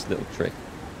for this little trick.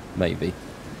 Maybe.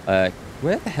 Where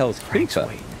the hell's Frank's Cooper?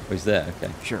 waiting. Oh, he's there.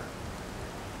 Okay. Sure.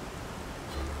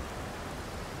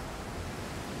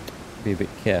 Be a bit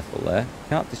careful there.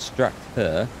 Can't distract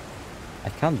her. I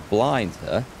can blind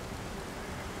her.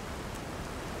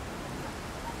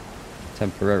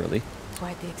 Temporarily.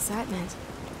 Quite the excitement.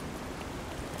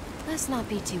 Let's not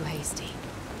be too hasty.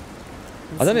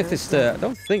 I don't know if Consider this, it I done.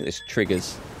 don't think this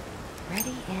triggers.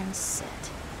 Ready and set.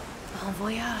 Bon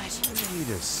voyage. Wait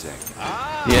a second.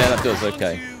 Yeah, that does,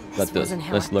 okay. That does. wasn't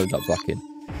how Let's I- load that back in.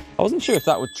 I wasn't sure if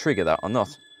that would trigger that or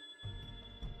not.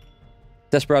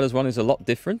 Desperados 1 is a lot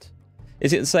different.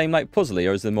 Is it the same like puzzly,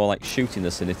 or is there more like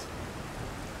shootiness in it?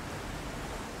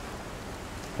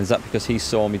 Is that because he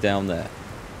saw me down there?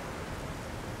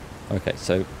 Okay,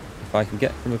 so if I can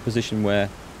get from a position where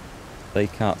they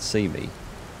can't see me,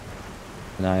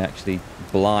 and I actually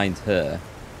blind her.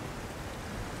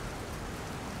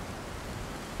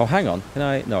 Oh, hang on. Can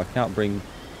I? No, I can't bring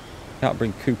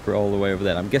Cooper all the way over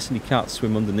there. I'm guessing he can't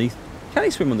swim underneath. Can he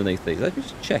swim underneath these? Let me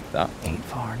just check that. Ain't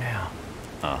far now.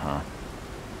 Uh-huh.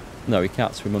 No, he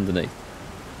can't swim underneath.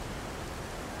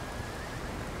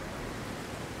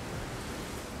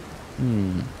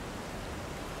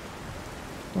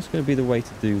 What's going to be the way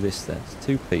to do this then? It's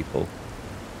 2 people.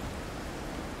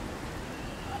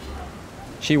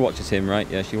 She watches him, right?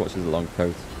 Yeah, she watches the long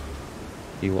coat.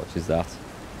 He watches that.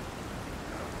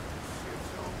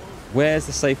 Where's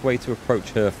the safe way to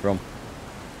approach her from?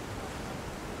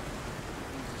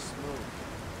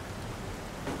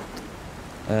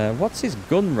 What's his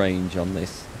gun range on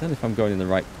this? I don't know if I'm going in the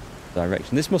right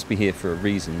direction. This must be here for a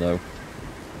reason, though.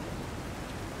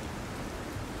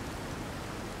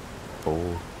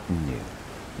 Old new.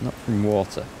 Not from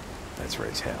water. That's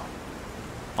right as hell.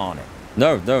 On it.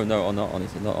 No, I'm not on it.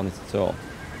 I'm not on it at all.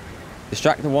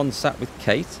 Distract the one sat with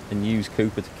Kate and use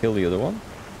Cooper to kill the other one.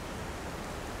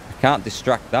 I can't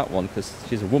distract that one because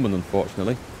she's a woman,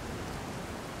 unfortunately.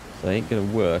 So it ain't going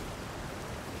to work.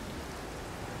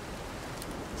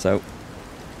 So,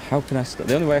 how can I stop?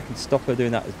 The only way I can stop her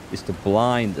doing that is to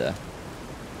blind her.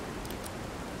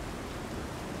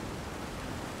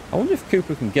 I wonder if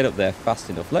Cooper can get up there fast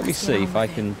enough. Let me Let's get see on if I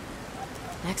with it. can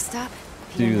Next stop.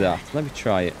 do Pier that. 9. Let me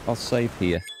try it. I'll save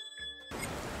here.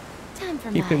 Time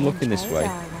for Keep my him looking this intro, way.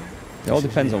 darling. It all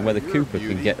depends on whether You're a Cooper can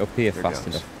beauty. get up here Here fast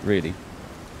goes. enough, really.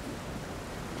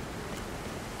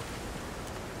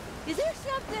 Is there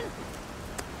something?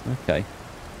 Okay.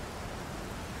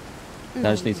 Now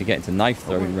I just need to get into knife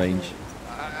throwing range,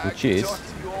 which is...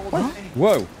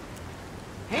 Whoa!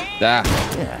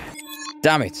 Ah, Yeah.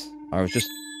 damn it!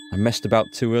 I messed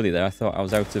about too early there. I thought I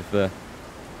was out of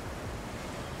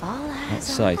All eyes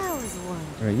outside. on those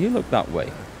ones. Right, you look that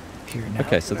way. Here now.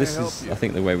 Okay, so Can I this help is, you? I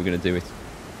think, the way we're going to do it.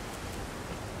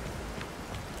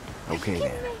 Okay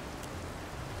then.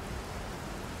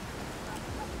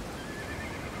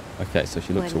 Okay, so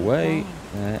she looks What do you away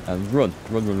think? and run.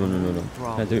 Run.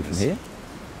 Can I do it from here?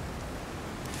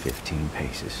 15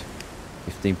 paces.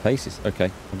 15 paces. Okay,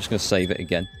 I'm just going to save it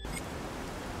again.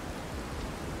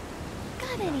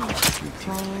 Got any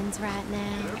plans right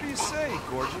now? Whatever you say,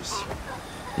 gorgeous.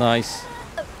 Nice.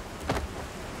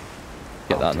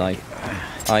 Get that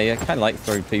knife. I kind of like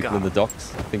throwing people in the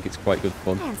docks. I think it's quite good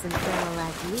fun. Handsome girl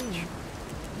like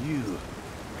you. You.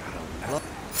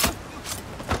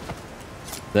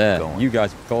 There, Go on. you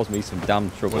guys have caused me some damn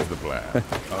trouble. What's the plan?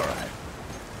 All right.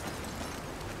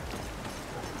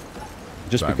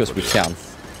 Just Time because for we this. can.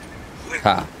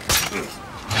 Ha.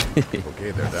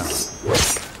 Okay, they're down.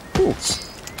 Ooh.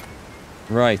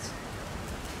 Right.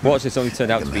 Watch this only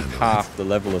turned out to be half the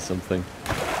level or something.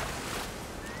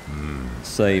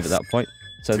 Save at that point.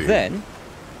 So See. then,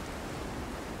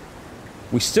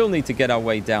 we still need to get our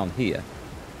way down here.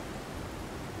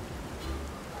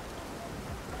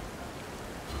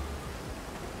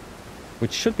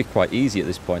 Which should be quite easy at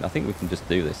this point. I think we can just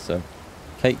do this. So,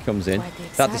 Kate comes in. Quite the That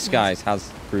excitement. disguise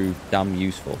has proved damn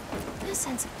useful. No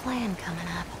sense of plan coming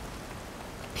up.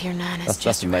 Pier 9 is That's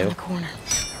just a around male. the corner.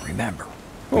 Remember,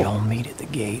 we Oh. all meet at the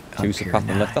gate. Choose up the Pier path on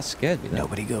the 9. left. That scared me. Then.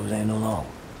 Nobody goes in alone.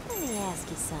 Yeah,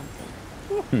 you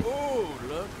something. Oh,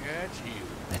 look at you.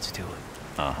 Let's do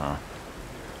it. Uh-huh.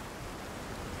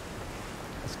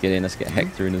 Let's get in. Let's get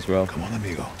Hector in as well. Come on,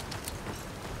 amigo.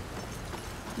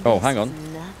 Oh, hang on.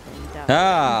 Nothing, darling.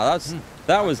 Ah,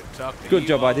 that was Talk to good you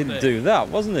job I all didn't day. do that,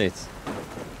 wasn't it?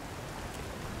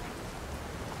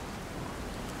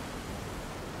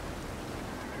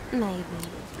 Maybe.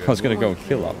 I was going to go and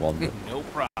kill that one, but No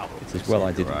problem. it's as well I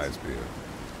Your didn't. eyes, Beard.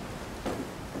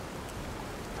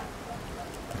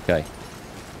 Okay,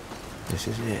 This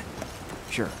is it.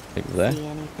 Sure. take it there. See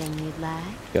anything you'd like?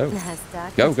 Go. Nice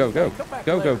talking Go, to go, you. go. Come back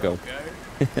Go, go, later, go.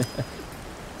 okay?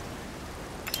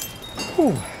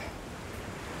 Whew.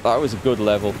 That was a good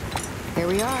level. Here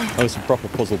we are. There was some proper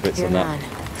puzzle bits You're on that.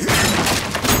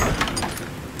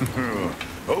 mine.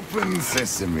 Open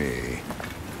sesame.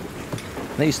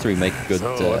 These three make a good,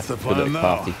 So, what's the good plan little now?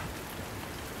 party.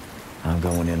 I'm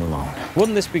going in alone.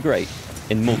 Wouldn't this be great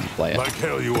in multiplayer? Like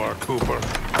hell you are, Cooper.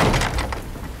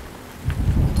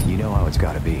 You know how it's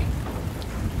gotta be.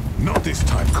 Not this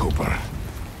time, Cooper.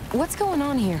 What's going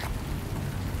on here?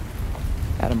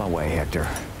 Out of my way, Hector.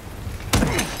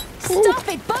 Stop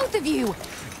it, both of you!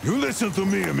 You listen to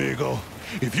me, amigo.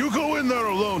 If you go in there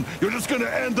alone, you're just gonna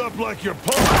end up like your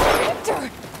punk. Hector!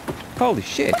 Holy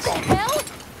shit! What the hell?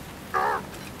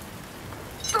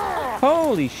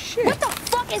 Holy shit! What the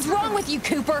fuck is wrong with you,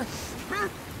 Cooper?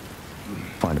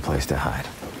 Find a place to hide.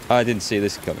 I didn't see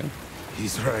this coming.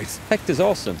 He's right. Hector's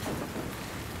awesome.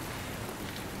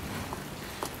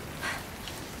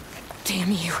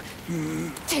 Damn you.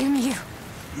 Damn you.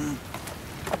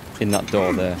 In that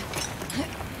door there.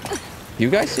 You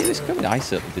guys see this coming? I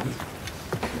certainly didn't.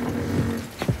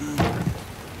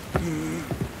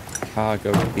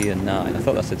 Cargo Pier 9. I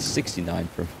thought that said 69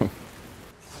 for a moment.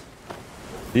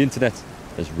 The internet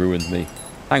has ruined me.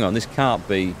 Hang on, this can't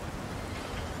be...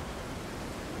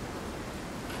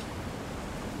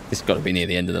 This has got to be near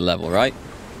the end of the level, right?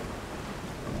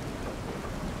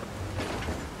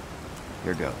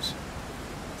 Here goes.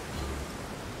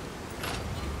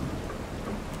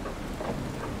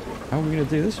 How are we going to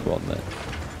do this one then?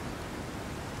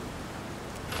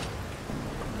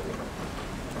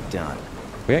 Done.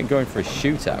 We ain't going for a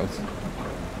shootout.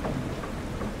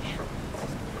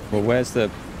 Well, where's the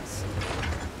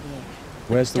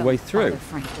Don't way through? bother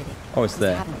Frank with it. Oh, it's He's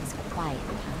there. having his quiet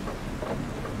time.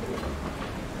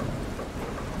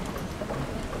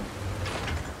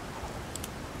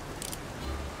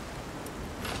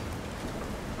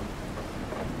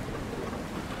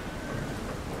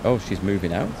 Oh, she's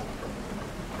moving out.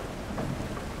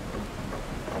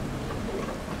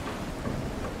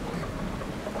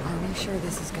 Are we sure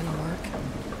this is gonna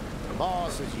work?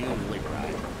 Boss is usually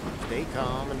right. Stay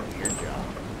calm and do your job.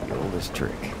 The oldest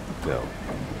trick. Go.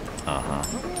 Uh-huh.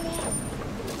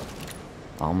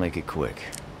 I'll make it quick.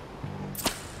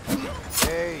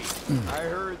 Hey, I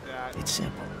heard that. It's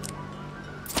simple.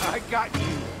 I got you.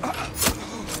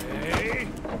 Hey,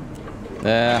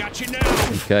 There. got you now.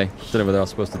 Okay. Don't know whether I was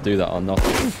supposed to do that or not.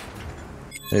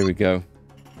 There we go.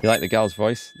 You like the gal's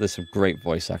voice? There's some great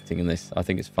voice acting in this. I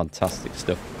think it's fantastic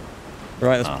stuff.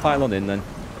 Right, let's pile on in then.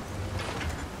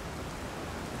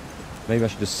 Maybe I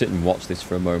should just sit and watch this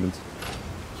for a moment.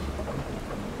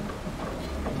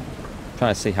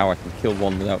 Trying to see how I can kill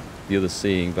one without the other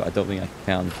seeing, but I don't think I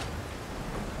can.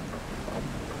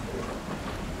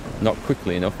 Not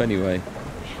quickly enough anyway.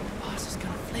 The boss is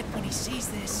gonna flip when he sees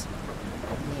this.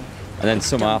 And then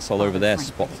some Don't arsehole over bother there Frank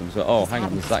spots with them. it. So, oh, He's hang on,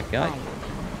 having there's his that guy. quiet time.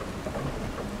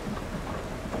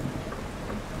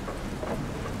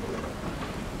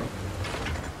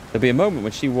 There'll be a moment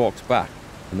when she walks back,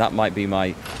 and that might be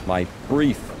my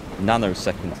brief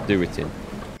nanosecond to do it in.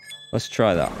 Let's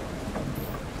try that.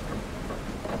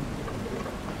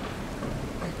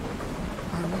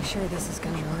 Are we sure this is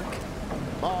gonna work?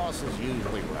 Boss is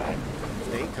usually right.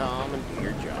 Stay calm and do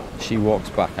your job. She walks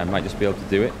back, I might just be able to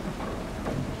do it.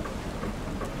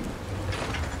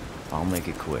 I'll make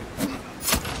it quick.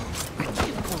 I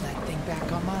can't pull that thing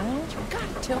back on my own. You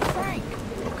gotta tell Frank.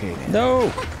 Okay then.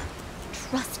 No!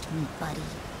 Trust me, buddy.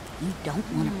 You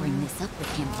don't want to bring this up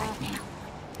with him right now.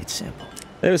 It's simple.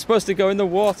 They were supposed to go in the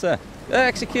water.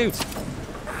 Execute!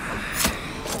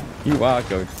 You are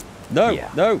going. No, Yeah.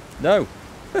 no, no.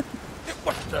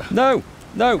 No,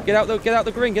 no, get out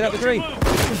the green, get out the green.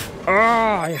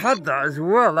 Ah, I had that as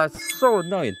well. That's so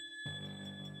annoying.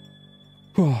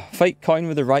 Fake coin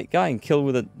with the right guy and kill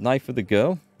with a knife with the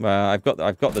girl. I've got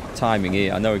the timing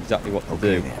here. I know exactly what to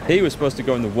do. then. He was supposed to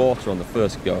go in the water on the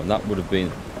first go, and that would have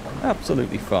been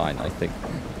absolutely fine, I think.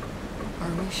 Are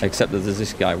we sure? Except that there's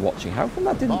this guy watching. How come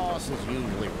that didn't? Boss is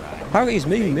usually right. How is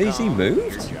Stay he calm and do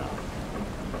moved? your job.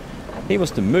 He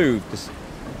must have moved. 'Cause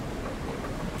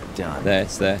Done. There,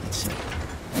 it's there.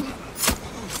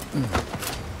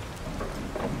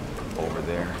 Over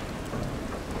there.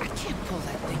 I can't pull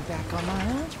that thing back on my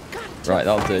own. You gotta Right,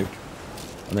 that'll do.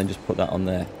 And then just put that on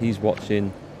there. He's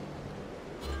watching.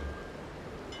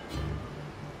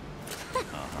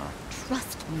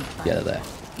 Trust me, buddy. Get her there.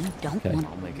 You don't Okay. want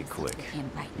I'll make it quick. him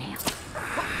right now.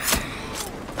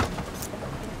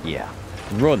 Yeah.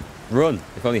 Run, run.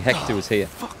 If only Hector was here.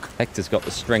 Hector's got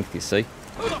the strength, you see.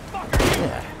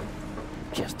 Yeah.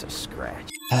 Just a scratch.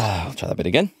 I'll try that bit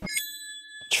again.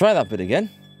 Try that bit again.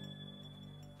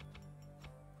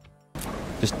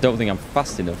 Just don't think I'm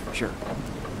fast enough. Sure.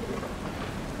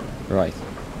 Right.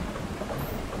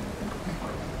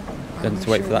 Going to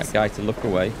wait for that guy to look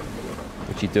away,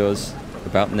 which he does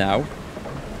about now.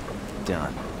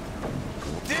 Done.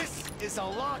 This is a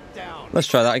lockdown. Let's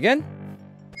try that again.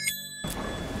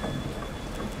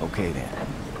 Okay then.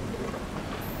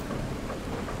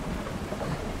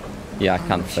 Yeah, I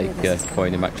can fake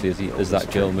coin him actually as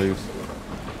that girl moves.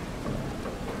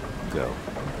 Go.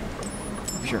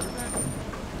 Sure.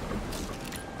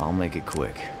 I'll make it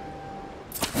quick.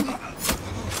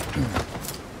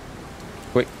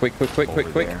 Quick, quick, quick, quick, quick,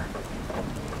 quick. There.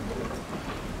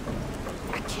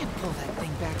 I can't pull that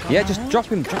thing back on Yeah, my just own. drop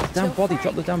him. You Drop the gotta damn tell body. Drop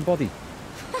Frank. the damn body.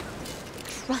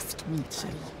 Trust me,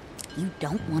 buddy. You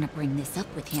don't want to bring this up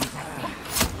with him right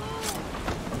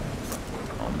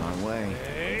now. On my way.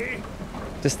 Hey.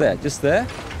 Just there, just there.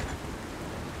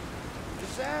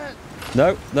 Is that...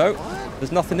 No, no. What?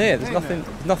 There's nothing here. There's nothing.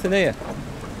 There's nothing here.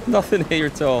 Nothing here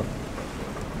at all.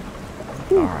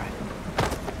 All right.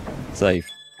 Save.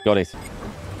 Got it.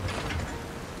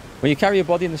 When you carry your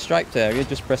body in the striped area,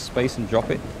 just press space and drop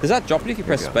it. Does that drop it if you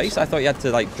press space? I thought you had to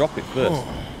like drop it first.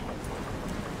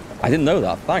 I didn't know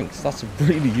that. Thanks. That's a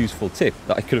really useful tip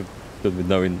that I could have done with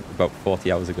knowing about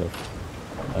 40 hours ago.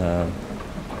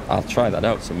 I'll try that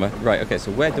out somewhere. Right. Okay.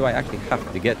 So where do I actually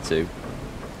have to get to?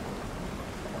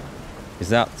 Is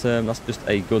that that's just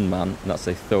a gunman and that's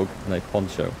a thug and a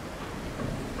poncho.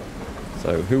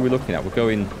 So who are we looking at? We're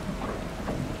going.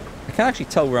 I can't actually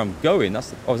tell where I'm going.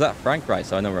 That's oh, is that Frank? Right.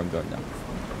 So I know where I'm going now.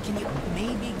 Can you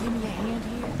maybe give me a hand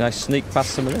here? Can I sneak past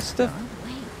some of this stuff?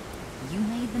 Wait, you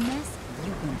made the mess.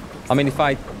 You gonna fix I mean, it. if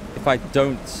I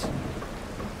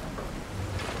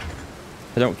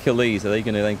don't kill these, are they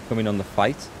going to then come in on the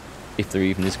fight? If there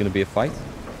even is going to be a fight?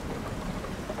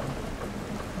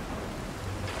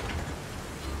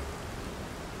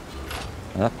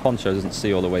 Now that poncho doesn't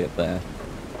see all the way up there.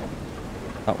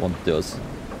 That one does.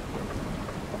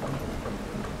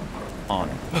 On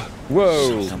it. Whoa!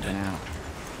 Sort something out.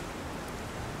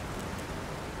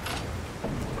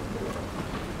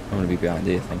 I'm going to be behind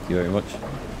here, thank you very much.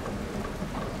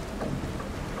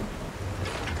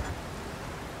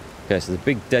 Okay, so the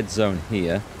big dead zone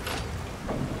here.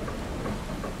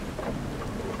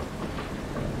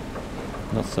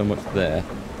 Not so much there.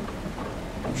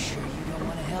 I'm sure you don't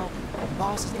want to help.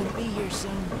 Boss is gonna be here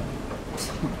soon.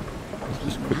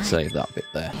 Just quick save that bit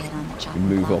there. Head on the chopping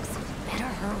Move block, up. so you better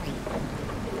hurry.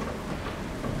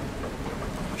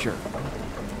 Sure.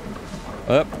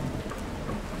 Up.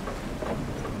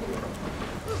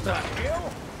 The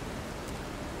hell?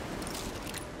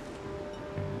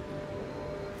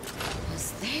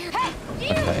 Was there?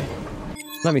 Okay.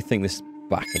 Let me think this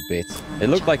back a bit. It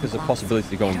looked like there's a possibility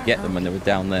to go and get them when they were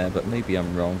down there, but maybe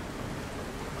I'm wrong.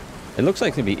 It looks like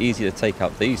it's going to be easier to take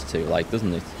out these two, like,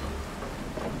 doesn't it?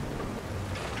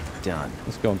 Done.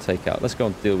 Let's go and take out. Let's go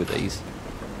and deal with these.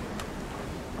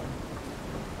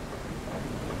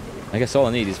 I guess all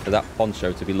I need is for that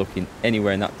poncho to be looking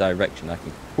anywhere in that direction. I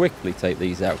can quickly take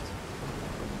these out.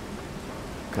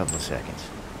 Couple of seconds.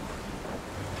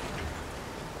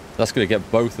 That's going to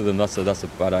get both of them. That's a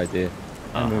bad idea.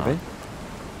 I'm moving.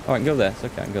 Oh, I can go there. It's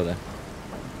okay, I can go there.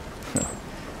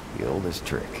 The oldest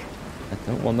trick. I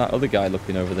don't want that other guy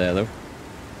looking over there, though.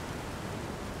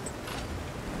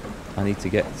 I need to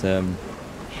get...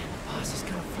 Boss is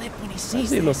gonna flip when he sees What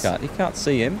does he this. look at? You can't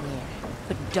see him. Yeah,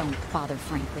 but don't bother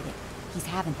Frank with it. He's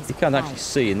having his You can't quiet. actually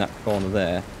see in that corner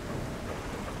there.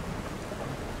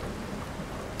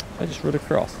 I just run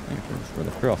across. I think I can just run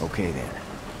across. Okay then.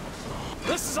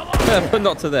 This is a lot. But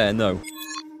not to there, no.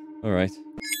 Alright.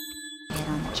 Head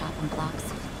on the chopping block,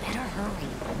 so you better hurry.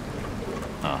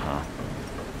 Uh-huh.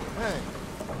 Hey,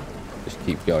 Just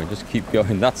keep going, just keep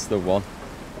going. That's the one.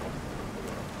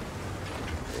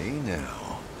 hey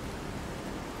now.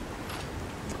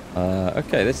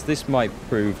 Okay, this might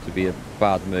prove to be a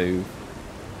bad move.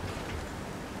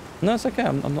 No, it's okay.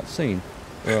 I'm not seen.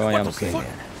 Where I am Okay seen.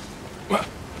 then.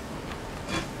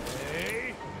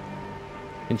 Hey.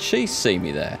 Can she see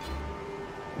me there?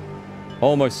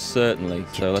 Almost certainly.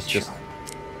 So let's just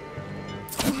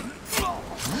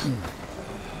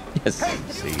Yes.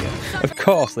 See ya. Of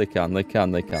course they can. They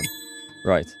can.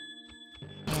 Right.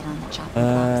 Get on the chopping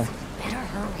blocks. Better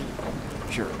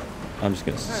hurry. Sure. I'm just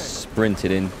going to sprint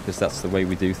it in because that's the way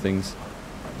we do things.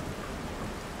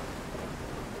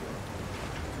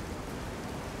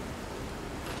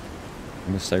 I'm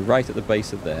going to stay right at the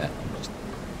base of there.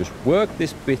 Just work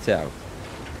this bit out.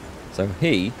 So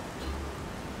he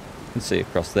can see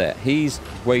across there. He's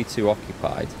way too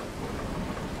occupied.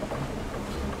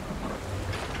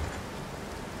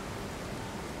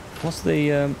 What's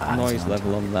the noise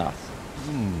level on that?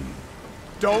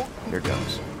 Don't. Here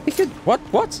goes. He could...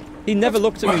 What? He never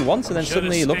looked at me once and then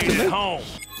suddenly he looked at me? Home.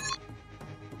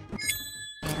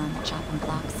 Get on the chopping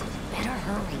blocks. Better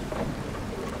hurry.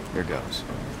 Here goes.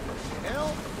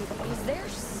 Help. Is there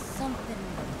something...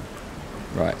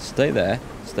 Right, stay there.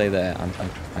 Stay there.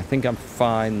 I think I'm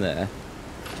fine there.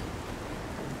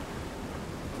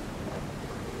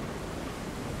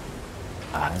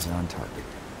 Eyes on target.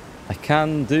 I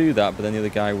can do that, but then the other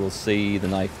guy will see the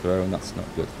knife throw, and that's not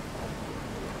good.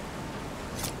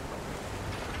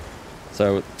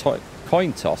 So,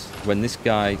 coin toss, when this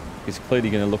guy is clearly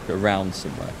going to look around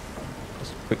somewhere.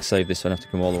 Just quick save this so I don't have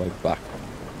to come all the way back.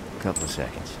 Couple of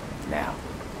seconds. Now.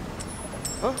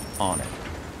 On it.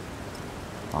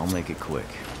 I'll make it quick.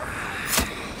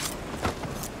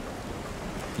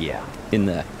 Yeah. In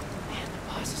there. Man,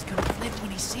 the boss is gonna flip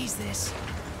when he sees this.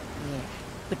 Yeah,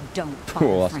 but don't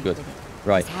Oh, that's good.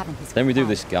 Right. Then we do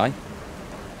this guy.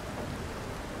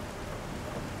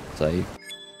 Save.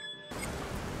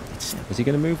 Is he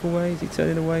going to move away? Is he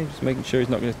turning away? Just making sure he's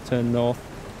not going to turn north.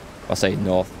 I say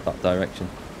north, that direction.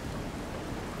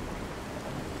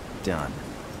 Done.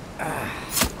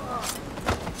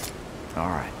 All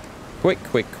right.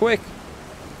 Quick.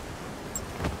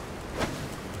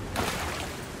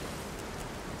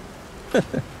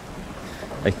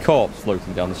 A corpse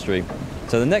floating down the stream.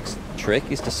 So the next trick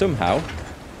is to somehow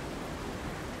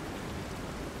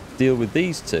deal with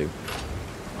these two.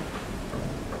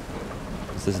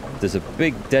 There's a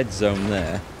big dead zone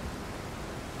there.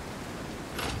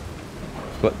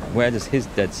 But where does his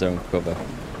dead zone cover?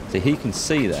 See, he can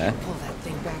see there. Pull that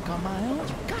thing back on my own.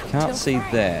 Can't see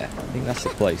there. I think that's the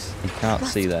place. He can't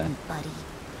see there. Buddy.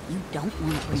 You don't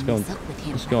want to Let's bring go this up with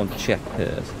him. let's go and check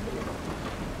hers.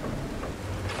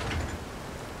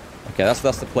 Okay, that's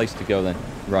the place to go then.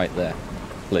 Right there.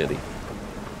 Clearly.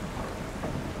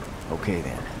 Okay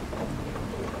then.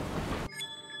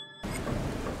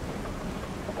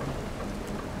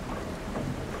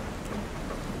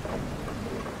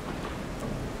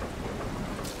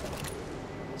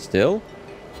 Still?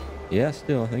 Yeah,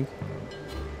 still, I think.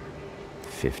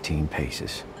 15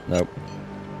 paces. Nope.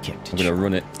 Kept I'm going to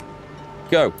run it.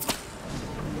 Go!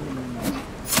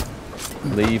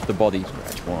 Leave the body.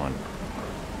 Scratch one.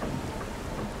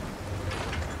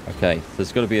 Okay,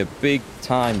 there's got to be a big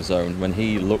time zone when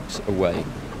he looks away.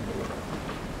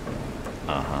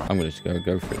 Uh-huh. I'm going to just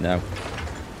go for it now.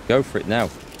 Go for it now.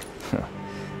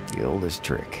 The oldest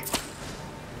trick.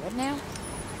 What now?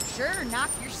 Sure, knock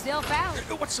yourself out.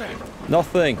 What's that?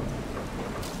 Nothing.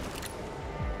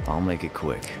 I'll make it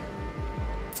quick.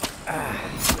 Who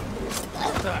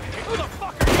the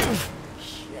fuck are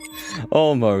you?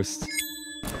 Almost.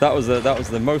 That was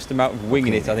the most amount of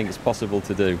winging it I think it's possible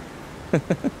to do.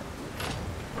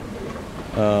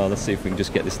 Let's see if we can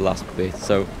just get this last bit.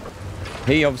 So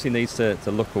he obviously needs to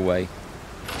look away.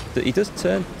 He does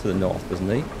turn to the north, doesn't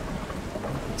he?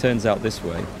 He turns out this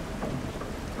way.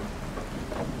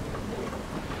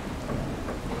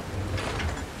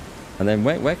 And then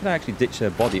where can I actually ditch her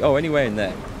body? Oh, anywhere in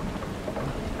there.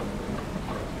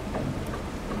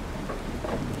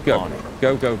 Go.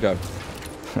 Go.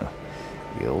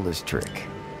 The oldest trick.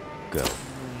 Go.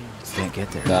 Can't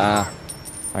get there. Ah.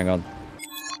 Hang on.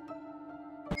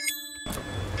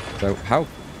 So, how?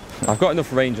 I've got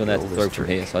enough range on there to throw from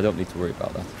here, so I don't need to worry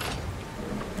about that.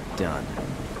 Done.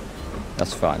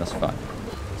 That's fine.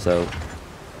 So,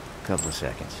 Couple of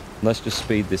seconds. let's just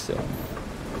speed this up.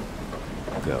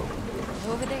 Go.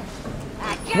 Over there.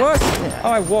 What? Oh,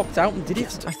 I walked out and did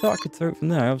it. I thought I could throw it from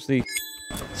there. I obviously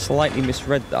slightly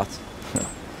misread that.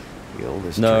 The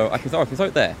oldest No, trick. I can throw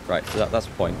it there. Right, so that's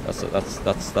the point.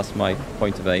 That's my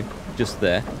point of aim. Just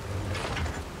there.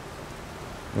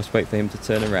 Must wait for him to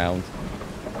turn around.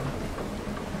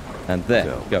 And there.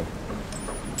 Go.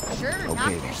 Sure, Okay, knock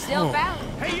then. yourself out.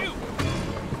 Hey, you!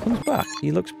 He comes back.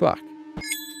 He looks back. I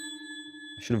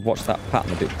should have watched that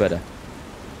pattern a bit better.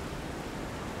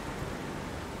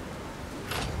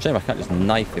 Shame I can't just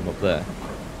knife him up there.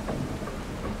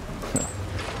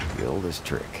 The oldest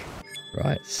trick.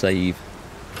 Right, save.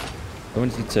 When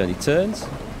does he turn? He turns.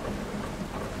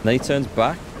 Then he turns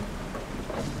back.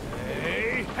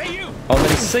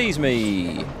 sees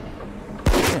me.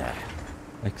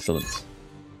 Excellent.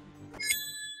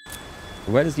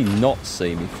 Where does he not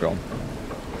see me from?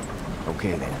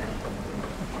 Okay then.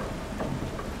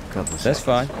 Couple of That's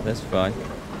seconds. fine. That's fine.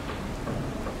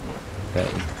 Okay.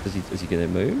 Is he gonna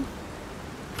move?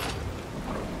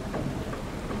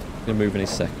 He's gonna move in a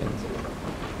second.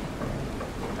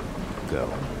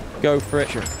 Go for it.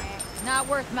 Sure. Not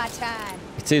worth my time.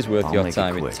 It is worth I'll your make it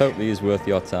time. It quick. totally is worth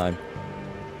your time.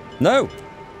 No.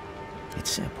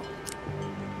 It's simple.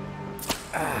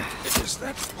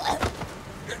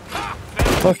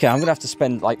 Okay, I'm gonna have to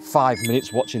spend like 5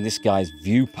 minutes watching this guy's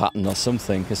view pattern or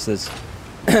something, because there's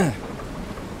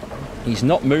he's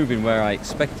not moving where I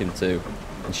expect him to,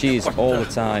 and she is all the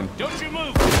time Don't you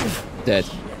move! dead.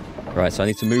 Right, so I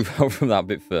need to move out from that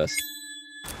bit first.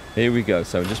 Here we go.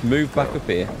 So just move back up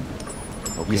here.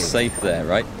 Okay. You're safe there,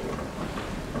 right?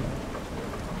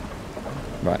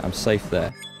 Right, I'm safe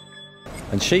there.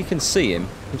 And she can see him.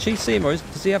 Can she see him, or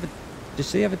does he have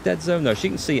a dead zone? No, she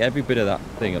can see every bit of that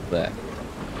thing up there.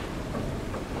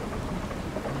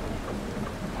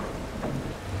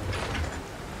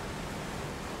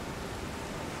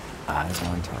 Eyes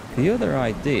on target. The other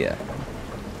idea.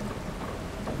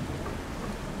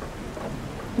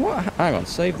 What? Hang on,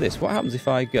 save this. What happens if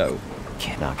I go?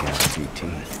 Can't knock out a few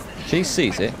teeth. She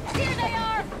sees it. Here they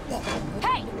are!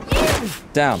 Hey, you!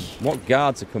 Damn, what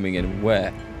guards are coming in and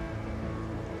where?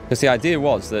 Because the idea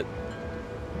was that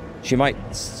she might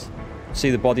see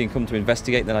the body and come to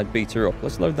investigate, then I'd beat her up.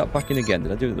 Let's load that back in again.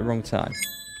 Did I do it at the wrong time?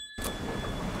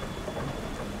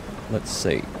 Let's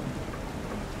see.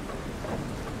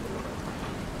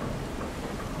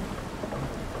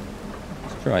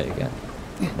 Let's try it again.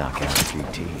 Knock out a few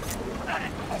teeth.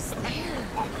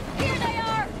 Here they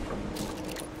are!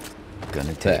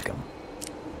 Gonna take them.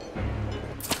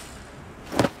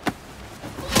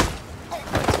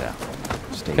 Lights out.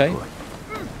 Stay Okay. put.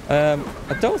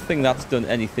 I don't think that's done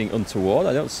anything untoward.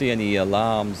 I don't see any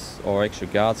alarms or extra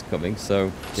guards coming,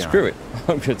 so screw it.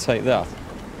 I'm going to take that.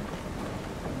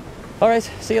 Alright,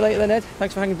 see you later then, Ed.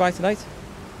 Thanks for hanging by tonight.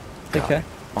 Take care.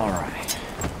 All right.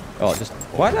 Oh, just...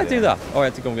 Why did I do that? Oh, I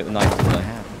had to go and get the knife, didn't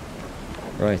I?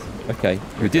 Right, okay.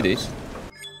 We did it.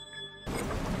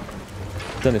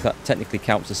 Don't know if that technically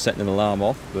counts as setting an alarm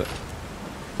off, but...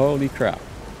 Holy crap.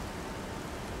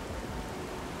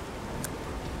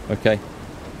 Okay.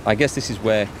 I guess this is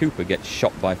where Cooper gets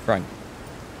shot by Frank.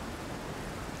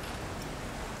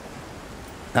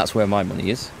 That's where my money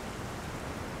is.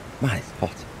 Man, it's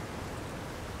hot.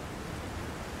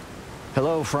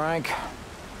 Hello, Frank.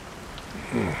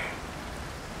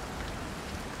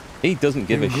 He doesn't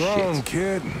give You've a grown, shit.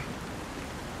 kid.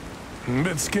 A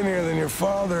bit skinnier than your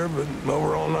father, but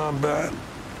overall not bad.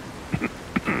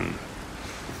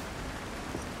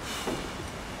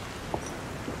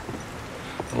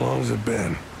 How long's it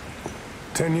been?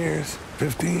 10 years?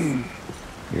 15?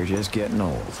 You're just getting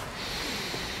old.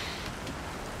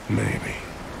 Maybe.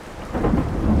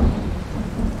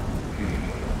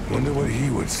 Wonder what he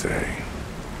would say.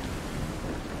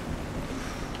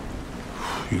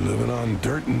 You living on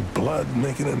dirt and blood,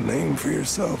 making a name for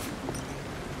yourself.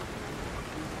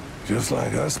 Just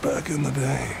like us back in the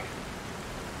day.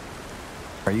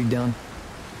 Are you done?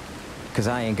 Because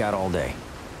I ain't got all day.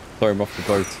 Throw him off the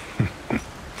boat.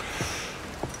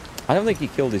 I don't think he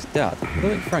killed his dad. I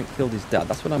don't think Frank killed his dad.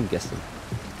 That's what I'm guessing.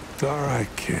 All right,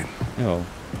 kid. Oh.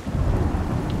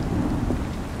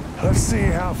 Let's see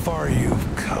how far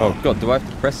you've come. Oh, God. Do I have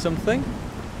to press something?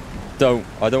 Don't.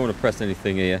 I don't want to press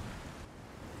anything here.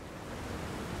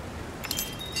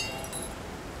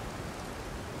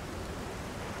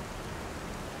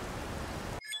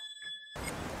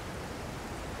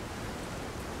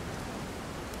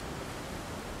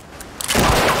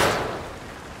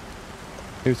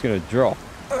 Who's going to drop?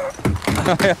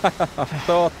 I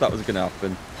thought that was going to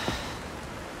happen.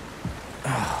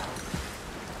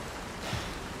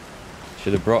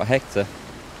 Should have brought Hector.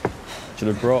 Should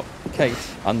have brought Kate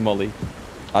and Molly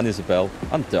and Isabel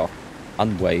and Doc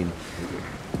and Wayne.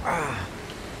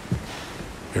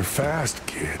 You're fast,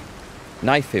 kid.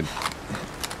 Knife him.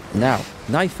 Now.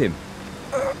 Knife him.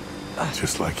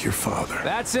 Just like your father.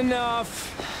 That's enough.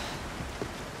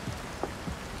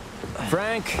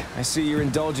 Frank, I see you're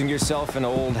indulging yourself in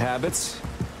old habits.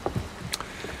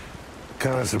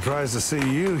 Kind of surprised to see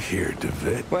you here,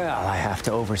 DeVitt. Well, I have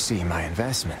to oversee my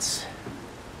investments.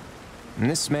 And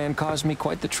this man caused me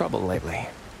quite the trouble lately.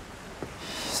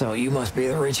 So you must be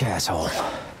the rich asshole.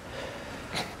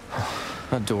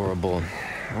 Adorable.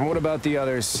 And what about the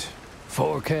others?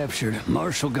 4 captured.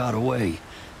 Marshall got away.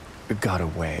 Got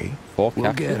away? 4 We'll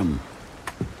captured? get him.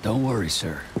 Don't worry,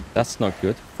 sir. That's not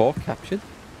good. 4 captured?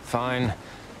 Fine.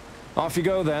 Off you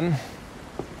go, then.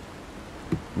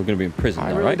 We're going to be in prison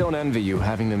I now, really right? don't envy you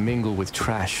having to mingle with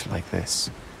trash like this.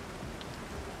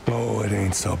 Oh, it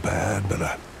ain't so bad, but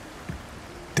I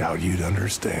doubt you'd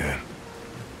understand.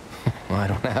 Well, I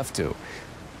don't have to.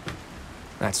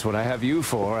 That's what I have you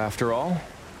for, after all.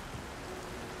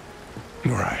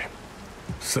 Right.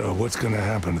 So what's gonna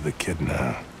happen to the kid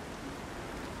now?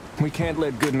 We can't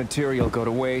let good material go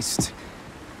to waste.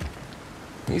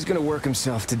 He's gonna work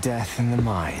himself to death in the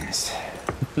mines.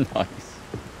 Nice.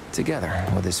 Together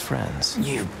with his friends.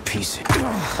 You piece of...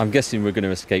 I'm guessing we're going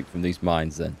to escape from these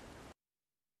mines then.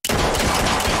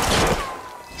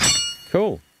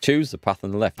 Cool. Choose the path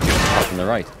on the left, choose the path on the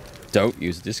right. Don't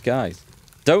use a disguise.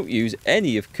 Don't use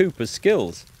any of Cooper's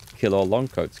skills. Kill all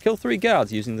longcoats. Kill 3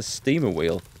 guards using the steamer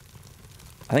wheel.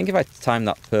 I think if I timed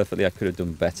that perfectly, I could have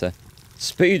done better.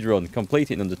 Speedrun. Complete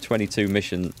it in under 22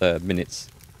 minutes.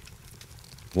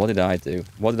 What did I do?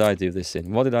 What did I do this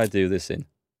in? What did I do this in?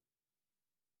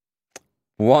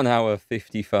 1 hour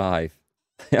 55.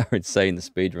 They are insane, the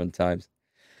speedrun times.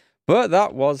 But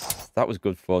that was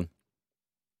good fun.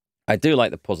 I do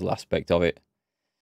like the puzzle aspect of it.